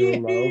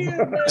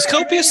earlobe. Is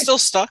Copious still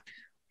stuck?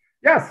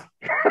 Yes.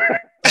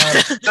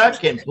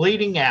 Stuck and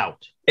bleeding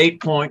out.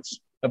 8 points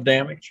of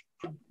damage.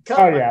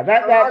 Oh yeah,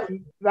 that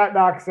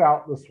knocks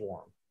out the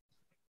swarm.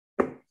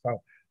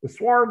 So the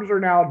swarms are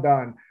now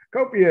done.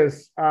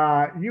 Copious,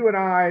 you and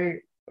I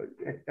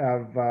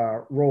have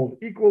rolled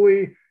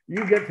equally.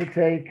 You get to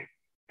take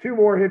 2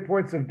 more hit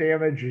points of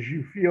damage as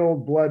you feel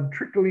blood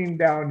trickling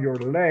down your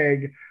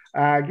leg.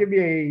 Give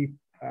me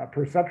a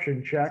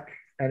perception check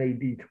and a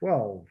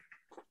D12.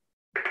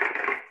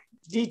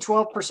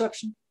 D12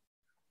 perception?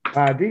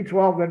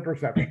 D12, then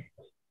perception.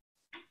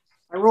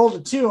 I rolled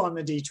a 2 on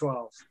the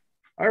D12.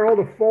 I rolled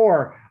a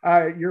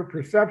 4. Your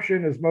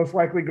perception is most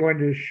likely going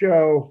to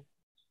show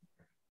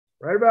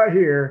right about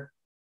here.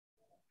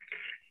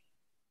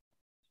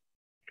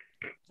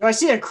 Do I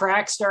see a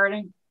crack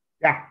starting?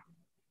 Yeah.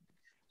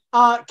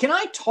 Can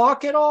I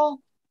talk at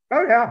all?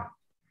 Oh, yeah.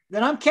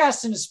 Then I'm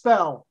casting a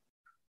spell.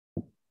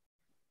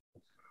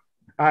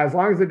 As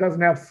long as it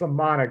doesn't have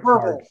somatic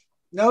Verbal. parts.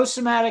 No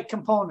somatic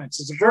components.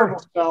 It's a Sure. verbal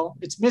spell.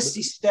 It's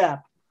Misty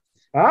Step.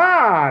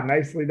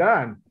 Nicely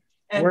done.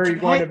 And where are you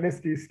going to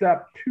Misty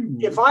Step to?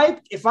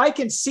 If I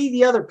can see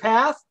the other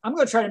path, I'm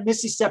going to try to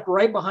Misty Step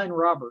right behind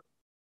Robert.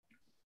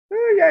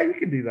 Yeah, you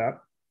can do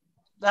that.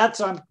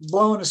 I'm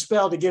blowing a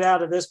spell to get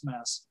out of this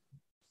mess.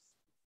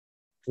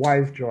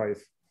 Wise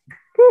choice.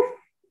 Poof,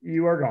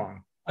 you are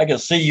gone. I can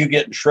see you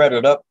getting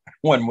shredded up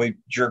when we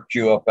jerked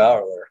you up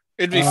out of there.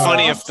 It'd be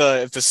funny if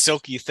the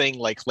silky thing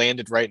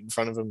landed right in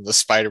front of him. The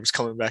spider was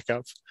coming back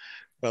up.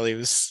 while he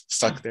was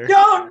stuck there.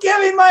 Don't give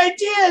me my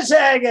ideas,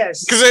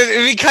 Haggis. Because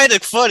it'd be kind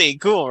of funny,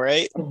 cool,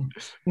 right?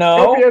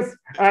 No. Copious,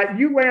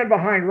 you land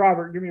behind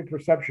Robert. Give me a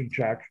perception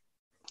check.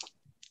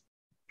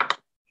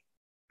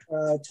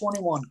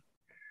 21.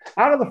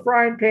 Out of the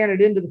frying pan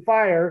and into the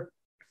fire.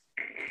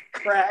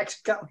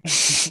 Cracked.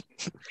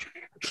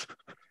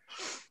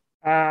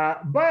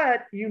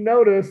 But you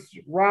notice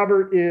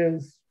Robert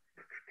is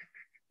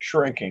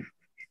Shrinking.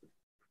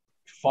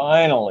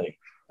 Finally.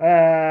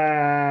 Wait,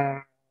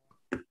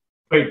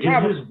 did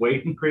Robert- his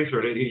weight increase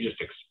or did he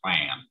just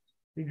expand?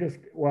 he just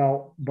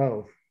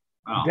both.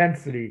 Oh.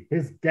 Density.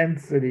 His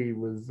density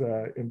was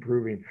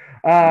improving.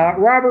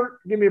 Robert,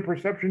 give me a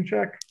perception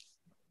check.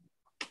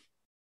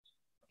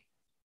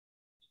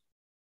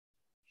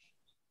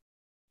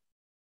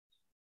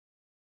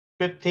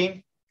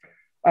 $15.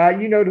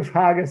 You notice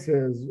Haggis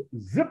is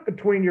zipped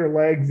between your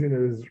legs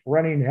and is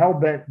running hell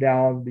bent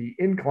down the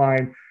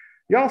incline.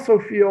 You also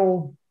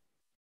feel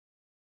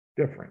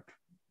different.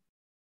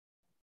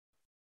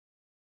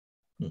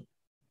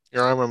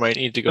 Your armor might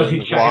need to go Does he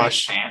in the check his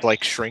wash, pants?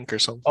 like shrink or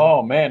something.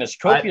 Oh man, is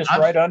Copious I'm-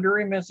 right under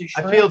him as he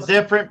I shrinks? feel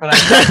different, but I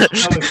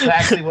don't know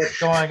exactly what's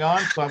going on,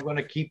 so I'm going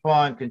to keep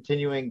on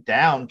continuing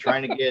down,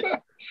 trying to get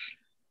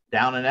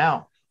down and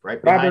out.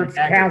 Right behind Robert's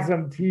Haggis.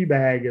 chasm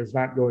teabag is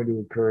not going to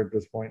occur at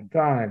this point in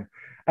time.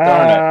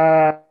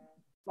 Darn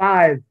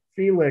 5,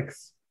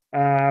 Felix,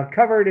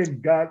 covered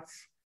in guts.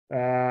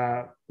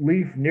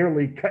 Leaf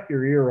nearly cut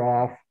your ear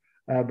off,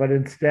 but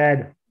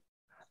instead,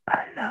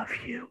 I love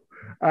you.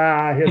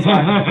 His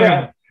hot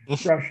breath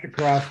brushed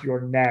across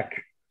your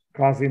neck,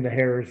 causing the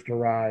hairs to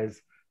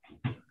rise.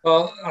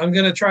 Well, I'm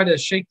going to try to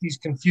shake these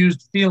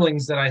confused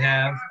feelings that I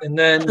have, and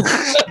then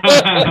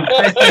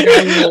I think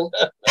I will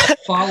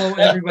follow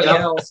everybody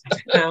else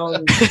down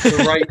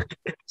the right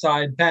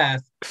side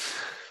path.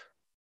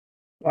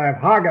 I have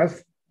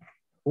Haggis,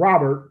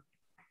 Robert,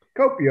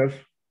 Copious,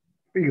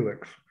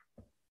 Felix.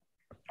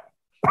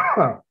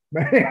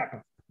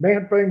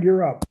 Man thing,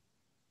 you're up.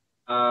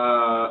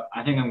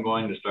 I think I'm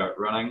going to start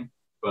running,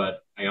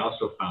 but I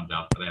also found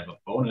out that I have a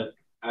bonus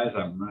as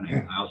I'm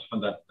running. I also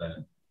found out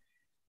that,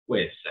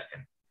 wait a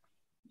second.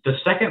 Does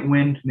second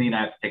wind mean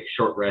I have to take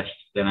short rests,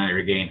 then I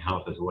regain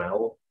health as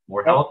well?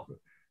 More health?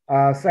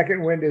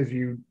 Second wind is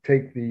you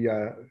take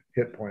the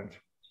hit points.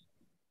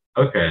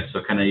 Okay,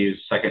 so can I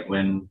use second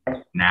wind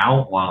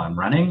now while I'm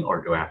running,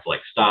 or do I have to like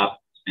stop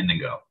and then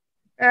go?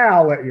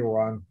 I'll let you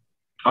run.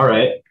 All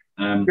right.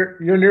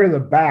 You're near the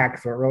back,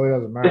 so it really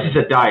doesn't This is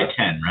matter. a die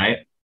 10, right?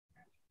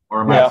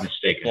 Or am Yeah. I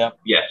mistaken? Yeah.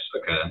 Yes,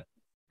 okay.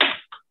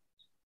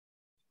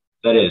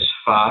 That is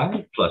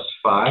 5 plus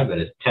 5. That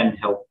is 10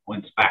 health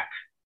points back.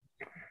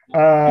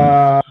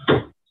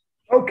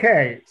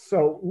 Okay,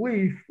 so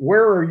Leaf,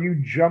 where are you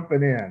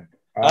jumping in?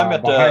 I'm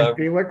at behind the-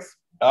 Felix.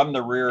 I'm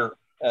the rear,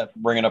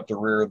 bringing up the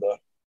rear of the.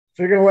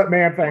 So you're gonna let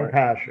Manfang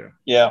pass you.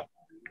 Yeah,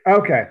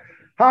 Okay,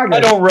 Haggis. I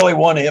don't really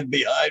want him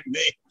behind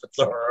me. It's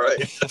all right.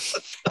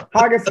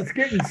 Haggis, it's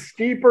getting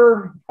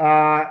steeper.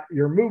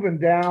 You're moving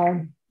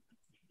down.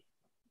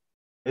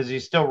 Is he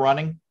still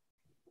running?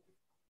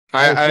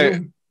 Yeah,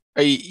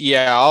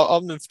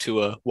 I'll move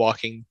to a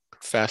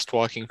fast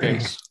walking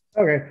pace,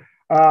 Okay.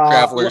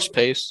 traveler's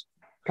pace.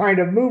 Kind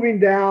of moving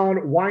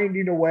down,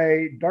 winding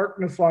away,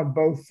 darkness on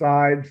both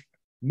sides,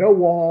 no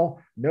wall,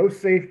 no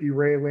safety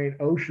railing.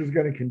 OSHA's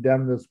going to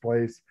condemn this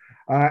place.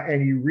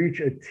 And you reach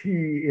a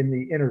T in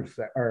the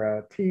intersection.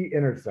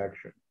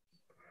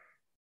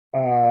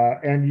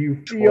 And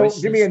you feel,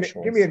 give me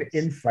an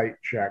insight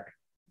check.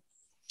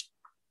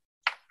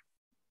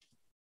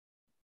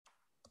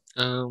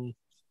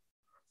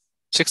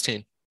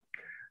 16.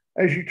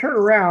 As you turn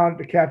around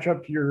to catch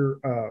up to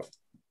your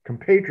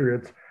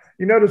compatriots,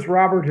 you notice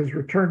Robert has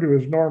returned to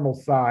his normal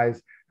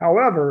size.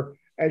 However,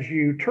 as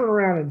you turn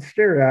around and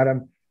stare at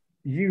him,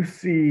 you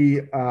see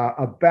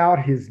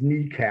about his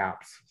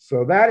kneecaps.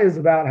 So that is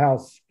about how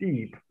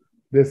steep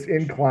this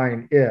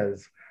incline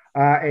is.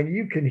 And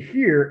you can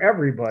hear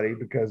everybody,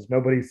 because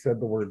nobody said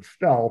the word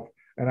stealth,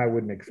 and I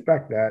wouldn't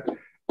expect that.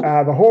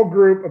 The whole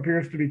group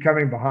appears to be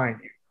coming behind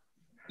you.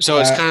 So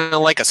it's kind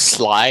of like a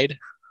slide.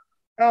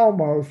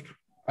 Almost.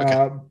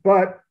 Okay.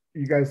 But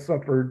you guys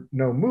suffered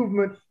no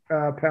movement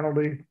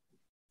penalty.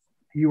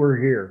 You were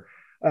here.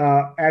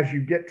 As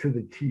you get to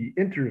the T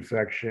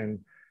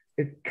intersection,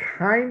 it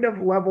kind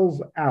of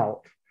levels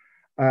out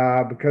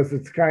because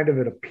it's kind of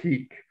at a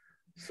peak.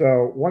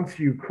 So once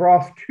you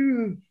cross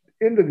into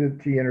the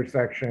T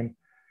intersection,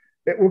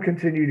 it will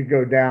continue to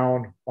go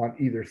down on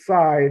either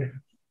side,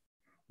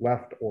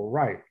 left or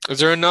right. Is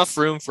there enough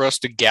room for us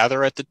to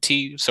gather at the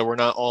T so we're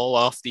not all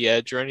off the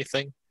edge or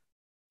anything?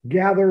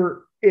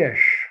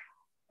 Gather-ish.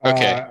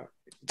 Okay.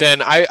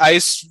 Then I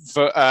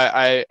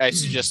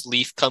suggest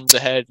Leaf comes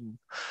ahead and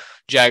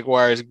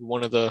Jaguar is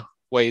one of the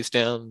ways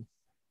down.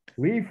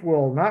 Leaf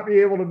will not be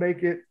able to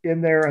make it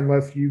in there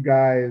unless you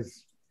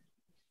guys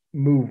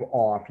move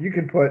off. You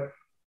can put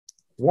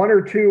one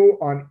or two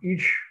on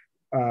each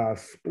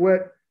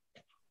split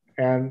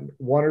and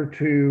one or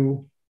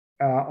two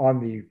on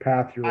the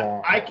path you're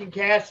on. I can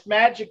cast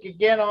magic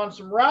again on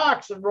some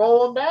rocks and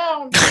roll them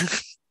down.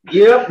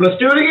 Yep, let's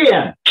do it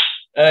again.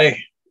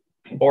 Hey,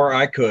 or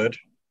I could.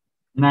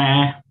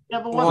 Nah.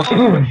 Yeah, but what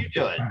are you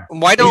doing?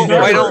 Why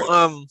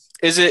don't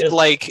is it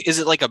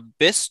like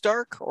Abyss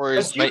Dark, or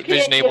is But you night can't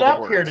vision get able to up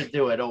work? here to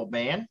do it, old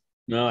man.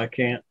 No, I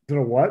can't. Is it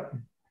a what?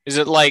 Is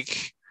it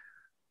like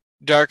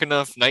dark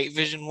enough night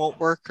vision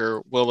won't work,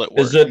 or will it work?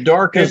 Is it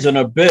dark as an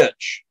a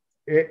bitch?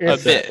 A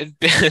bit.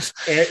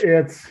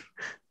 It's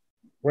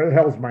where the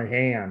hell's my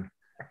hand?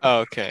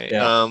 Okay.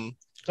 Yeah.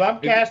 So I'm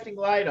casting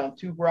light on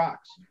 2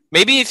 rocks.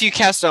 Maybe if you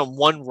cast on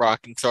one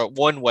rock and throw it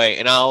one way,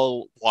 and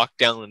I'll walk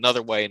down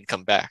another way and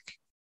come back.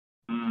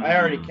 I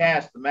already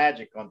cast the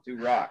magic on 2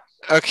 rocks.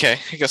 Okay,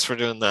 I guess we're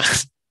doing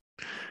that.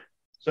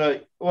 So,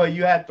 well,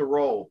 you have to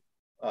roll,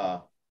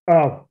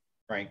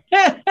 Frank.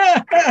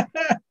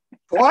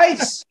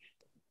 Twice.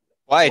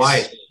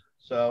 Twice.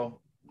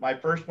 So my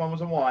first one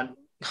was a 1.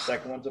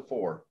 Second one's a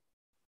 4.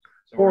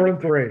 So 4 and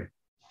 3.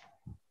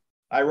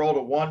 I rolled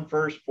a 1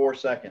 first, 4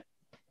 second.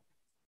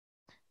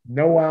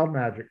 No wild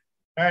magic.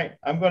 All right,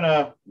 I'm going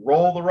to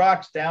roll the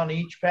rocks down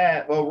each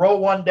path. Well, roll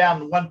one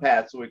down one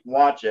path so we can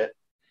watch it.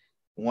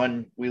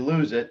 When we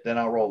lose it, then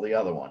I'll roll the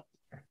other one.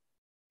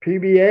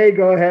 PBA,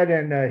 go ahead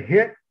and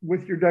hit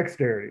with your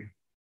dexterity.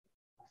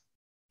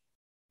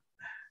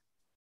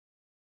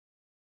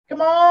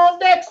 Come on,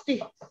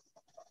 Dexty.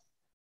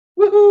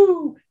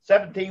 Woohoo!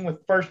 17 with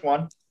the first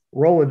one.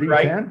 Roll a D10.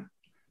 Right.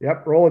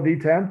 Yep, roll a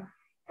D10.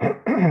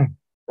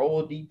 Roll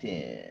a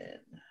D10.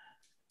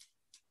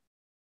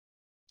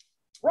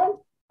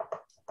 Roll.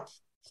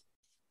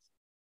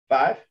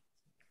 5.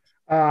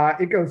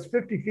 It goes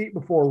 50 feet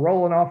before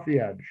rolling off the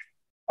edge.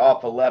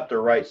 Off the left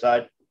or right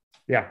side?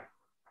 Yeah.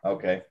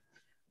 Okay.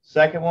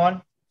 Second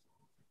one.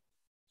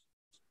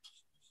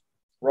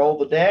 Roll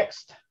the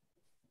dex.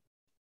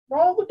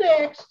 Roll the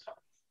dex.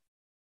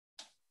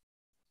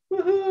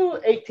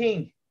 Woohoo!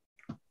 18.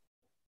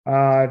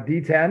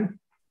 D10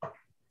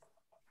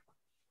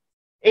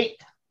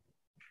 8.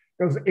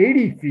 goes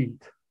 80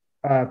 feet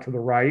to the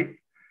right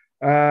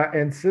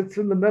and sits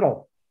in the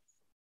middle.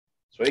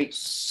 Sweet.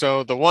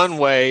 So the one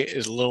way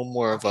is a little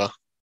more of a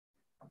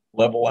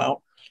Level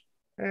out.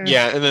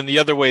 yeah, and then the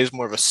other way is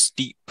more of a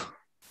steep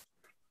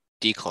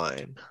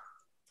decline.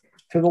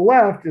 To the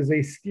left is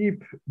a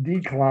steep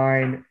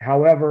decline.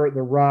 However,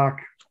 the rock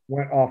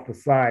went off the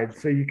side.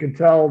 So you can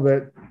tell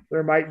that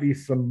there might be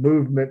some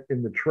movement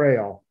in the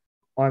trail.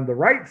 On the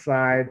right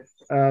side,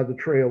 the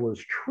trail is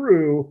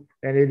true,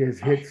 and it has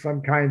hit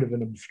some kind of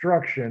an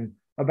obstruction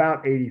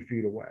about 80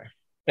 feet away.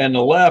 And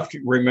the left,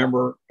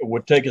 remember,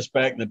 would take us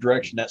back in the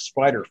direction that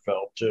spider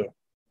fell too.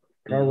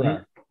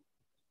 Correct.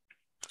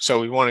 So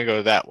we want to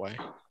go that way.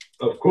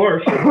 Of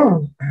course.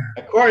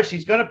 Of course,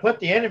 he's going to put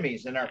the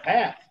enemies in our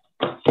path.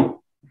 That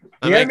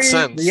makes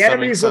sense. The That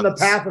enemies makes in the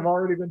sense. path have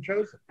already been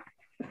chosen.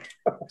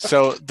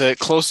 So the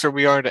closer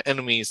we are to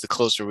enemies, the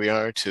closer we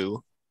are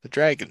to the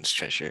dragon's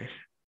treasure.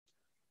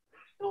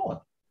 Going.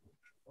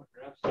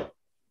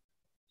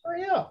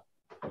 Hurry up.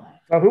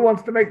 So who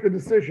wants to make the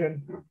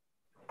decision?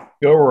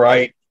 Go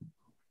right.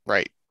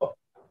 Right.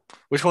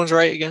 Which one's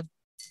right again?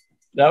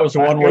 That was the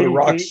one where the 80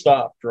 rock feet.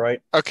 stopped,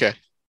 right? Okay.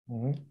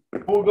 Mhm.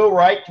 We'll go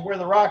right to where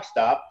the rock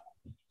stopped.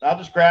 I'll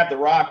just grab the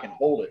rock and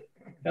hold it.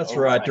 That's All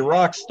right. right. The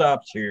rock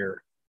stops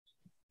here.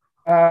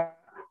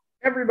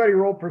 Everybody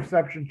roll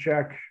perception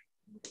check.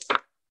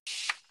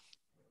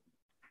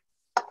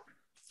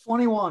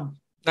 21.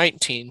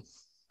 19.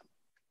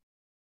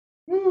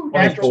 Woo,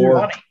 natural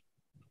 24.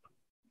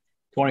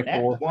 20.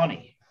 24. Nat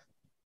 20.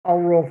 I'll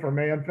roll for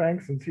Man-Fang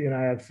since he and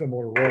I have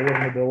similar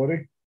rolling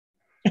ability.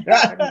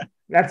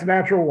 That's a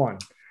natural 1.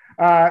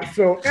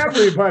 So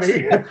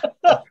everybody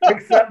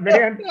except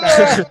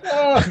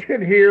Man-Fang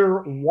can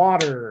hear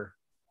water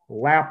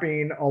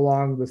lapping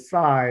along the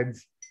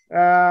sides.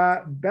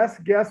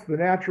 Best guess, the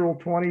natural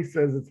 20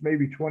 says it's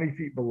maybe 20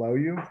 feet below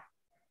you.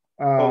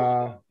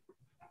 About.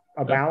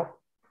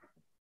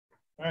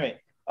 All right.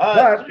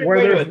 But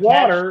where there's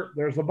water,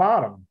 there's a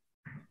bottom.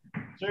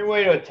 Is there any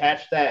way to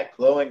attach that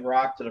glowing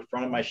rock to the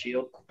front of my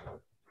shield?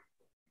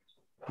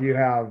 Do you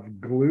have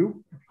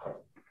glue?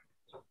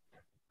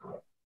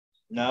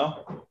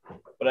 No,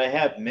 but I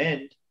have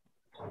mend.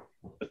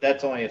 But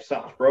that's only if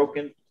something's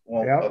broken.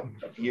 Well, Yep.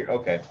 up here.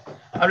 Okay.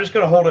 I'm just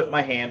going to hold it in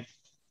my hand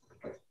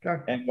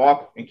Okay. and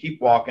walk and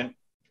keep walking.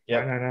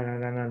 Yep.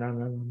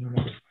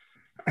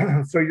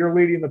 No. So you're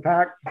leading the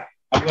pack?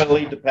 I'm going to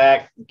lead the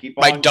pack and keep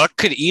on. My duck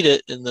could eat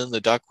it, and then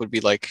the duck would be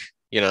like,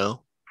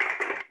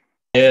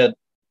 Head.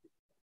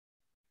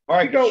 Or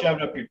I can shove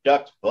it up your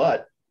duck's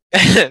butt.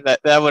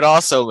 that would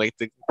also make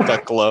the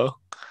duck glow.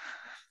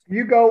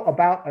 You go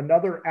about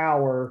another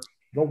hour.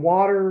 The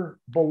water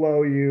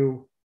below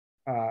you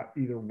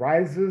either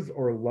rises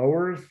or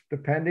lowers,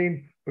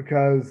 depending,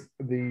 because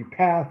the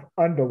path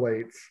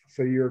undulates.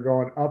 So you're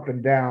going up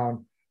and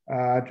down,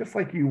 just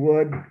like you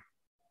would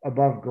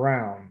above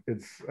ground.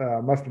 It's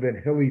must have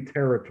been hilly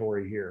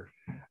territory here.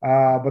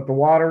 But the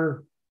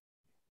water,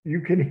 you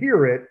can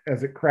hear it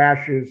as it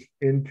crashes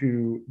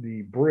into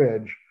the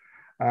bridge.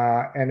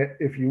 And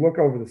if you look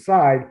over the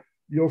side,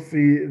 you'll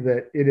see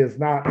that it is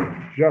not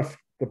just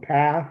the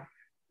path,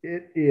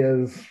 it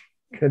is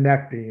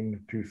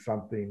connecting to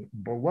something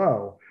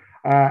below.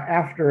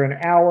 After an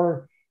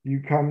hour,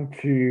 you come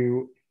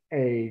to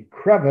a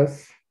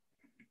crevice,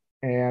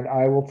 and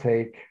I will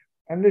take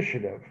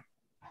initiative.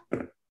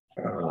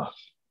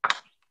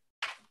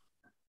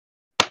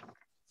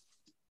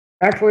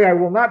 Actually, I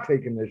will not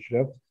take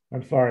initiative.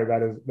 I'm sorry,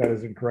 that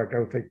is incorrect. I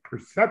will take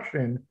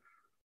perception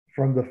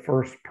from the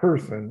first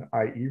person,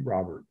 i.e.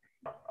 Robert.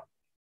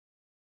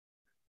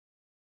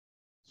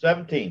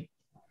 17.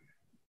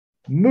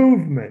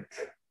 Movement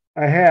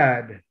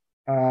ahead,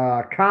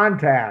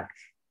 contact.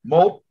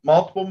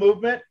 Multiple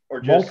movement or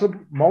just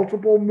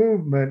multiple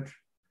movement.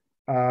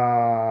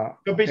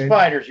 Could be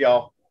spiders,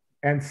 y'all.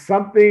 And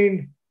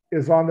something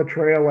is on the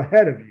trail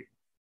ahead of you.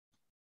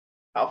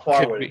 How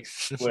far would I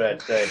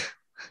say?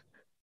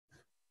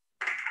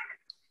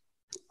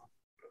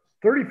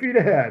 30 feet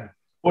ahead.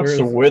 What's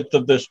the width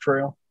of this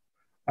trail?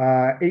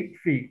 8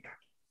 feet.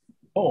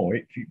 Oh,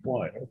 8 feet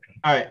wide. Okay.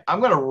 All right. I'm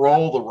going to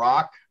roll the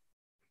rock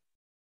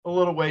a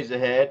little ways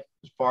ahead,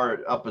 as far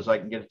up as I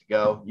can get it to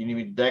go. You need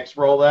me to dex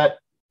roll that?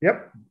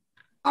 Yep.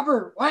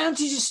 Robert, why don't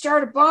you just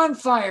start a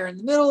bonfire in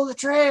the middle of the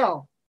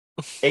trail?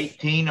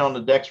 18 on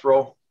the dex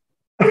roll.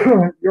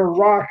 Your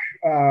rock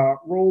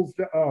rolls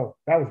to, oh,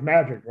 that was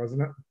magic,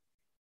 wasn't it?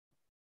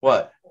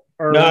 What?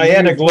 Or no, he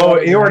had the glow.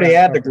 He already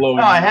had the glow.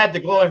 No, I had the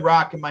glowing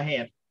rock in my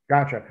hand.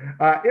 Gotcha.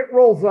 It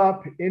rolls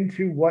up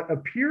into what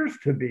appears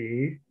to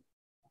be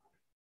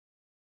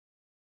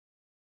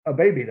a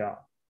baby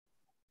doll.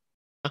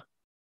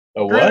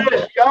 A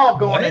what? Y'all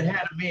going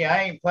ahead of me.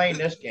 I ain't playing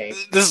this game.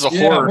 This is a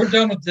horror. We're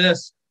done with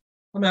this.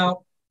 I'm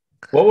out.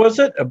 What was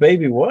it? A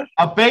baby what?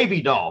 A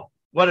baby doll.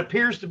 What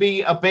appears to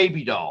be a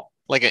baby doll.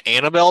 Like an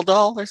Annabelle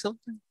doll or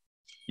something?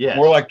 Yeah.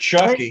 More like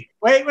Chucky.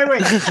 Wait.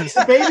 Is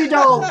the baby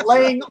doll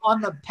laying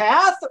on the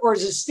path or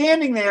is it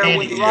standing there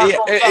with the rock on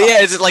top?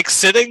 Yeah, is it like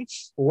sitting?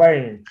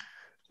 Laying.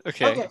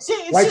 Okay.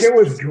 See, like it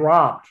was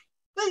dropped.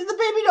 The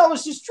baby doll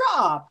was just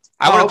dropped.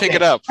 I want to pick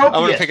it up. I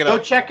want to pick it up.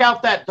 Go check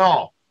out that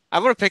doll. I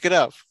want to pick it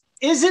up.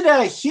 Is it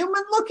a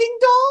human-looking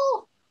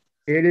doll?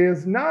 It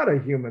is not a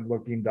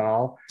human-looking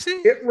doll.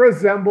 It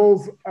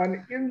resembles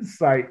an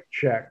insight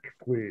check,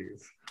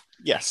 please.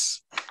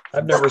 Yes.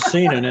 I've never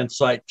seen an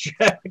insight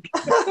check.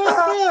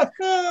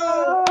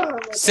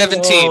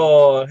 17.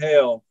 Oh,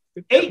 hell.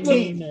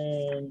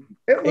 18.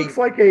 It looks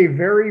like a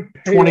very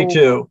pale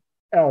 22.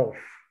 elf.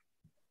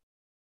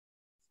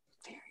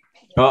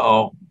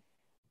 Uh-oh.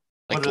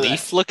 Like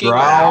leaf looking?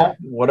 Drow?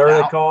 What are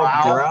they called?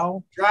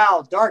 Drow?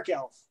 Drow, dark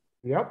elf.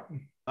 Yep.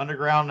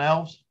 Underground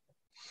elves.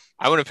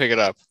 I want to pick it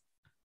up.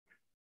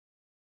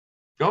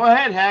 Go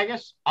ahead,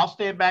 Haggis. I'll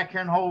stand back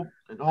here and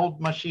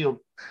hold my shield.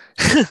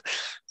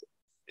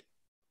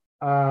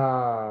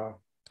 Uh,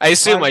 I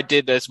assume I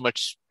did as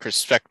much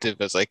perspective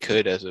as I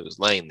could as it was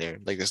laying there.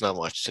 Like, there's not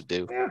much to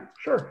do. yeah,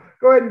 sure.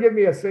 Go ahead and give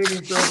me a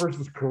saving throw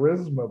versus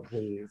charisma,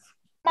 please.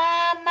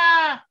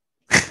 Mama!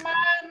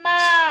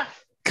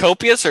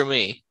 Copious or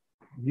me?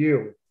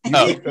 You.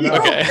 Oh, You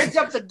okay. picked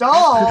up the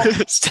doll.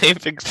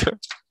 Saving throw.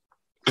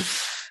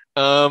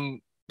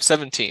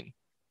 17.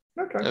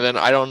 Okay. And then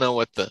I don't know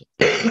what the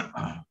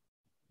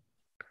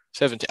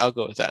 17. I'll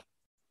go with that.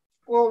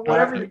 Well,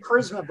 whatever the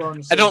charisma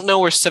bonus is. I don't know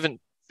where 7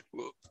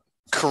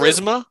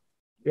 charisma.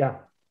 Yeah.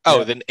 Oh,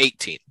 Yeah. then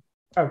 18.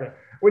 Okay.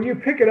 When you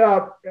pick it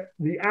up,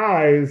 the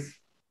eyes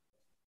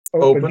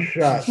open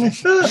shut.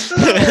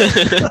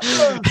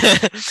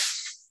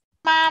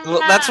 Well,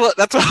 that's what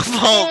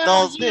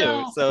dolls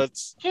do. So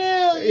it's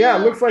Yeah,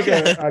 it looks like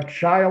a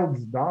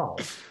child's doll.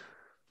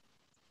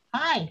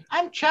 Hi,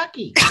 I'm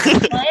Chucky.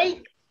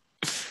 Right?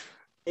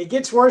 It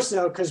gets worse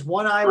though, because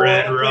one eye will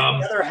Red open,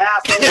 rum. the other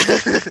half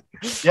open.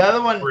 The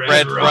other one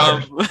red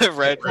rum.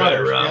 Red rum.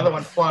 flutters. The rum. other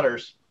one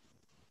flutters.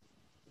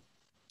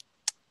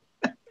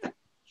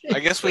 I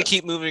guess we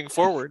keep moving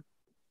forward.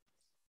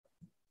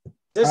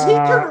 Does he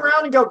turn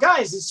around and go,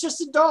 guys, it's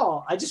just a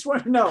doll? I just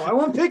want to know. I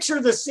want to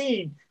picture the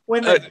scene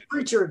when the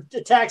creature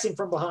attacks him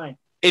from behind.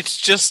 It's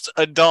just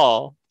a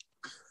doll.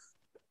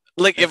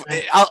 Like if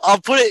I'll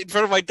put it in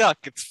front of my duck,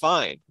 it's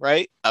fine,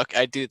 right? Okay,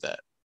 I do that.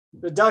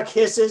 The duck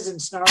hisses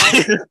and snarls.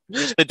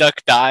 The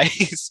duck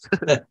dies.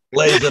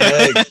 Lays an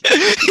egg.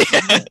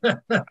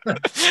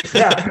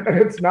 Yeah,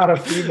 it's not a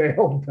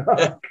female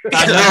duck.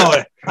 I know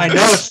it. I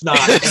know it's not.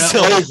 And it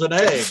lays an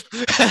egg.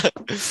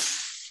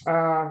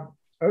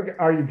 Okay,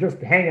 are you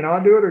just hanging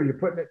on to it, or are you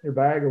putting it in your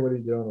bag, or what are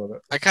you doing with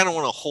it? I kind of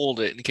want to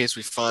hold it in case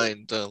we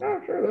find. Oh,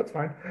 sure, that's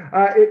fine.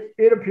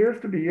 It appears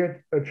to be a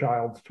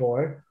child's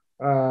toy.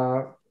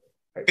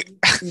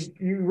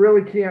 You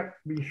really can't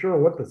be sure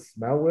what the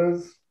smell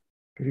is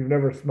because you've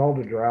never smelled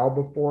a drow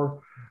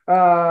before.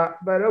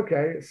 But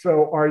okay,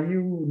 so are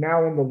you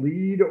now in the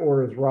lead,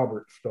 or is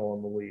Robert still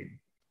in the lead?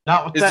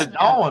 Not with that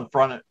doll in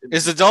front of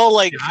Is the doll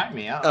like behind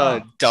me. I don't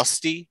know.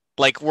 dusty?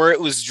 Like where it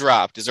was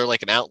dropped? Is there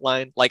like an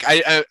outline? Like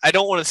I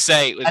don't want to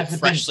say it was Has it been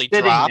freshly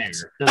sitting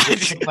dropped. there?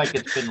 Does it look like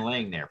it's been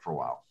laying there for a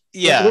while?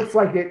 It Yeah. looks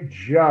like it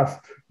just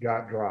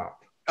got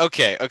dropped.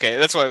 Okay.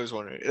 That's what I was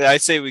wondering. I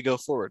say we go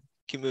forward.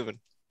 Keep moving.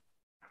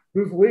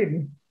 Who's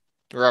leading?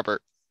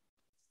 Robert.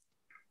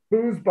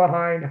 Who's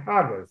behind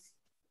Haggis?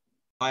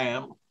 I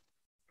am.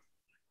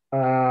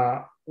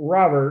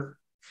 Robert.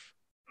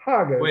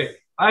 Haggis. Wait,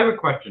 I have a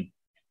question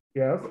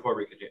Yes. before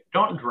we continue.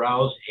 Don't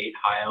drows hate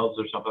high elves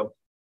or something?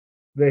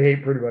 They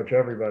hate pretty much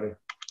everybody.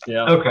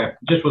 Yeah. Okay,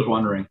 just was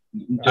wondering.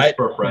 Just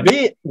for a friend.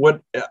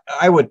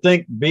 I would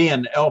think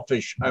being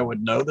elfish, I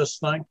would know this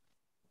thing.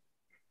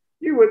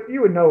 You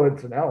would know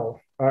it's an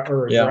elf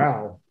or a Yeah.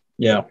 drow.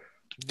 Yeah.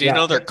 Do you Yeah.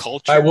 know their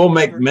culture? I will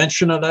make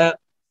mention of that.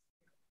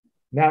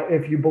 Now,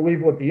 if you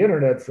believe what the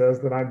internet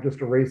says, then I'm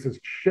just a racist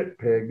shit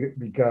pig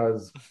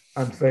because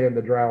I'm saying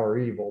the drow are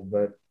evil,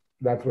 but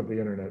that's what the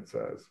internet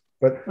says.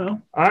 But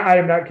Well, I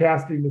am not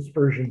casting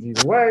aspersions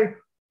either way.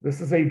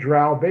 This is a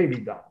drow baby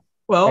doll.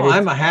 well, And it's-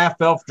 I'm a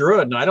half elf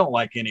druid and I don't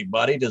like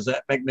anybody. Does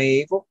that make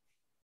me evil?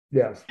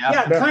 Yes.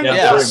 Yeah, That- kind Yeah, of.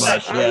 Yeah. pretty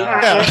much.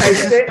 Yeah.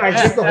 I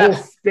think the whole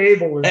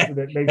stable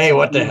incident makes Hey, me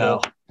what the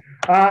evil.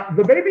 hell?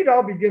 The baby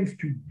doll begins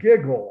to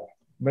giggle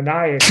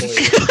maniacally.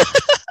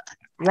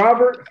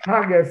 Robert,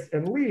 Haggis,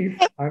 and Leaf,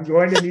 I'm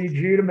going to need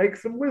you to make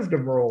some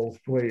wisdom rolls,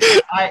 please.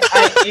 I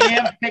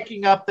am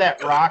picking up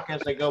that rock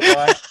as I go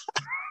by.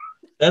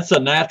 That's a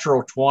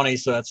natural 20,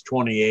 so that's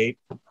 28.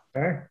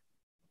 Okay.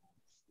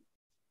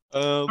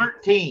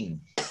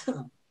 13.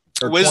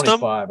 Or Wisdom?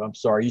 25. I'm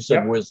sorry. You said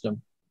Yep.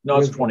 wisdom. No,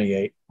 it's Wisdom.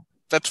 28.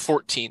 That's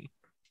 14.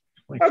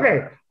 25.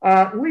 Okay.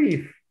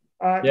 Leaf,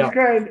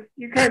 Yeah.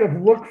 you kind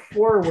of look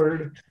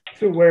forward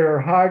to where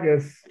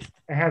Haggis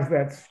has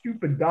that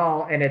stupid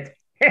doll, and it's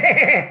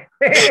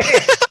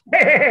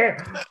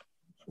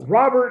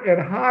Robert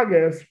and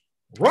Haggis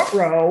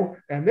ruh-roh,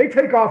 and they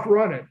take off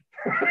running.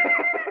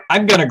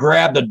 I'm going to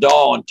grab the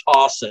doll and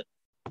toss it.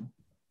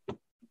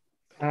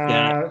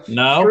 Uh,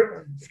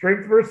 No?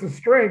 Strength versus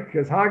strength,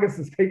 because Haggis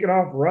is taking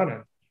off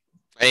running.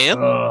 I am?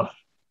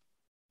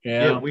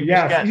 Yeah. We just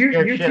Yes, got you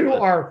scared two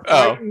shitless. are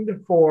Oh. frightened What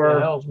the for.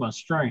 hell's my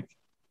strength?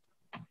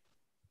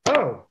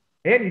 Oh,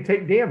 and you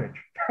take damage.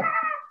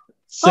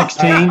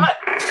 16.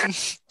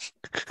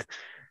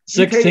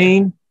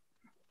 16.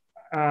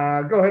 Go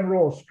ahead and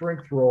roll a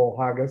strength roll,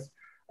 Haggis.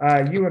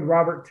 You and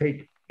Robert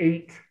take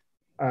 8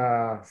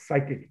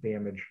 psychic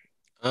damage.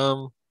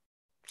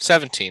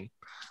 17.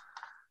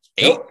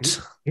 Nope, 8.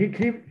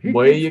 he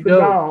Way keeps you the go.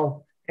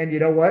 doll, and you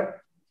know what?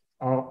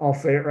 I'll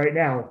say it right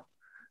now.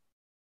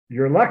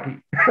 You're lucky.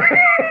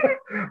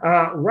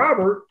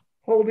 Robert,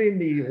 holding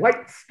the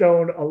light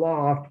stone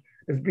aloft,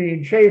 is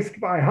being chased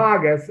by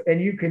Haggis,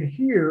 and you can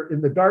hear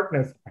in the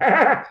darkness,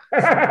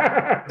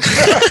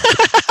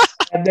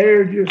 and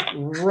they're just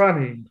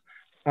running.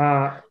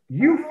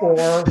 You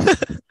four.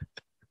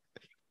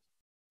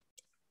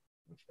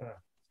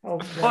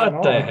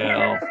 What the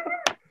hell?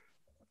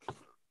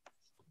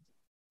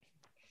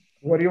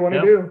 What do you want to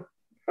Yep. do?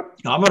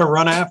 I'm going to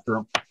run after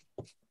him.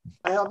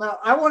 I don't know.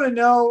 I want to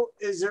know,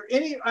 is there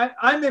any,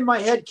 I'm in my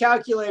head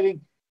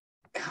calculating,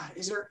 God,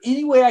 is there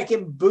any way I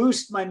can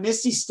boost my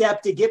Misty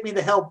Step to get me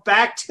the hell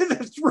back to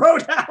the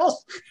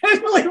roadhouse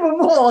and leave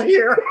them all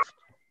here?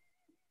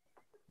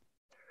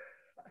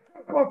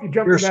 Well, if you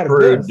jump You're in that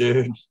screwed, abyss.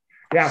 dude.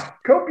 Yeah,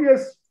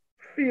 Copious,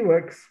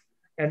 Felix,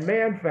 and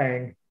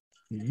Manfang,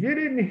 you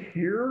didn't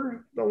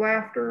hear the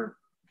laughter.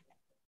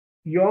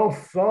 You all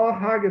saw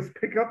Haggis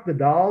pick up the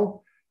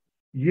doll.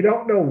 You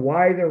don't know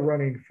why they're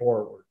running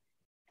forward.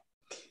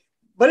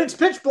 But it's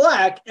pitch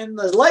black and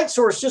the light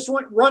source just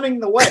went running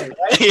the way,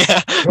 right?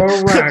 Yeah.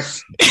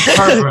 Correct.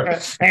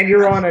 Perfect. And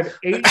you're on an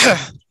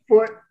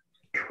 8-foot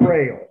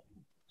trail.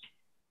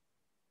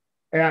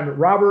 And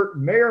Robert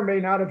may or may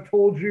not have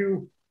told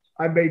you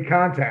I made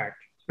contact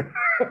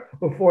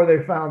before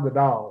they found the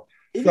doll.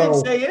 He So-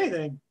 didn't say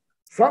anything.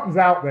 Something's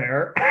out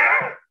there.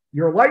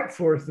 Your light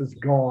source is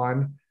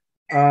gone.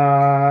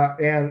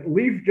 And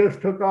Leaf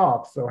just took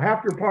off. So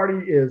half your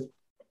party is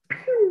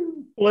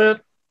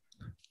Split.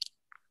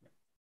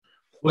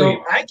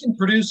 So I can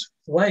produce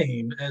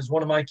flame as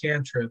one of my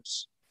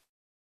cantrips.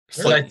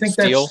 So I think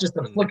Steel. that's just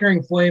a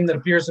flickering flame that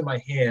appears in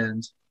my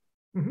hand.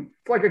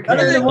 it's like a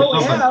Better than candle.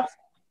 what we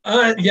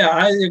have. Yeah,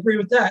 I agree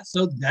with that.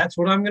 So that's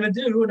what I'm going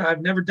to do. And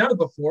I've never done it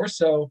before.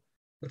 So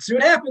let's see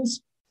what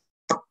happens.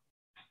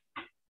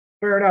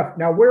 Fair enough.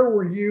 Now, where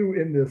were you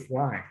in this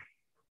line?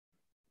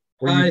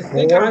 Were you I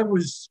think four? I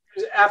was,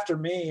 It was after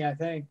me, I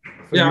think.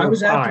 So yeah, you I were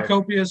was after 5.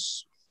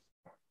 Copious.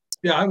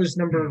 Yeah, I was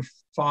number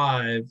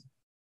 5.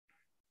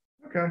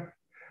 Okay.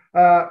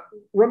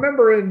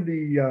 Remember in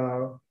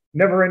the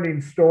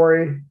never-ending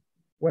story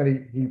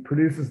when he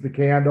produces the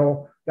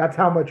candle, that's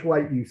how much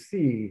light you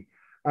see.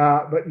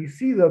 But you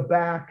see the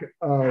back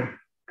of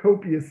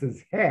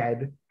Copious's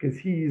head because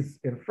he's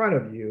in front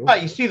of you. Oh,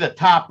 you see the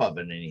top of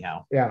it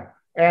anyhow. Yeah.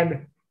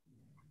 And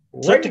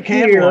Set the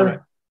candle on it.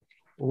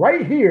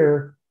 right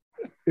here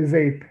is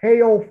a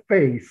pale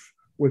face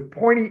with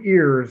pointy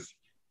ears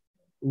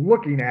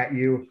looking at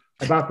you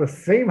about the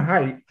same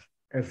height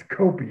as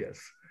Copious.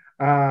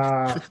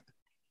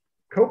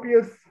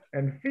 Copious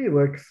and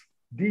Felix,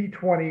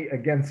 D20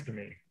 against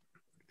me.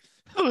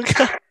 Oh,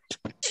 God.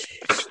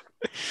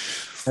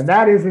 And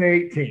that is an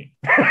 18.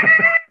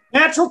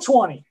 Natural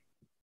 20.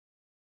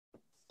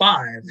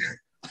 5.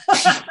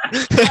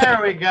 There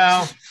we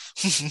go.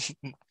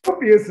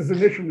 Copius is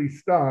initially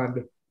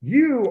stunned.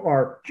 You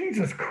are,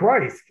 Jesus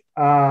Christ.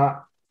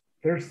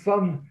 There's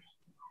some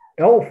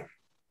elf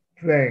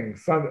thing,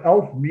 some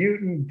elf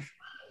mutant,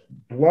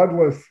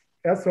 bloodless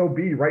SOB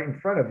right in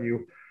front of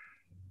you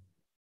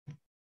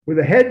with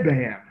a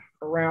headband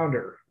around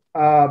her.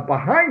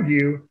 Behind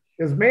you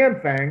is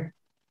Manfang.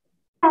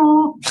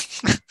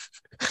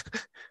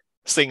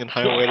 Singing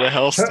Highway to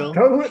Hell still.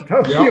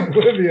 Totally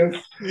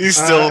oblivious. He's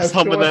still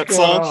humming that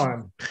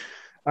song.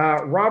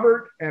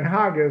 Robert and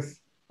Haggis,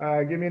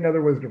 give me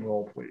another wisdom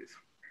roll, please.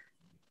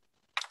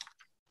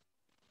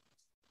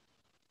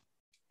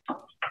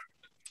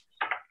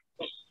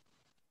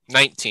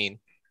 19.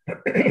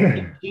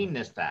 18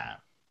 this time.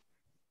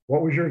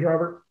 What was yours,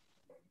 Robert?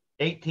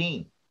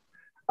 18.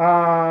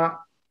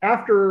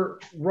 After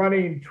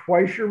running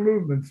twice your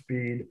movement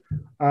speed,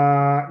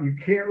 you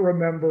can't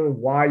remember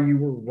why you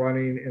were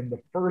running in the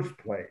first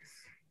place.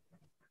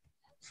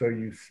 So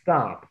you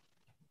stop.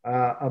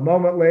 A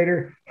moment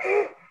later,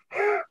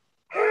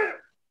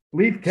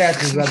 Leaf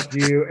catches up to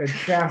you and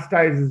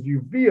chastises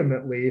you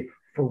vehemently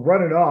for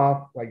running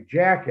off like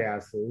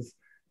jackasses.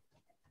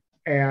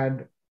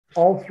 And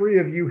all three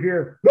of you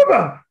hear,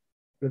 Bubba!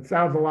 That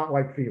sounds a lot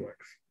like Felix.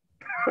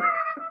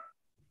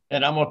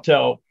 And I'm going to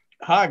tell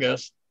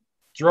Haggis,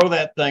 throw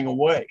that thing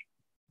away.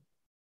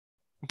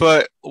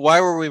 But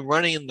why were we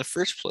running in the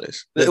first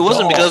place? The It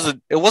wasn't doll.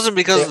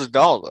 because of the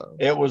doll though.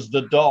 It was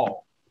the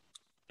doll.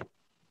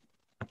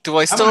 Do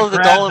I I'm still gonna have the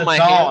grab doll in my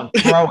doll hand?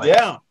 and throw it.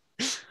 Yeah.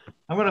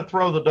 I'm going to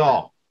throw the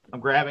doll. I'm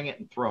grabbing it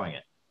and throwing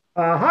it.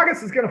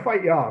 Haggis is going to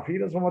fight you off. He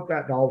doesn't want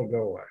that doll to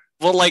go away.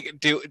 Well, like,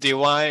 do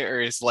I,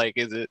 or is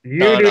it? You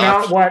do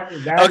not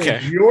want that. Okay.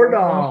 Is your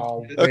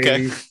doll.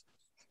 Okay.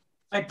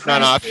 Baby.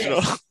 Not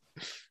optional.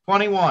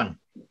 21.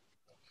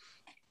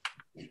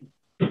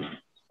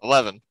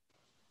 11.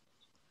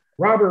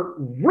 Robert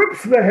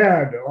rips the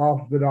head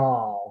off the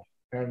doll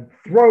and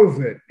throws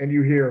it, and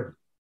you hear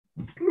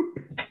bloop,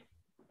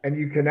 and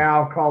you can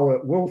now call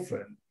it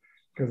Wilson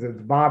because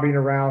it's bobbing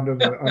around in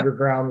the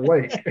underground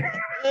lake.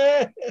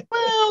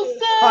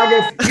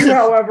 August, you,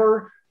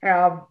 however,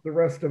 have the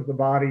rest of the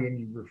body and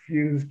you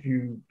refuse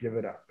to give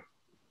it up.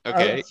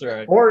 Okay. That's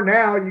right. Or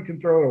now you can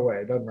throw it away.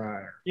 It doesn't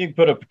matter. You can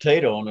put a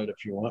potato on it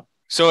if you want.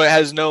 So it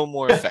has no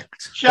more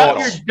effect. Shove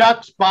Oh. your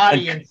duck's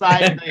body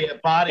inside the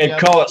body And of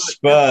call the it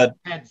Spud.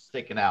 head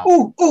sticking out.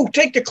 Ooh,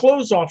 take the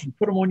clothes off and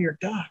put them on your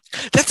duck.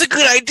 That's a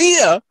good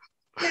idea.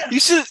 Yeah. You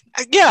should.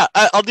 Yeah,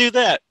 I'll do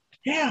that.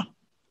 Yeah.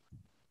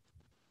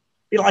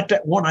 Be like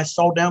that one I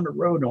saw down the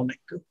road on that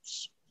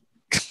goose.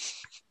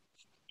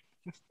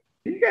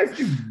 Do you guys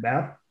do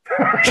meth?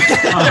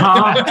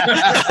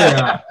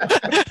 Yeah.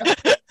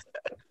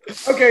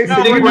 Okay, I so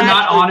think we're we're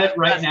not on it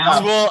right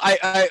now. Well,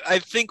 I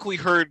think we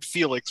heard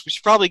Felix. We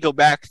should probably go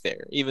back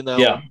there, even though.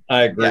 Yeah,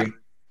 I agree. Yeah.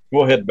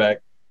 We'll head back.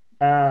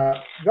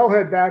 they'll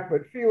head back,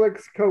 but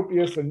Felix,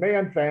 Copius, and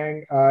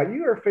Manfang,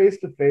 you are face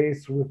to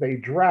face with a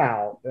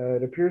drow.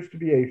 It appears to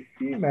be a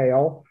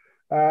female.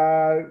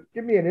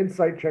 Give me an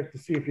insight check to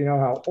see if you know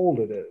how old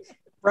it is.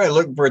 Right,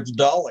 looking for its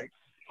dolly.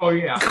 Oh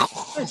yeah.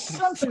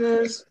 Assumption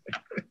is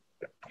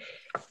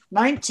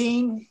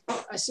 19.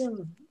 I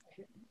assume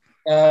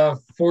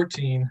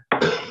 14.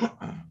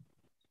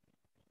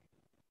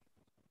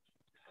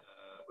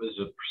 Was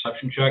a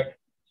perception check?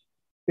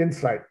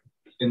 Insight.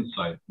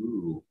 Insight.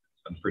 Ooh,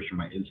 I'm pretty sure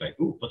my insight.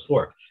 Ooh,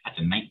 +4. That's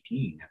a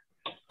 19.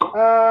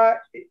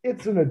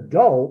 It's an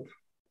adult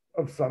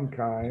of some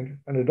kind,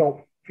 an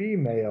adult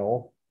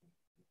female.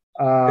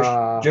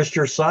 Just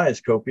your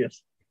size,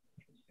 Copius.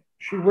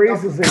 She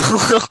raises a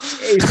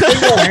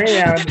single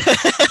hand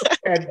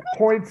and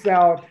points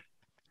out,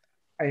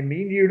 I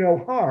mean you no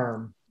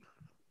harm.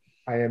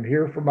 I am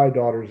here for my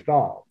daughter's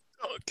doll.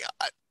 Oh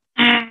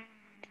God!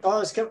 oh,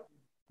 it's come,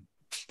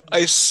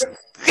 Is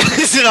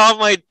it on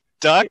my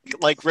duck?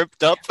 Like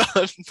ripped up?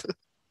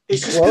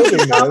 is she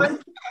Clothing coming?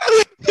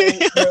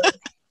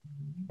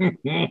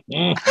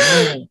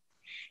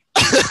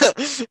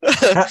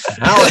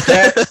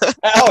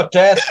 How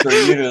attached are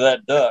you to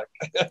that duck?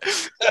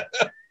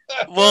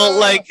 Well,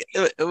 like,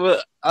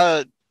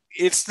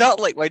 it's not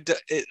like my duck.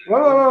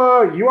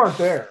 No, you aren't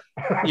there.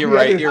 You're The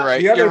right, others- you're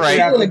right, the others you're right.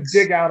 have to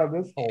dig out of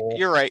this hole.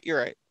 You're right. You're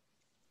right.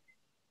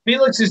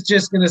 Felix is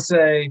just going to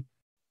say,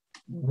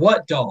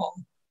 what doll?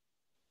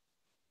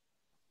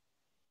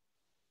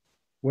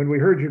 When we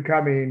heard you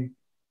coming,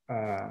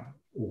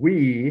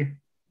 we,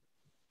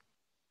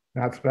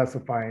 not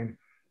specifying,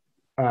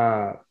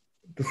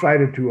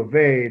 decided to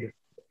evade,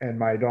 and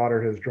my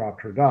daughter has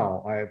dropped her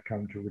doll. I have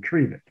come to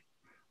retrieve it.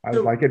 I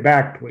would like it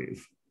back,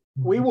 please.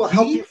 We will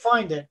help you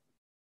find it.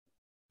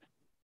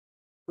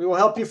 We will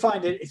help you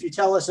find it if you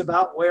tell us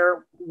about where it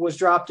was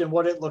dropped and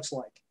what it looks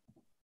like.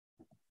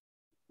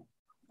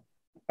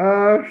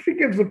 She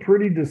gives a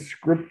pretty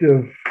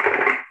descriptive.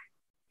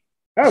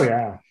 Oh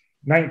yeah,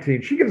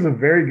 19. She gives a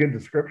very good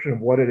description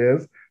of what it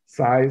is,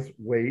 size,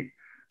 weight.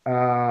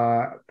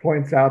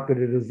 Points out that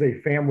it is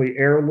a family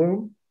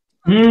heirloom.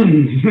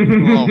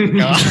 Oh my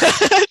god.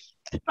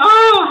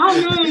 Oh, how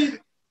nice.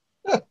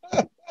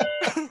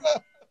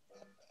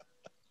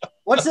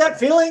 What's that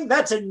feeling?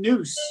 That's a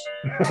noose.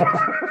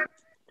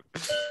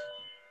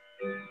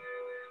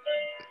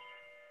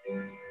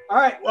 All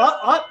right.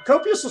 Well,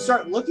 Copious will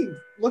start looking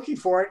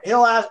for it.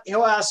 He'll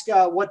ask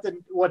what the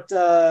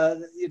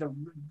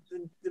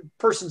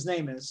person's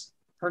name is,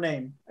 her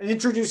name, and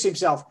introduce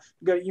himself.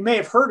 Go, you may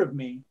have heard of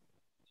me.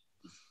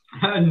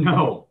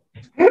 No.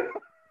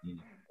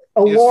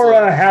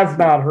 Alora has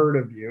not heard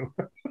of you.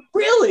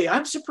 Really?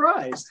 I'm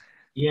surprised.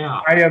 Yeah.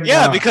 I am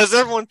Yeah, not. because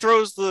everyone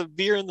throws the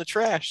beer in the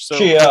trash, so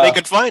She, they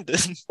could find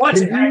it. What's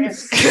Can you it?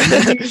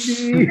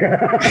 see me?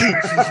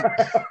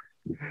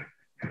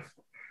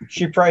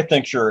 She probably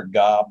thinks you're a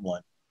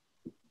goblin.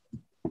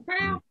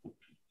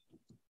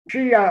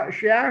 She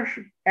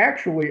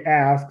actually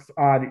asks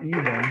on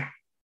even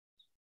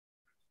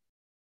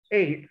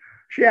 8.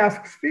 She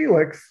asks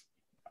Felix,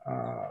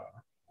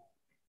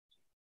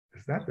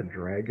 is that the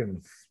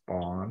dragon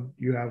spawn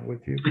you have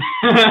with you?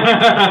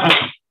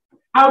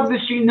 How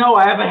does she know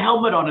I have a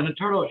helmet on in a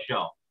turtle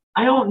shell?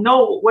 I don't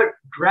know what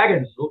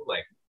dragons look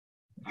like.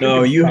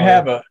 No, you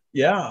have a,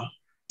 yeah. You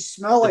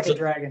smell like It's a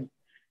dragon.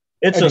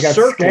 It's And a you got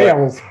circlet.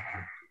 scales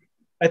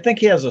I think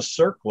he has a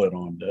circlet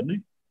on, doesn't he?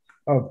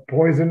 of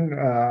poison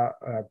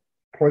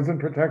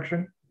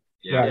protection.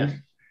 Yeah. Yeah,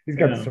 he's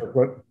got the Yeah.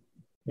 circlet.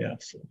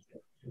 Yes.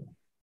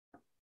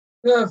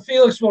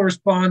 Felix will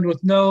respond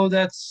with, no,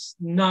 that's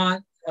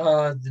not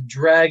the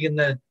dragon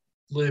that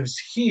lives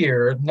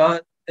here.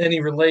 Not any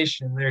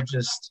relation.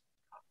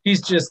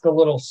 He's just a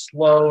little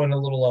slow and a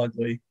little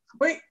ugly.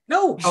 Wait,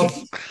 no. I'll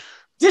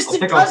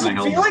Distant take off cousin,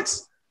 my helmet.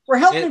 Felix. We're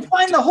helping him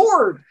find the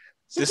hoard.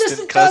 It's a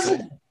distant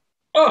cousin.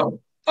 Oh,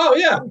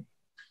 yeah.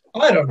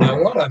 I don't know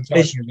what I'm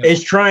talking about.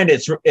 It's trying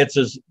to, it's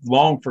his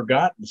long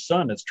forgotten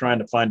son. It's trying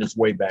to find its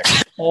way back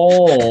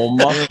home.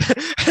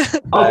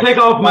 I'll take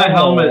off my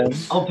helmet.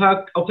 home.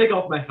 I'll take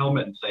off my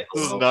helmet and say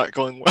This is hello. not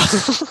going well.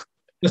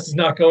 This is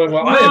not going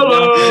well.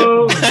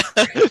 Hello.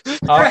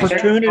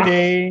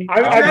 Opportunity.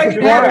 I'm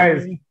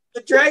surprised.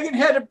 The dragon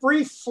had a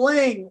brief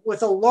fling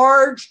with a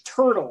large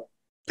turtle.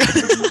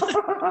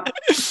 I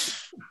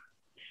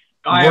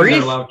am Brief?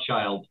 their love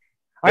child.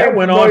 I am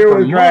went on familiar for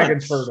with dragon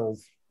months.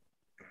 turtles.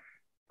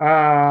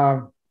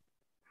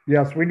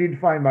 Yes, we need to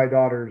find my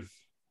daughter's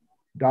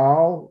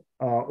doll,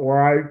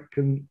 or I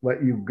can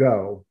let you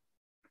go.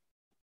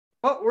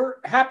 Well, we're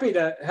happy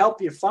to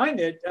help you find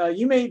it.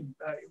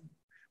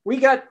 We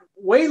got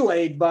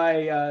waylaid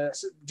by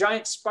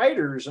giant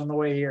spiders on the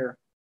way here.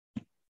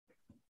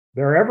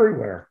 They're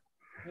everywhere.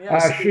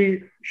 Yes.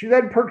 She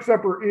then perks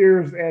up her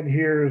ears and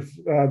hears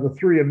the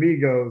 3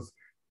 amigos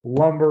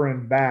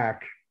lumbering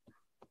back.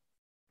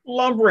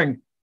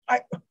 Lumbering.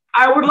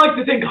 I would like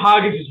to think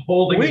Hoggins is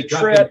holding We his duck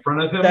tread- in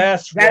front of him.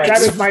 That's That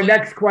right. is my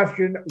next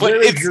question. But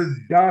Where is it's- your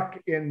duck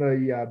in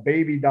the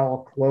baby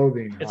doll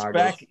clothing? It's Haggis?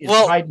 back. It's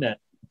Well- hiding it.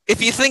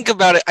 If you think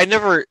about it, I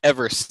never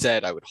ever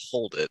said I would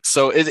hold it.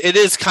 So it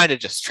is kind of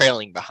just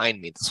trailing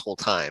behind me this whole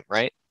time,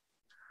 right?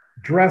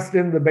 Dressed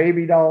in the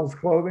baby doll's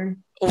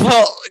clothing?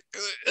 Well,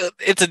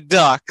 it's a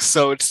duck,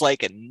 so it's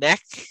like a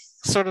neck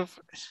sort of.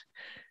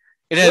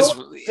 It has.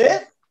 Will it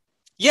fit?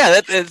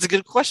 Yeah, that's a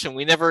good question.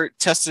 We never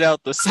tested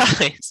out the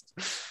size.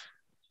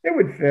 It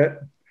would fit.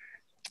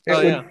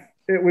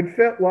 It would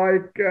fit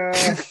like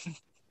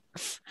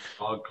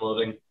Dog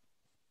clothing.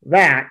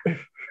 that.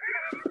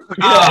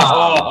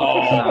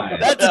 Oh, nice.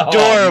 That's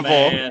adorable.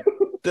 man.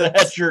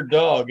 That's your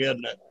dog,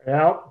 isn't it?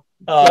 Yep.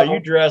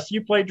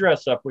 You play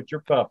dress up with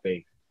your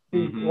puppy.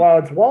 Mhm. Well,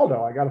 it's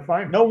Waldo. I got to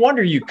find him. No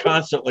wonder you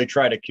constantly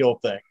try to kill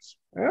things.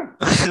 Yeah.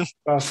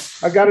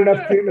 I've got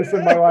enough cuteness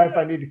in my life.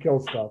 I need to kill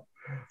stuff.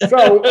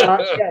 So,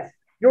 yes,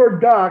 your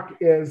duck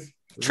is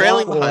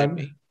Trailing Rosalind,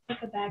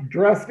 behind me.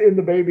 dressed in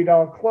the baby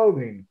doll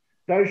clothing.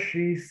 Does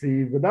she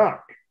see the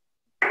duck?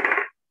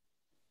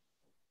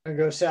 I'm gonna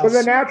go south. With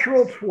a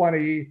natural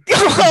 20,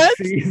 What?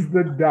 she sees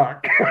the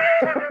duck.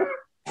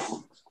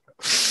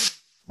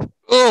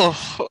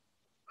 Oh,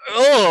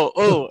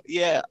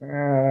 yeah.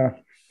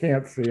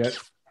 Can't see it.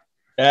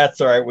 That's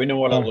all right. We know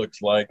what it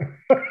looks like.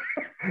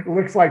 It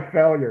looks like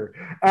failure.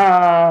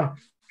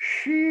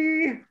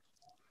 She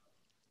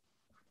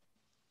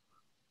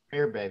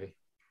Here, baby.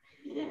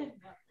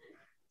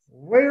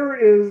 Where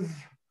is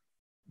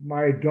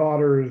my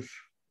daughter's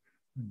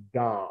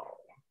doll?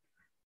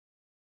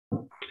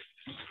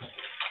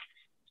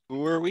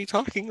 Who are we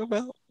talking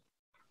about?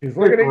 He's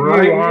looking at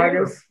Right you, here.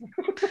 August.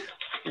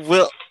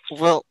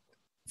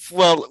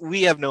 Well,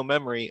 we have no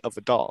memory of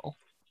a doll.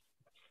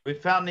 We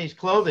found these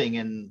clothing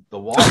in the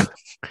water.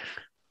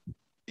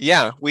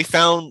 Yeah, we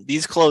found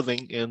these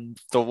clothing in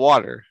the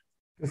water.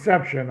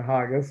 Deception,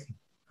 Haggis.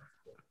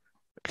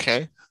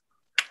 Okay.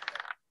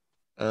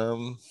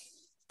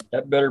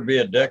 That better be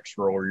a dex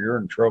roll or you're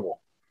in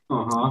trouble.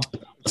 Uh-huh.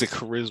 It's a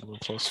charisma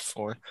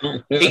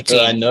 +4. 18.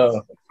 I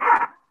know.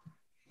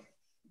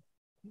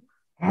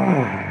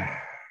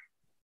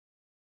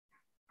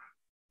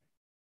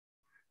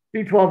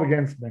 D12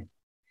 against me.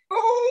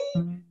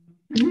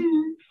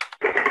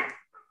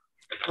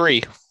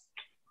 3.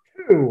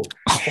 true.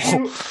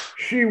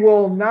 She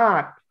will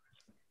not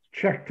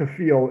check to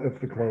feel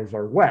if the clothes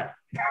are wet.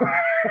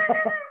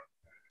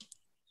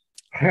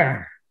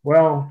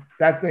 Well,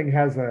 that thing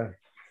has a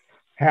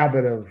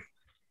habit of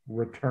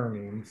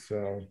returning,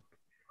 so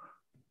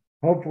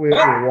hopefully it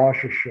will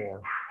wash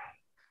ashore.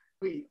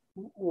 Wait,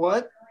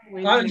 what?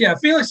 Yeah,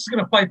 Felix is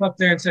going to pipe up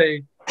there and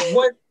say,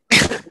 what?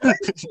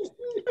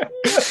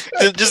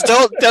 Just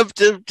don't tempt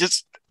him.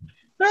 Just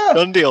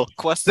done deal.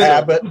 Question.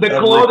 Habit The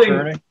of clothing.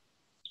 returning.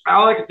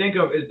 All I can think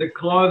of is the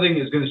clothing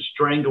is going to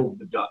strangle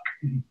the duck.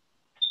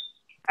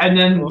 And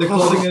then the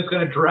clothing is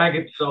going to drag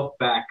itself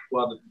back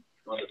while the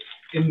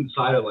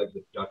inside of like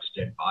the duck's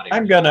dead body.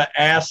 I'm gonna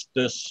ask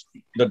the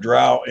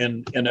drow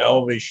in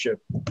Elvish if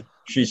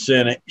she's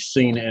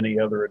seen any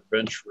other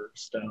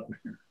adventurers down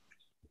here.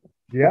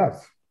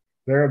 Yes,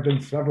 there have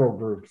been several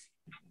groups.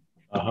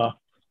 Uh-huh.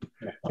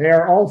 They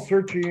are all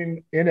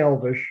searching in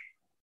Elvish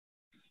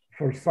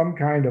for some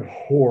kind of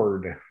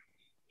hoard.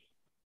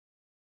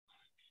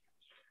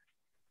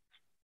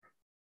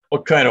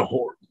 What kind of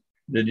hoard?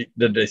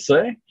 Did they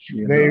say?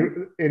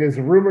 It is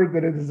rumored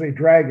that it is a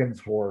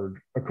dragon's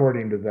hoard,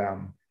 according to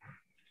them.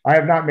 I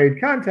have not made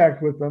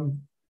contact with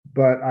them,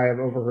 but I have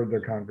overheard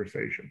their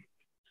conversation.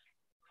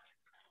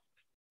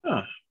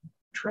 Huh.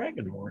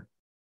 Dragon hoard.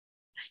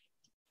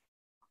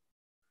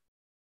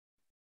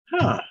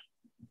 Huh.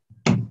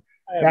 I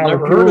have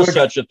never heard of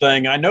such a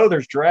thing. I know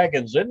there's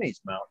dragons in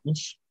these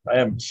mountains. I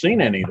haven't seen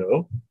any,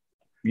 though.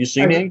 You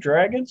seen any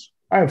dragons?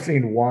 I have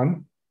seen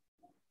one.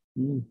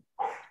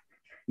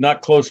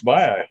 Not close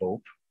by, I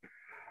hope.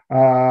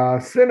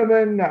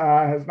 Cinnamon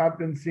has not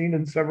been seen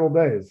in several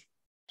days.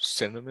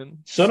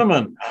 Cinnamon.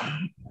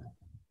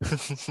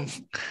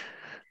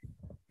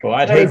 Well,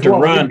 I'd hate to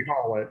run.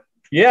 Call it.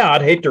 Yeah,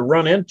 I'd hate to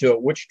run into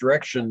it. Which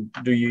direction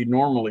do you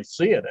normally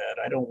see it at?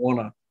 I don't want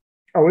to.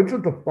 Oh, it's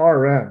at the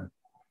far end.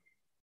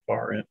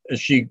 Far end. Is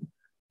she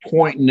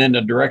pointing in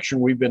the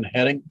direction we've been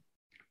heading?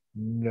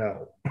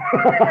 No.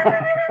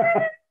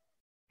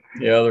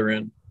 The other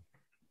end.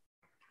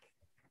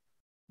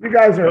 You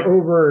guys are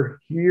over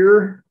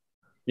here.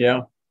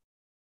 Yeah.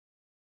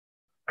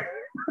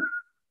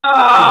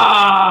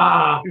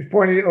 He's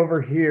pointing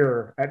over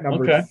here at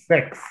number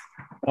 6.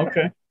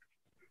 Okay.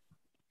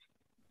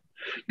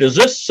 Does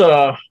this,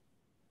 how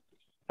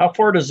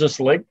far does this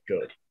lake go?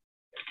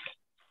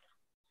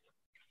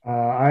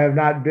 I have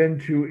not been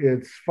to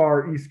its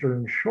far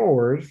eastern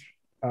shores,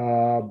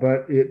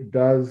 but it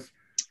does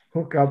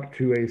hook up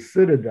to a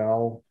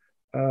citadel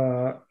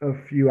a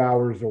few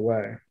hours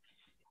away.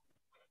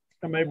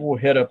 And maybe we'll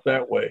head up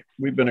that way.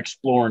 We've been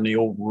exploring the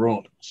old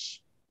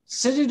ruins.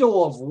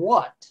 Citadel of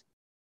what?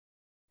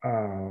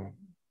 You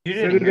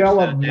didn't Citadel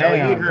hear of Citadel,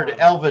 Man. you heard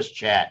Elvish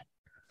chat.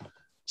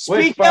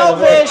 Speak by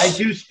the way, Elvish! I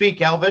do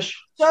speak Elvish.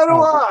 So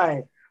do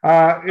I.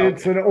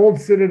 It's an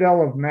old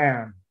Citadel of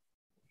Man.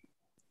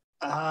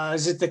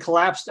 Is it the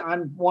collapsed?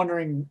 I'm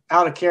wondering,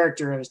 out of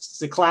character, is it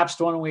the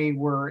collapsed one we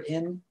were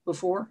in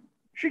before?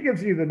 She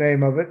gives you the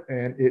name of it,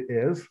 and it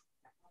is.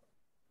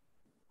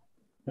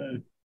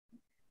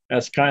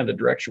 That's kind of the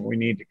direction we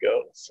need to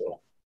go. So,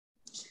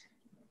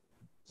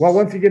 well,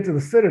 once you get to the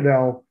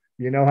Citadel,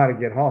 you know how to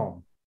get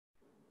home.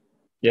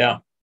 Yeah.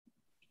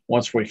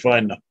 Once we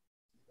find them.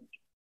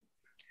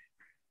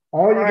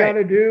 All you got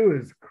to do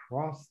is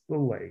cross the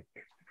lake.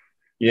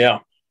 Yeah.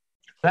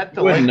 That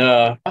the Wouldn't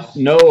know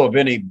of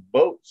any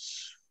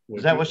boats.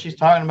 Is that what she's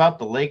talking about?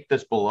 The lake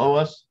that's below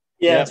us?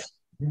 Yes.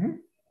 Mm-hmm.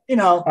 You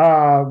know,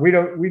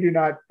 we do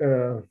not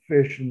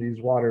fish in these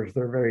waters.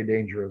 They're very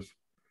dangerous.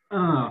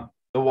 Oh.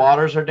 The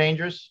waters are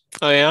dangerous?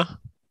 Oh, yeah?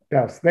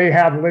 Yes, they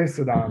have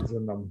lacedons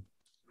in them.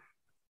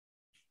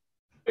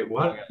 Wait,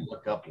 what? I gotta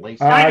look up lace.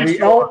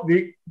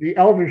 The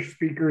Elvish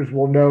speakers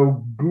will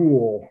know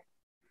ghoul.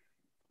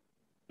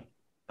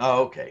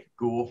 Oh, okay.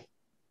 Cool.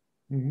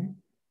 Mm-hmm.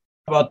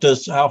 How about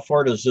this? How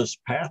far does this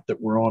path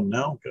that we're on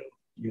now go?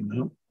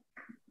 You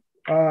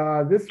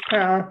know? This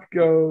path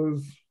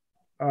goes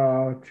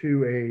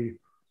to a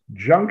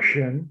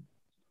junction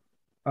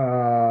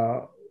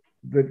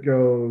that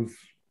goes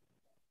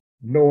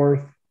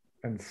north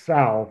and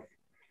south.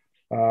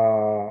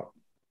 There's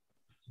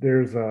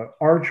an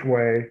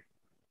archway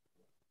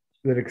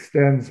that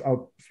extends a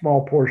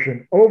small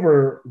portion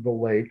over the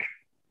lake.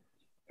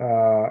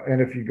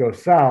 And if you go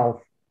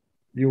south,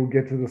 you will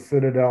get to the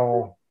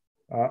Citadel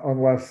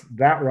unless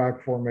that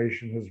rock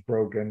formation has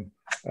broken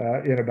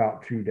in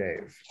about 2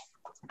 days.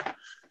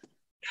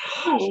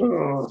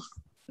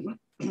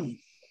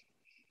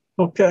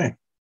 Okay.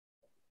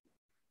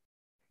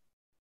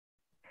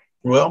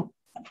 Well,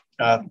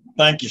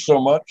 thank you so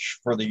much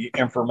for the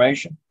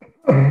information.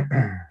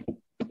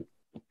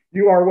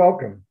 You are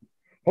welcome.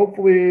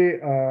 Hopefully,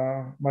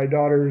 my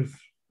daughter's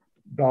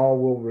doll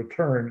will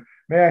return.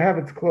 May I have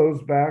its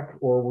clothes back,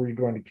 or were you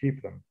going to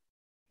keep them?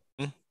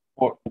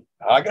 Well,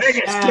 I guess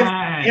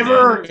give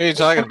her. What are you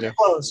talking to?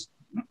 Clothes.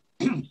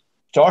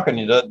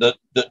 talking to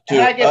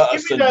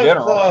us in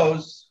general.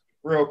 Clothes,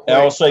 real quick.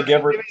 I will say,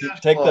 give her Give me those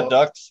take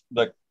clothes.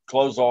 the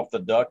clothes off the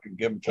duck and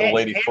give them to the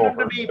lady Hand for them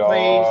to her me,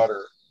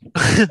 daughter.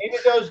 Maybe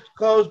those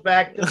clothes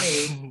back to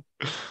me.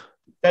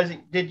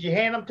 Did you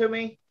hand them to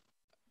me?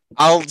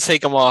 I'll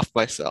take them off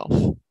myself.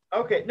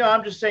 Okay. No,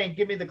 I'm just saying,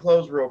 give me the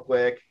clothes real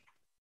quick.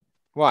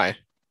 Why?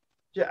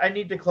 I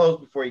need the clothes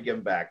before you give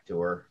them back to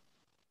her.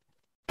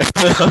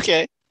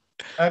 Okay.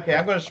 Okay,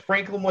 I'm going to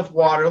sprinkle them with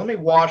water. Let me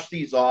wash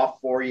these off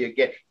for you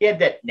again. He had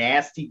that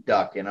nasty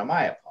duck in them.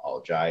 I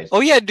apologize. Oh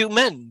yeah, do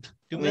mend.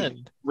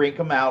 Wrink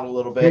them out a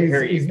little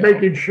bit. He's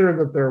making sure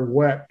that they're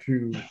wet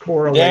to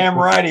correlate. Damn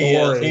right he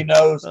is. story. He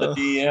knows the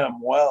DM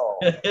well.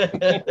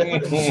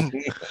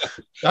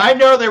 I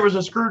know there was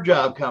a screw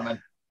job coming.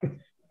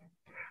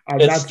 I'm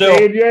not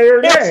saying yay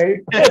or nay.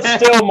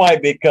 It still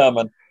might be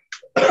coming.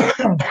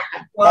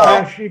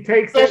 Well, she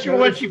takes especially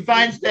when she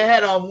finds the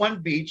head on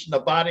one beach and the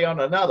body on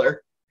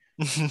another.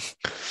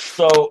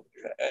 So,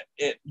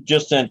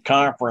 just in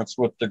conference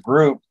with the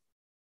group,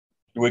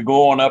 we're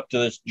going up to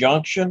this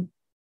junction.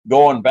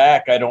 Going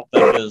back, I don't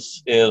think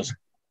is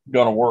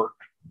going to work.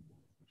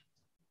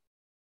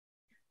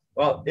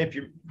 Well,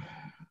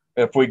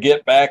 if we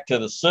get back to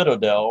the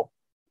Citadel,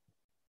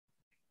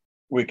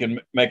 we can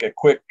make a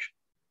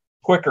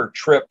quicker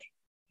trip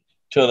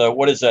to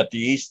the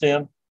east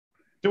end.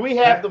 Do we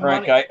have the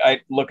Frank, money? I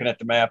looking at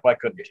the map, I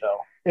couldn't tell.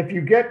 If you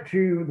get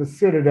to the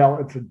Citadel,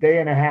 it's a day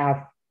and a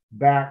half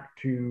back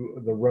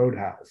to the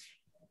Roadhouse.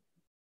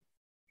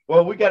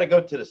 Well, we got to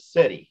go to the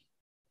city.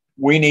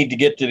 We need to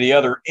get to the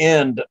other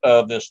end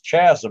of this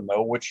chasm,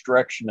 though. Which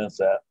direction is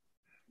that?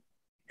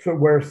 So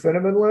where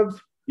Cinnamon lives?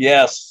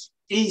 Yes.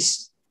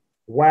 East.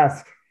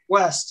 West.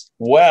 West.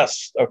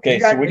 Okay,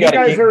 so we got to.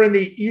 You guys are in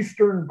the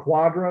eastern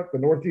quadrant, the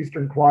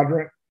northeastern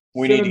quadrant.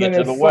 We need to get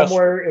to the west.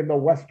 Somewhere in the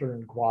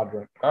western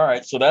quadrant. All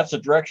right, so that's the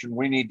direction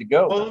we need to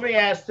go. Well, let me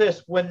ask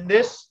this: when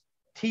this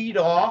teed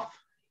off,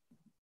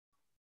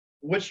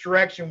 which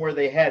direction were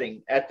they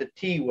heading? At the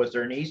tee, was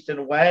there an east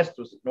and west?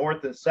 Was it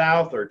north and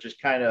south, or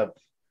just kind of?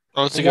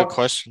 Oh, that's a good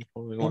question.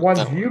 The ones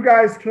you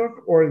guys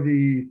took, or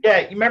the? Yeah,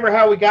 you remember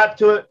how we got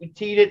to it? We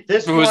teed it.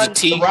 This It was one, a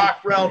tee. the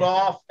rock railed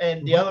off,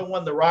 and the other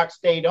one, the rock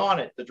stayed on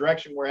it. The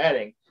direction we're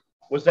heading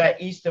was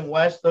that east and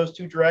west. Those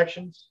two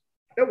directions.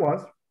 It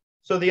was.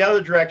 So the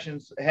other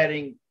direction's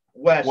heading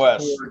west.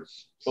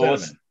 Towards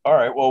Cinnamon. All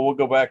right. Well, we'll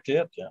go back to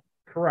it then.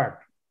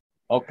 Correct.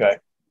 Okay.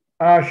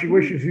 She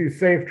wishes you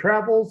safe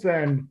travels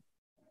and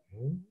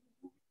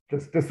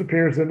just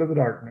disappears into the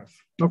darkness.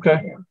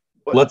 Okay.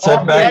 Let's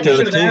head back to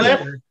the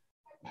team.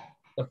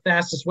 The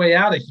fastest way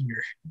out of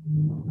here.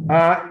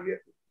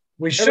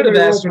 We should have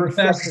everybody asked roll her the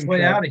fastest way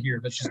perception out of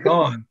here, but she's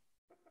gone.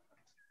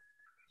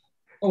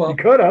 Oh well. You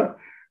could have.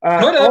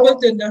 Could have,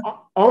 but didn't.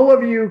 All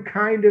of you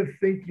kind of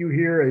think you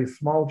hear a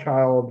small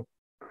child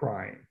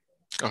crying.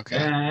 Okay.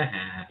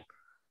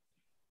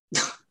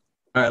 All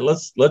right.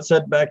 Let's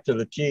head back to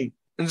the key.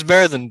 It's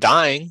better than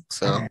dying.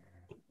 So.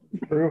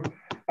 True.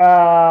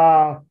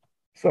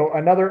 So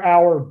another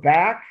hour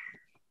back,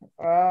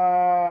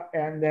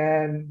 and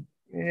then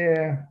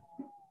let's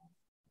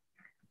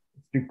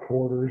do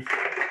quarters.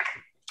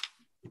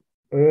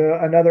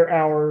 Another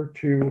hour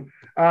to.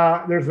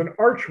 There's an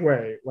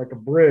archway, like a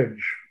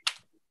bridge.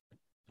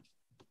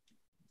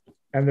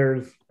 And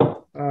there's,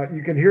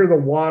 you can hear the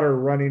water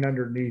running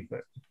underneath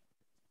it.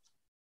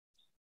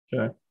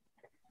 Okay.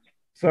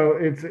 So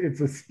it's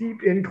a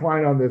steep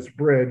incline on this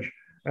bridge.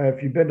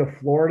 If you've been to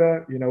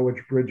Florida, you know which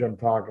bridge I'm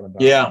talking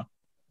about. Yeah.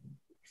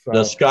 So,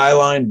 the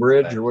Skyline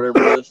Bridge or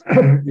whatever it is.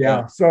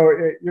 Yeah. So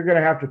you're going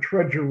to have to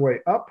trudge your way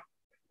up.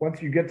 Once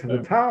you get to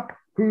the top,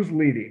 who's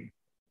leading?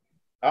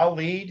 I'll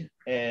lead,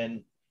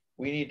 and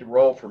we need to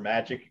roll for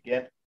magic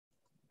again.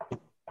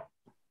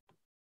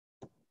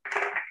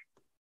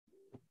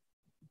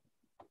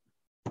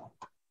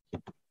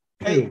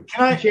 Hey,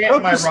 can I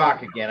chant my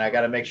rock again? I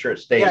got to make sure it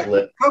stays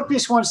lit.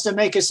 Copius wants to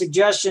make a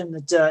suggestion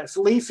that if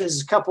Leaf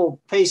is a couple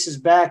paces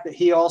back, that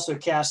he also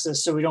cast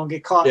this so we don't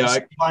get caught in the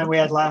same line we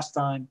had last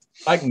time.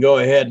 I can go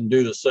ahead and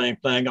do the same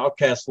thing. I'll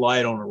cast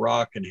light on a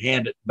rock and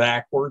hand it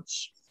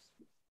backwards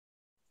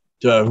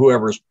to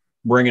whoever's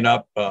bringing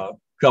up a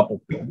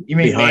couple you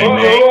mean behind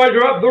me. Oh, I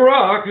dropped the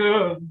rock.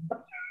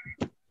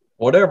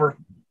 Whatever.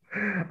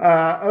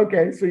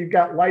 Okay, so you've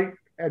got light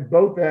at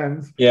both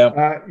ends.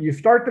 Yeah. You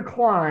start to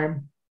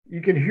climb. You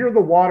can hear the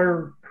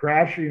water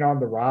crashing on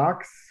the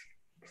rocks,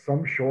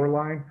 some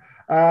shoreline,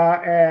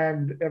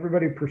 and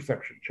everybody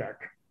perception check.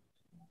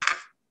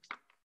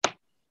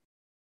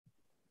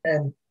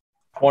 And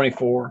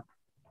 24.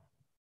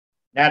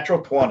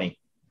 Natural 20.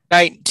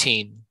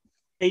 19.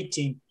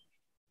 18.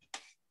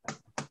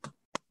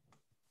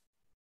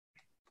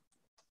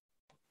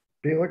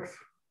 Felix,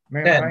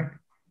 man,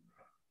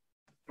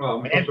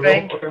 10.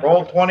 Anything?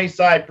 Roll 20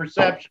 side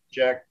perception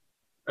check.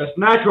 That's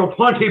natural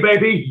 20,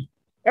 baby.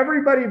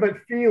 Everybody but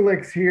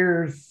Felix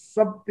hears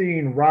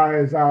something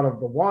rise out of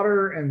the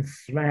water and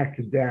smack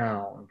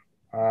down.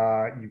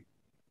 You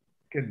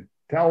can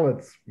tell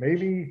it's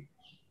maybe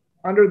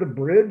under the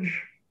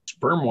bridge.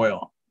 Sperm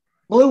whale.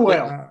 Blue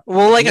whale.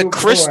 Well, like a blue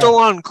crystal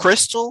whale. on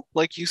crystal,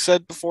 like you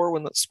said before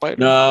when that spider.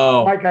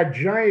 No. Like a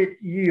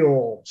giant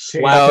eel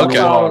Slap came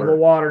the out water. of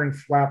the water and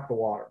slapped the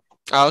water.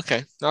 Oh,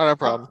 okay. Not a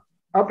problem.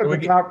 Up at the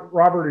top,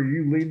 Robert, are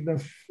you leading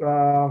this?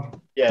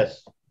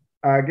 Yes.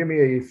 Give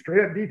me a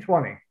straight up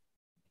D20.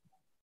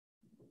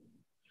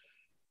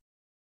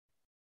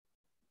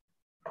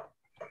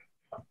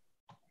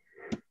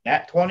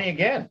 Nat 20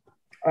 again.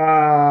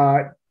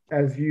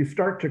 As you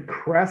start to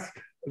crest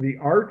the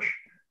arch,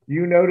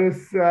 you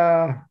notice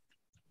some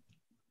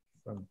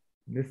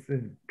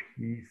missing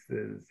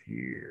pieces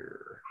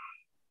here.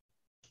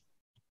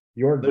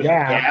 Your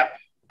gap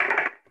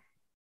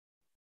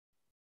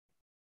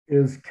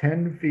is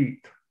 10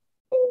 feet.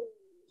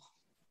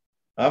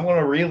 I'm going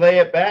to relay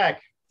it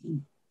back.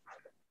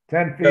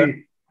 10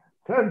 feet.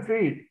 10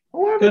 feet.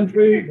 11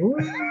 feet.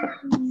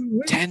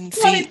 10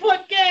 feet.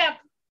 20-foot gap.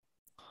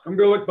 I'm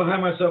going to look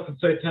behind myself and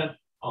say 10.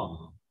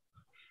 Oh.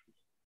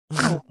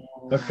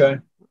 Okay.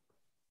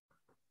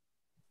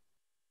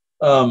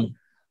 Well,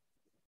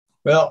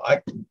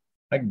 I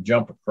can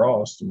jump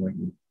across and we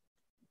can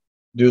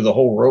do the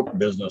whole rope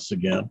business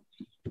again.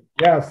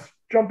 Yes,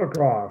 jump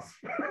across.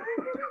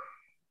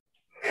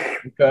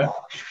 Okay.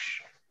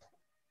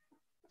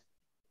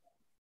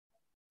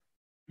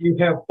 You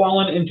have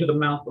fallen into the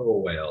mouth of a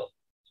whale.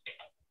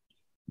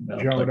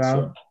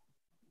 Jonah.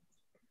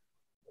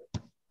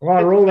 Come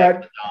on, roll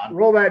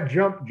that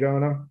jump,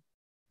 Jonah.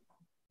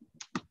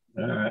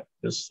 All right,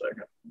 just a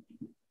second.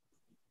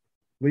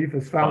 Leaf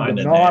has found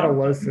the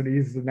Nautilus and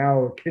he's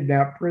now a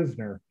kidnapped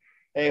prisoner.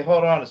 Hey,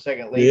 hold on a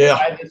second, Leaf. Yeah.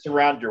 Tie this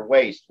around your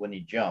waist when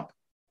you jump.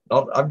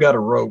 I've got a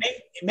rope.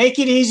 Make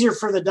it easier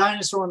for the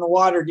dinosaur in the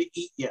water to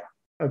eat you.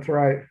 That's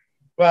right.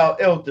 Well,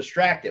 it'll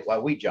distract it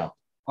while we jump.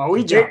 While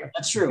we jump.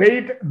 That's true.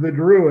 Bait the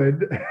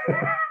druid.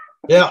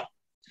 Yeah.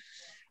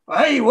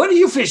 Hey, what are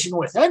you fishing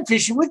with? I'm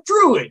fishing with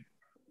druid.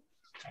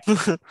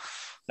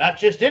 Not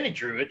just any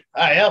druid,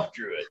 high elf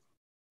druid.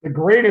 The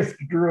greatest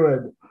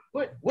druid.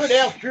 What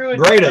elf druid?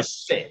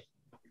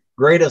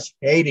 Greatest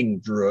hating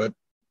druid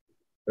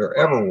there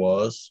ever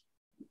was.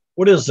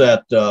 What is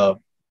that?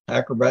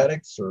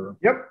 Acrobatics or?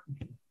 Yep.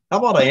 How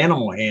about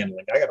animal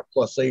handling? I got a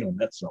 +8 on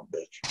that son of a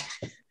bitch.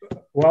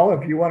 Well,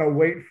 if you want to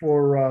wait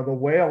for the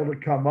whale to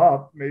come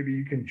up, maybe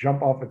you can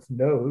jump off its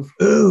nose.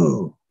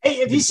 Ooh. Hey,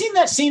 have you seen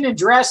that scene in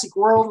Jurassic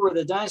World where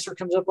the dinosaur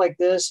comes up like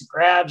this and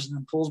grabs and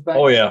then pulls back?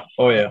 Oh yeah.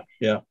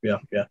 Yeah.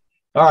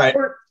 All right.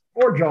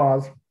 Or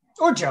Jaws.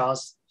 Or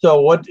Jaws.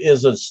 So what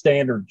is a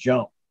standard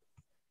jump?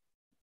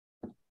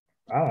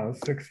 I don't know,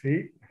 6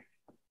 feet.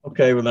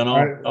 Okay, well then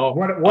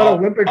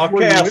Olympics I'll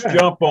were you cast in?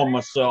 jump on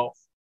myself.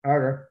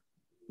 Okay.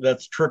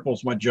 That's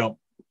triples my jump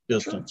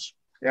distance.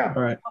 Yeah.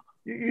 All right.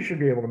 You should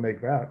be able to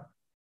make that.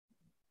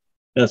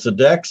 That's a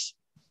dex.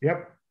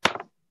 Yep.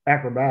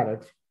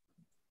 Acrobatics.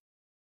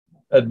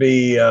 That'd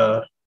be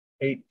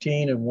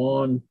 18 and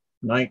 1,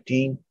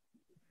 19.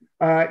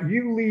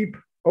 You leap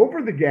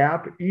over the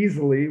gap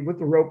easily with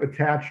the rope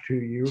attached to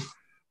you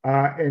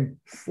and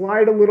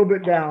slide a little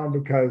bit down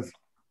because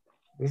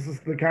this is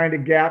the kind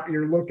of gap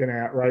you're looking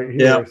at right here.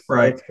 Yeah, so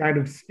right. It's kind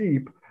of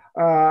steep,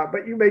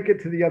 but you make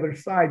it to the other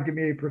side. Give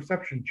me a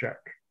perception check.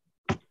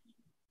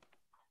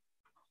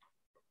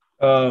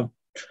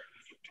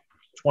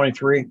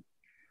 23.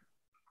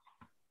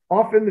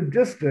 Off in the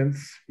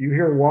distance, you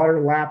hear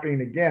water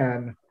lapping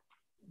again,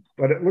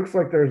 but it looks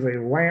like there's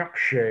a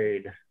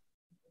lampshade,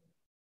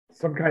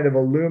 some kind of a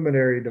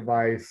luminary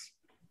device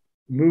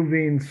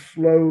moving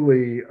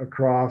slowly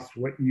across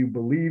what you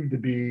believe to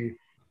be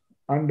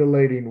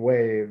undulating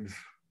waves.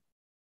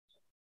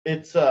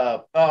 It's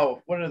what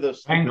are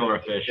those?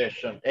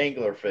 Anglerfish.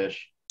 Anglerfish.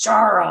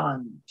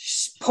 Charon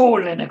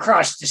pulling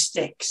across the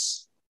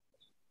sticks.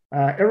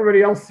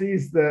 Everybody else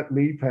sees that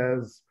Leap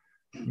has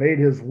made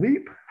his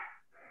leap.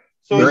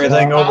 So Is there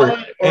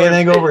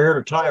anything over here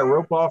to tie a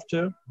rope off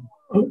to?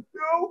 No,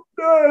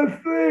 not a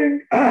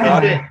thing. All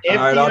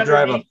right, I'll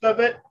drive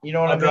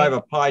I'll drive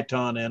a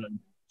python in and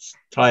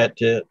tie it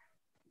to it.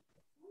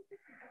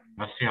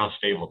 Let's see how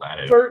stable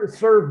that is.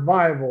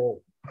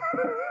 Survival.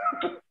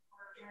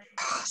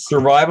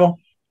 Survival?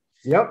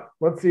 Yep.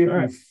 Let's see if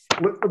you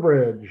split the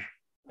bridge.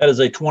 That is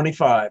a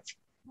 25.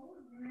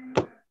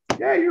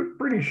 Yeah, you're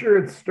pretty sure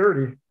it's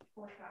sturdy.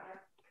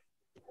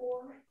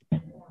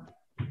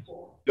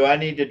 Do I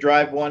need to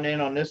drive one in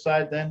on this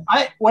side then?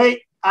 I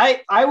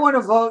want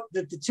to vote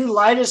that the two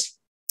lightest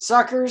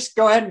suckers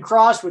go ahead and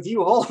cross with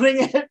you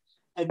holding it,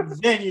 and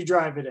then you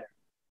drive it in.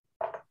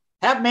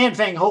 Have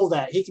Manfang hold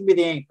that. He can be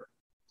the anchor.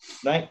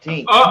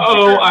 19.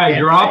 I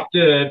dropped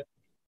it.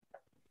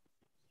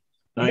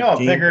 You know,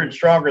 I'm bigger and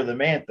stronger than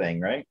Man Thing,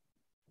 right?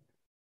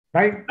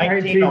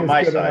 19 on is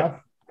my good side.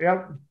 enough.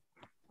 Yep.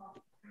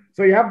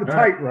 So you have the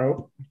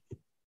tightrope.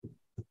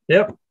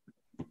 Yep.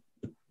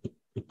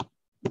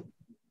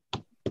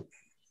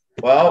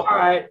 Well, All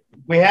right.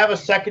 we have a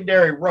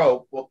secondary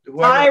rope.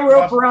 Tie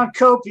rope around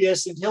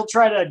Copius, and he'll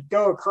try to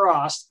go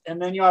across,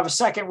 and then you have a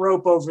second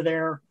rope over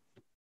there.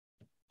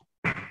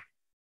 Go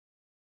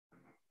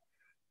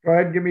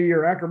ahead and give me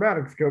your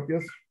acrobatics,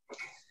 Copius.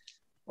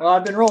 Well,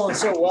 I've been rolling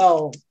so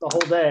well the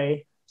whole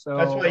day. So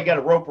That's why you got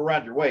a rope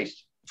around your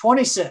waist.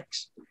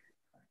 26.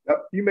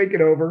 Yep, you make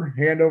it over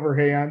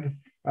hand.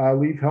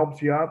 Leaf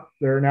helps you up.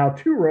 There are now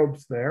two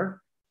ropes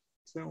there.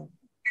 So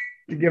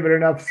You give it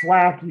enough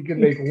slack, you can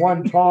make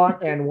one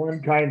taunt and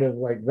one kind of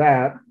like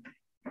that.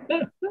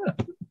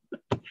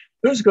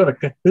 Who's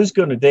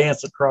gonna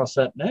dance across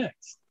that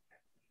next?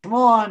 Come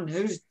on,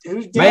 who's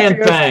Man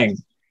dancing? Fang.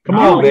 Come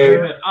I'll on, do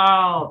baby. it.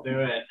 I'll do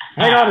it.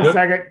 Hang on a Yep.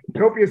 second.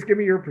 Copious, give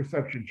me your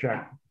perception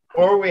check.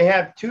 Or we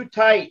have two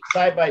tight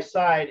side by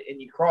side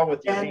and you crawl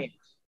with your And- hands.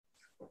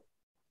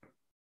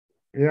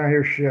 Yeah, I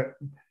hear shit.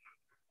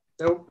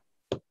 Nope.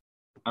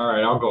 All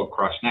right, I'll go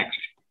across next.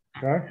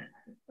 Okay.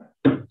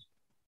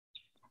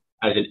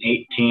 As an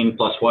 18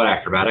 plus what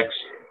acrobatics?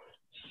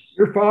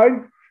 You're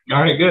fine.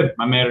 All right, good.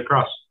 I made it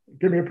across.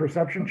 Give me a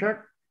perception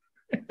check.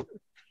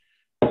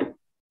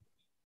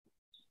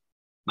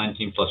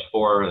 19 plus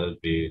 4,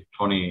 that'd be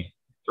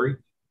 23.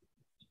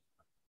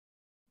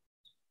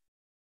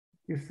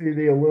 You see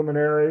the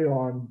luminary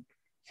on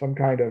some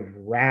kind of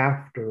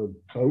raft or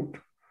boat.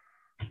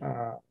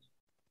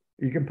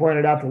 You can point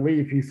it out to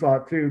Leaf. He saw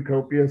it too,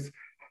 Copious.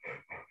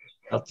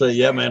 I'll say,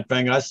 yeah, Man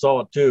Fang, I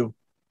saw it too.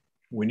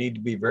 We need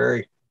to be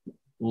very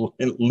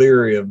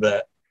leery of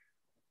that.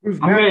 Who's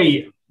I'm gonna,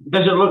 next?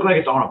 does it look like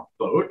it's on a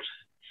boat?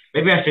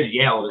 Maybe I should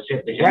yell to see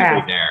if there's Raft.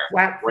 anybody there.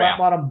 Flat Raft.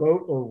 bottom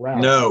boat or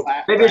raft? No,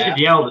 Maybe I should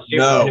yell to see if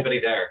No. there's anybody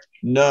there.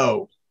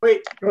 no.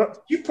 Wait, Uh,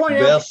 you point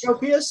Best- out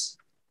Copious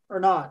or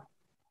not?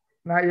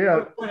 Not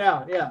yet. Point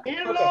out, yeah.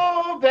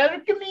 Hello,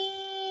 welcome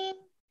in.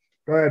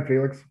 Go ahead,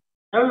 Felix.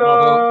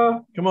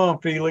 Hello. Come on,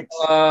 Felix.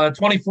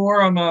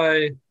 24 on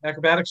my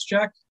acrobatics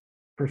check.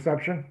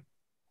 Perception.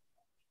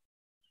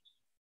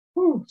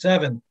 Whew,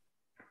 7.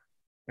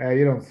 Yeah,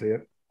 you don't see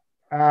it.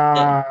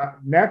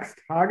 Next,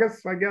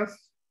 Haggis, I guess.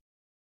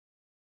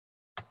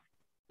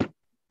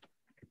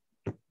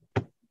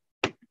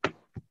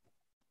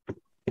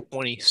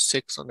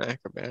 $26 on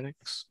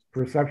acrobatics.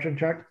 Perception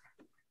check.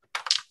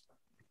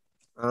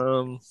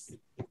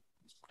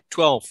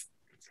 12.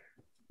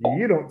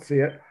 You don't see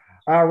it.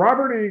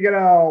 Robert, are you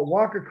gonna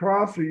walk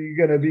across, or are you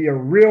gonna be a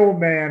real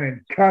man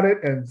and cut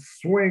it and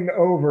swing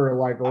over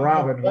like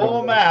Robin? I'm gonna pull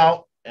Hood? them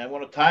out and I'm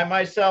gonna tie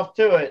myself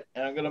to it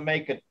and I'm gonna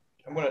make it.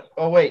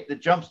 Oh wait, the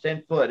jump's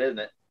 10 foot, isn't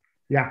it?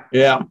 Yeah,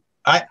 Yeah,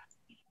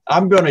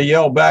 I'm going to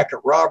yell back at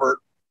Robert.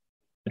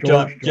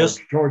 George did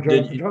of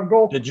the you-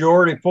 jungle. Did you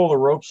already pull the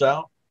ropes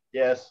out?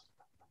 Yes.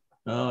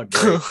 Oh,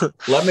 great.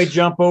 Let me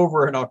jump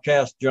over and I'll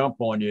cast jump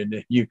on you, and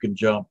then you can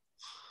jump.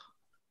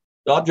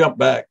 I'll jump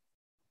back.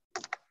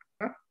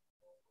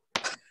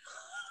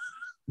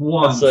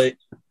 One. Let's say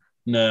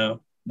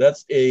no.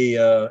 That's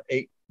a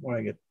 8. What do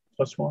I get?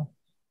 +1.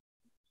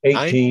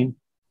 18.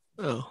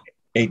 Oh.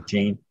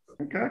 18.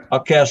 Okay, I'll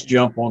cast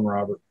jump on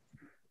Robert.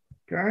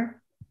 okay.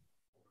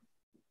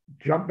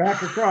 Jump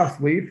back across,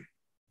 Leaf.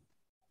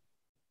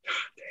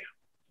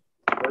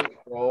 First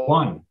roll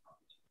 1.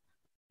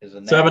 is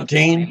a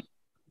 17.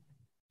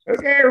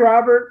 Okay,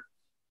 Robert,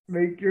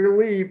 make your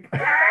leap.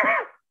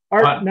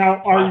 One,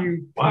 are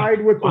you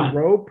tied with the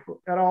rope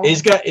at all?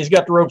 He's got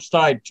the ropes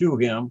tied to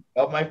him.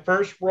 Well, my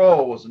first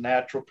roll was a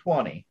natural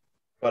 20,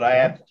 but I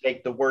have to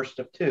take the worst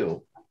of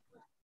 2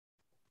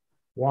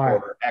 Why?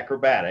 for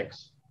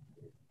acrobatics,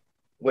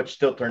 which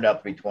still turned out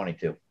to be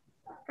 22.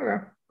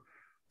 Okay.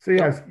 So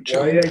yes,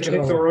 Why did I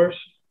take the ropes?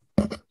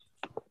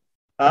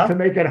 Huh? to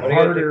make it What do you gotta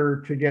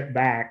harder to get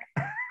back.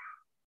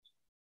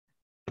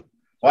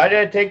 Why did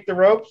I take the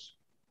ropes?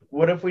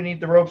 What if we need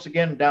the ropes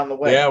again down the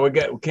way? Yeah, we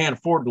can't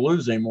afford to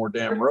lose any more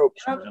damn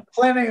ropes. You're Man. not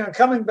planning on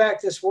coming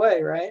back this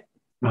way, right?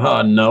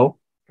 No.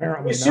 We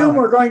Apparently assume not.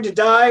 we're going to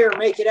die or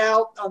make it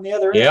out on the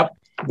other end. Yep.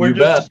 We're You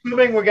bet. just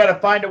assuming we got to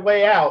find a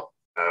way out.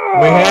 We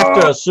have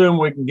to assume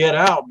we can get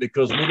out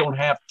because we don't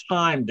have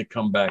time to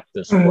come back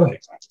this way.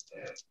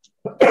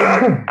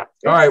 All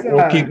right,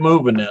 we'll keep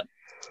moving then.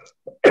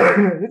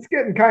 It's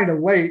getting kind of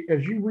late.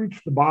 As you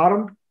reach the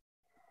bottom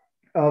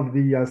of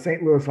the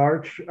St. Louis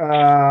Arch,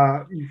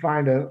 you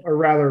find a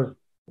rather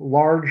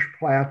large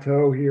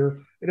plateau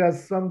here. It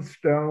has some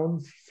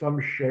stones, some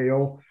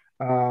shale.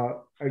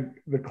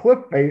 The cliff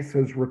face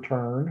has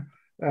returned,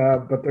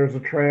 but there's a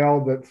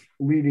trail that's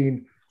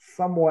leading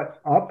somewhat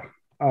up.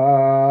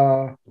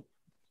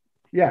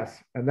 Yes,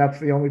 and that's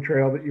the only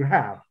trail that you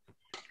have.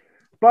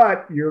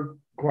 But you're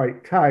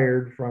quite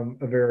tired from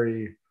a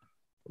very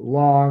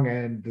long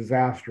and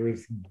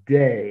disastrous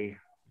day,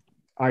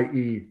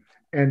 i.e.,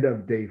 end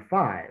of day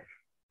 5.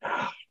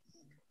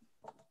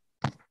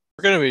 We're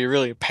going to be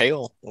really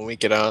pale when we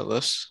get out of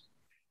this.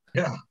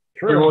 It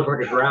True. looks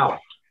like a drought.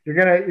 You're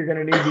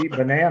gonna need to eat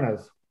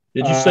bananas.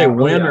 Did you say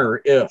when yeah.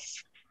 or if?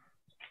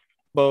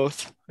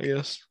 Both, I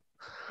guess.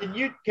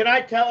 Can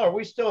I tell? Are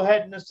we still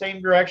heading the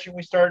same direction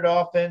we started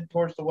off in,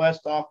 towards the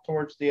west, off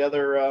towards the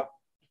other?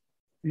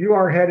 You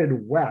are headed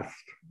west.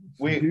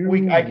 I Due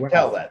can west.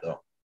 tell that though.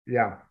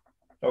 Yeah.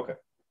 Okay.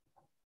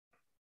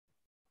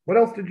 What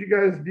else did you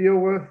guys deal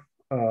with?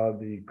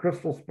 The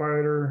crystal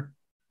spider.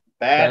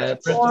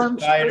 Bats, crystal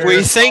Storms. spider,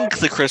 We think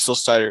the crystal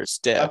spider is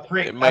a, dead.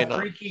 It might not.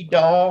 freaky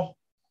doll.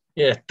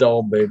 Yeah,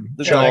 doll baby.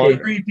 The Chucky. doll.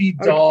 Creepy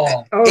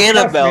doll. Oh, trust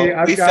Annabelle. me,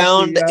 I've We got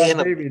found the,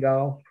 Annabelle. baby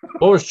doll.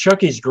 What was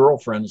Chucky's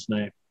girlfriend's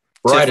name?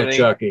 Bride of Tiffany.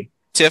 Chucky.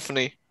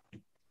 Tiffany.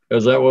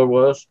 Is that what it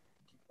was?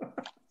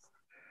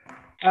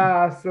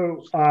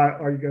 So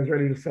are you guys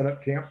ready to set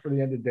up camp for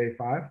the end of day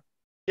 5?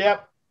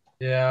 Yep.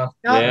 Yeah.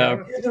 Now, Yeah,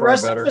 do the far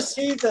rest better. of us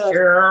see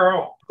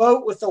the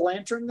boat with the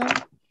lantern then?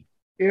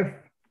 If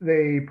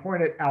they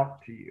point it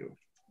out to you.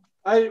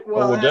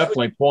 We'll as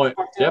definitely we point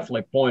walk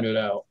down- it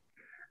out.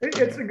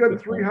 It's a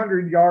good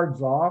 300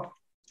 yards off,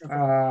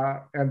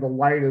 and the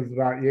light is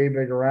about yay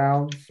big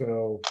around,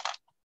 so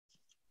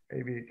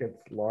maybe it gets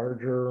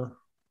larger,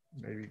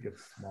 maybe it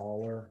gets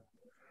smaller.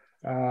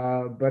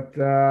 But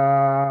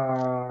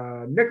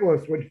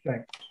Nicholas, what'd you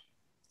think?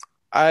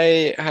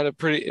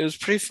 It was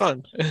pretty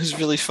fun. It was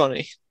really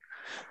funny.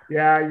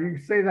 Yeah, you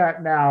say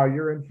that now,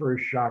 you're in for a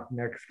shock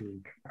next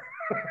week.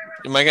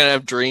 Am I gonna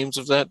have dreams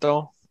of that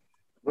doll?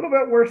 A little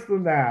bit worse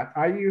than that.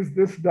 I used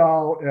this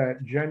doll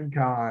at Gen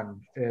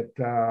Con at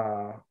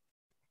the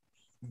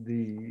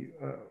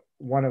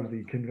one of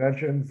the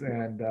conventions,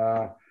 and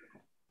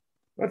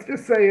let's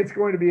just say it's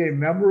going to be a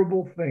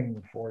memorable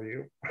thing for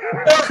you.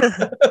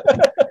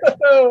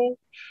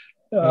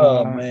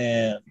 Oh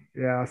man.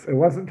 Yes, it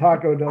wasn't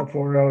Taco del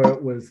Toro,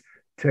 it was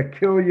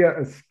Tequila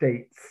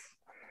Estates.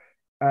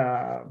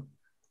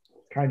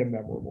 Kind of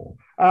memorable.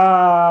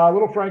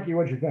 Little Frankie,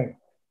 what'd you think?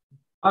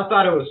 I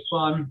thought it was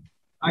fun.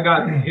 I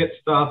got to hit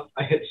stuff.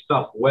 I hit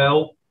stuff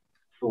well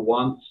for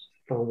once.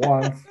 For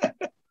once.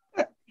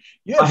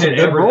 You had I some hit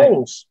good everything.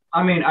 rolls.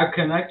 I mean, I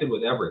connected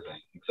with everything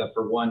except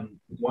for one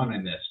I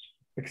missed.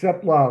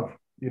 Except love.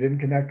 You didn't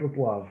connect with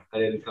love. I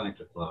didn't connect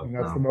with love. And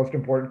that's no. the most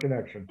important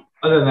connection.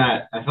 Other than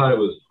that, I thought it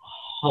was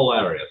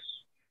hilarious.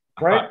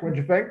 Frank, what'd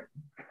you think?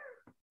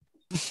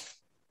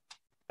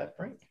 That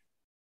Frank.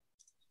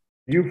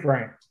 You,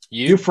 Frank.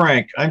 You,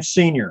 Frank. I'm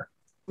senior.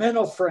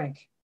 Mental Frank.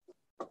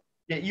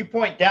 Yeah, you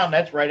point down.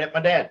 That's right at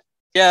my dad.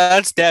 Yeah,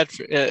 that's Dad.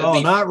 Oh,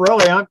 not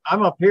really. I'm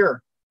up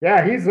here.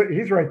 Yeah,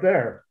 he's right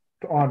there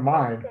on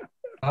mine.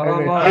 How And about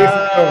then mine?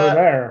 Jason's over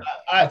there.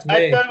 I That's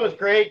me. thought it was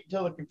great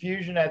until the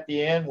confusion at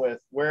the end with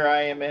where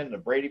I am in the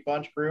Brady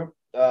Bunch group.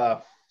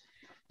 No,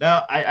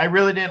 I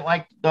really didn't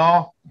like the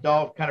doll.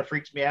 Doll kind of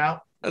freaks me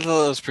out. I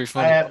thought that was pretty I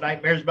funny. have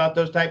nightmares about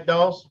those type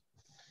dolls,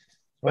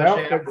 Well,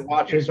 especially after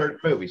watching certain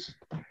movies.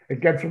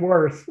 It gets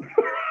worse.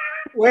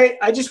 Wait,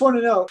 I just want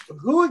to know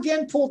who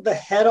again pulled the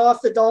head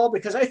off the doll,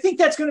 because I think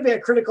that's going to be a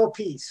critical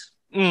piece.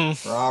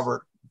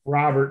 Robert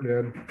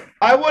did.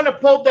 I wouldn't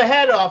have pulled the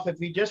head off if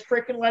he just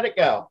freaking let it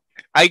go.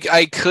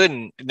 I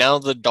couldn't. Now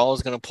the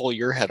doll's gonna pull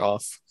your head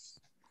off.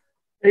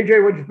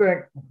 AJ, what'd you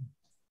think?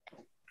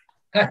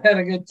 I had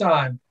a good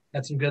time.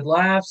 Had some good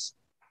laughs.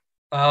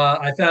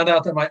 I found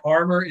out that my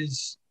armor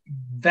is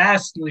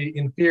vastly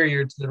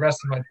inferior to the rest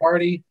of my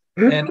party,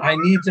 and I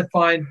need to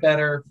find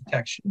better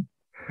protection.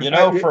 You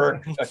know,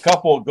 for a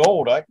couple of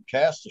gold, I can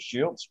cast a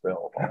shield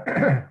spell.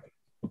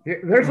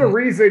 There's a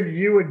reason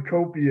you and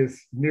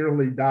Copious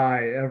nearly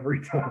die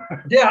every time.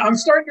 Yeah, I'm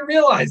starting to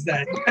realize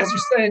that. You guys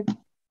are saying,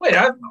 wait,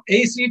 I'm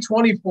AC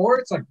 24?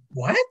 It's like,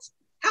 what?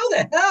 How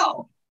the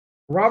hell?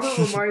 Robert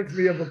reminds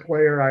me of a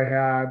player I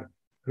had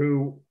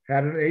who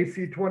had an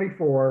AC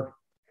 24,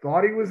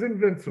 thought he was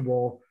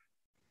invincible,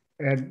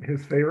 and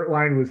his favorite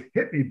line was,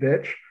 "Hit me,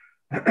 bitch."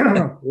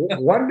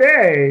 One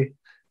day,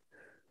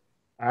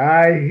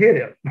 I hit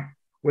him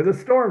with a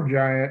storm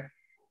giant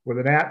with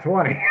an at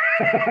 20.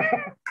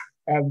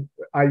 And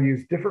I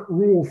used different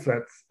rule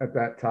sets at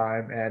that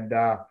time, and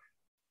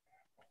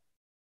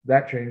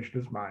that changed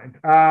his mind.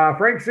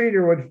 Frank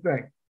Sr., what'd you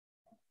think?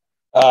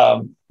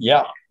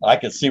 Yeah, I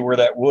could see where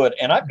that would.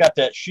 And I've got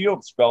that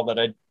shield spell that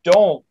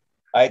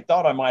I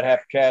thought I might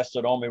have cast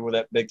it on me with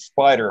that big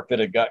spider if it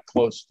had got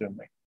close to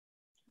me.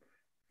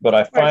 But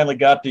I finally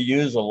got to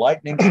use a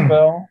lightning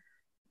spell.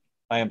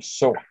 I am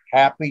so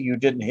happy you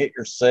didn't hit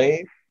your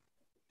save.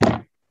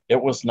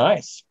 It was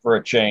nice for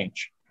a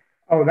change.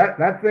 Oh,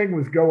 that thing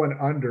was going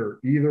under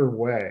either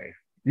way.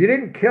 You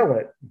didn't kill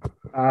it,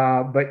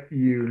 but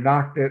you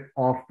knocked it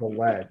off the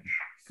ledge.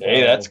 So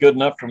hey, that's good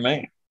enough for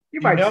me.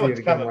 You might see it it's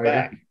again coming later.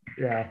 back.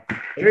 Yeah. It's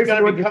Jason, going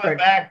to what'd be you coming think?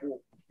 back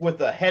with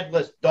a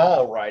headless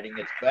doll riding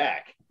its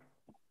back.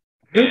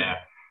 Yeah.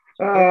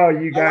 Oh,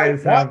 you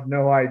guys have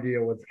no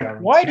idea what's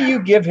coming. Why do you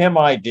give him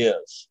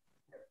ideas?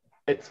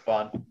 It's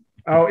fun.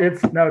 Oh,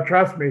 no,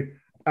 trust me.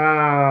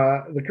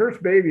 The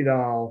cursed baby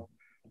doll,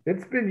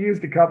 it's been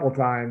used a couple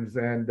times,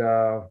 and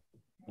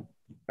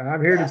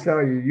I'm here to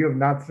tell you, you have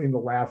not seen the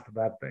last of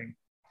that thing.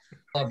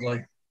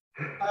 Lovely.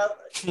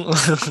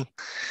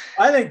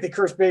 I think the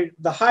cursed baby,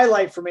 the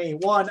highlight for me,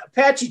 one,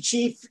 Apache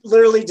Chief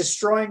literally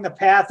destroying the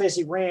path as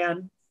he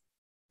ran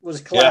was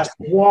classic.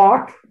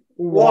 Walked.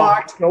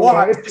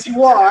 As he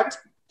walked,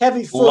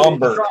 heavy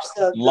footed across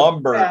the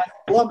path,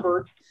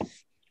 lumbered.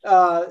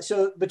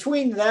 So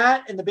between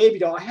that and the baby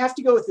doll, I have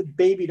to go with the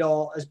baby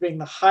doll as being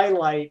the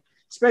highlight,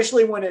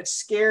 especially when it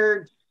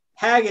scared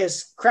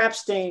Haggis,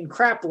 Crapstain,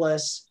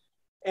 Crapless,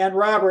 and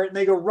Robert, and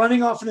they go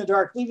running off in the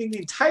dark, leaving the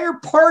entire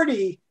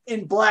party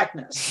in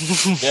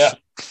blackness. Yeah.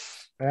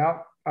 Yeah.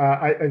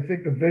 I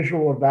think the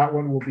visual of that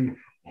one will be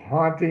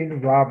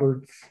haunting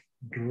Robert's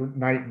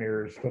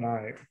nightmares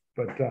tonight.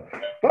 But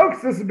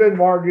folks, this has been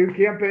Margou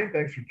Campaign.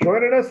 Thanks for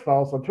joining us.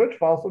 Follow us on Twitch,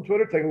 follow us on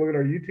Twitter. Take a look at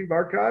our YouTube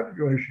archive if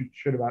you want to shoot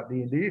shit about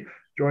D&D.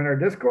 Join our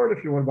Discord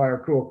if you want to buy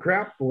our cool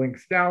crap. The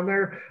link's down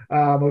there.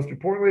 Most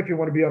importantly, if you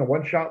want to be on a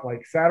one-shot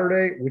like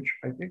Saturday, which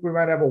I think we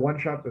might have a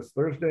one-shot this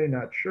Thursday,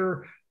 not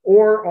sure,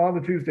 or on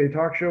the Tuesday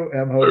talk show,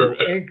 MHODO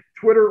Inc.,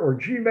 Twitter or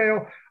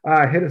Gmail,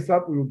 hit us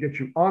up. We will get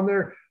you on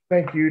there.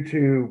 Thank you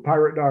to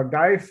Pirate Dog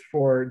Dice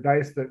for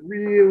dice that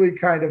really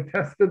kind of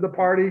tested the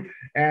party.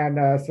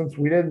 And since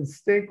we didn't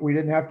stink, we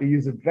didn't have to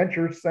use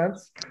Adventure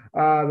Sense.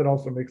 That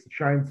also makes the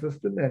Shine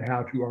system and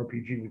How to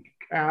RPG with your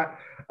cat.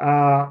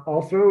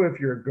 Also, if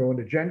you're going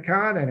to Gen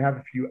Con and have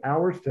a few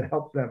hours to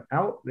help them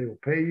out, they will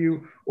pay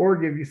you or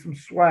give you some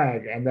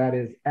swag. And that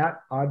is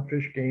at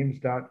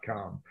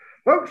oddfishgames.com.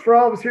 Folks, for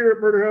all of us here at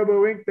Murder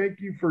Hobo Inc., thank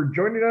you for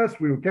joining us.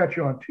 We will catch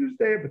you on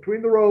Tuesday at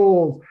Between the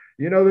Rolls.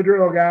 You know the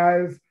drill,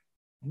 guys.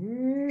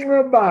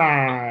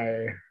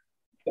 Bye.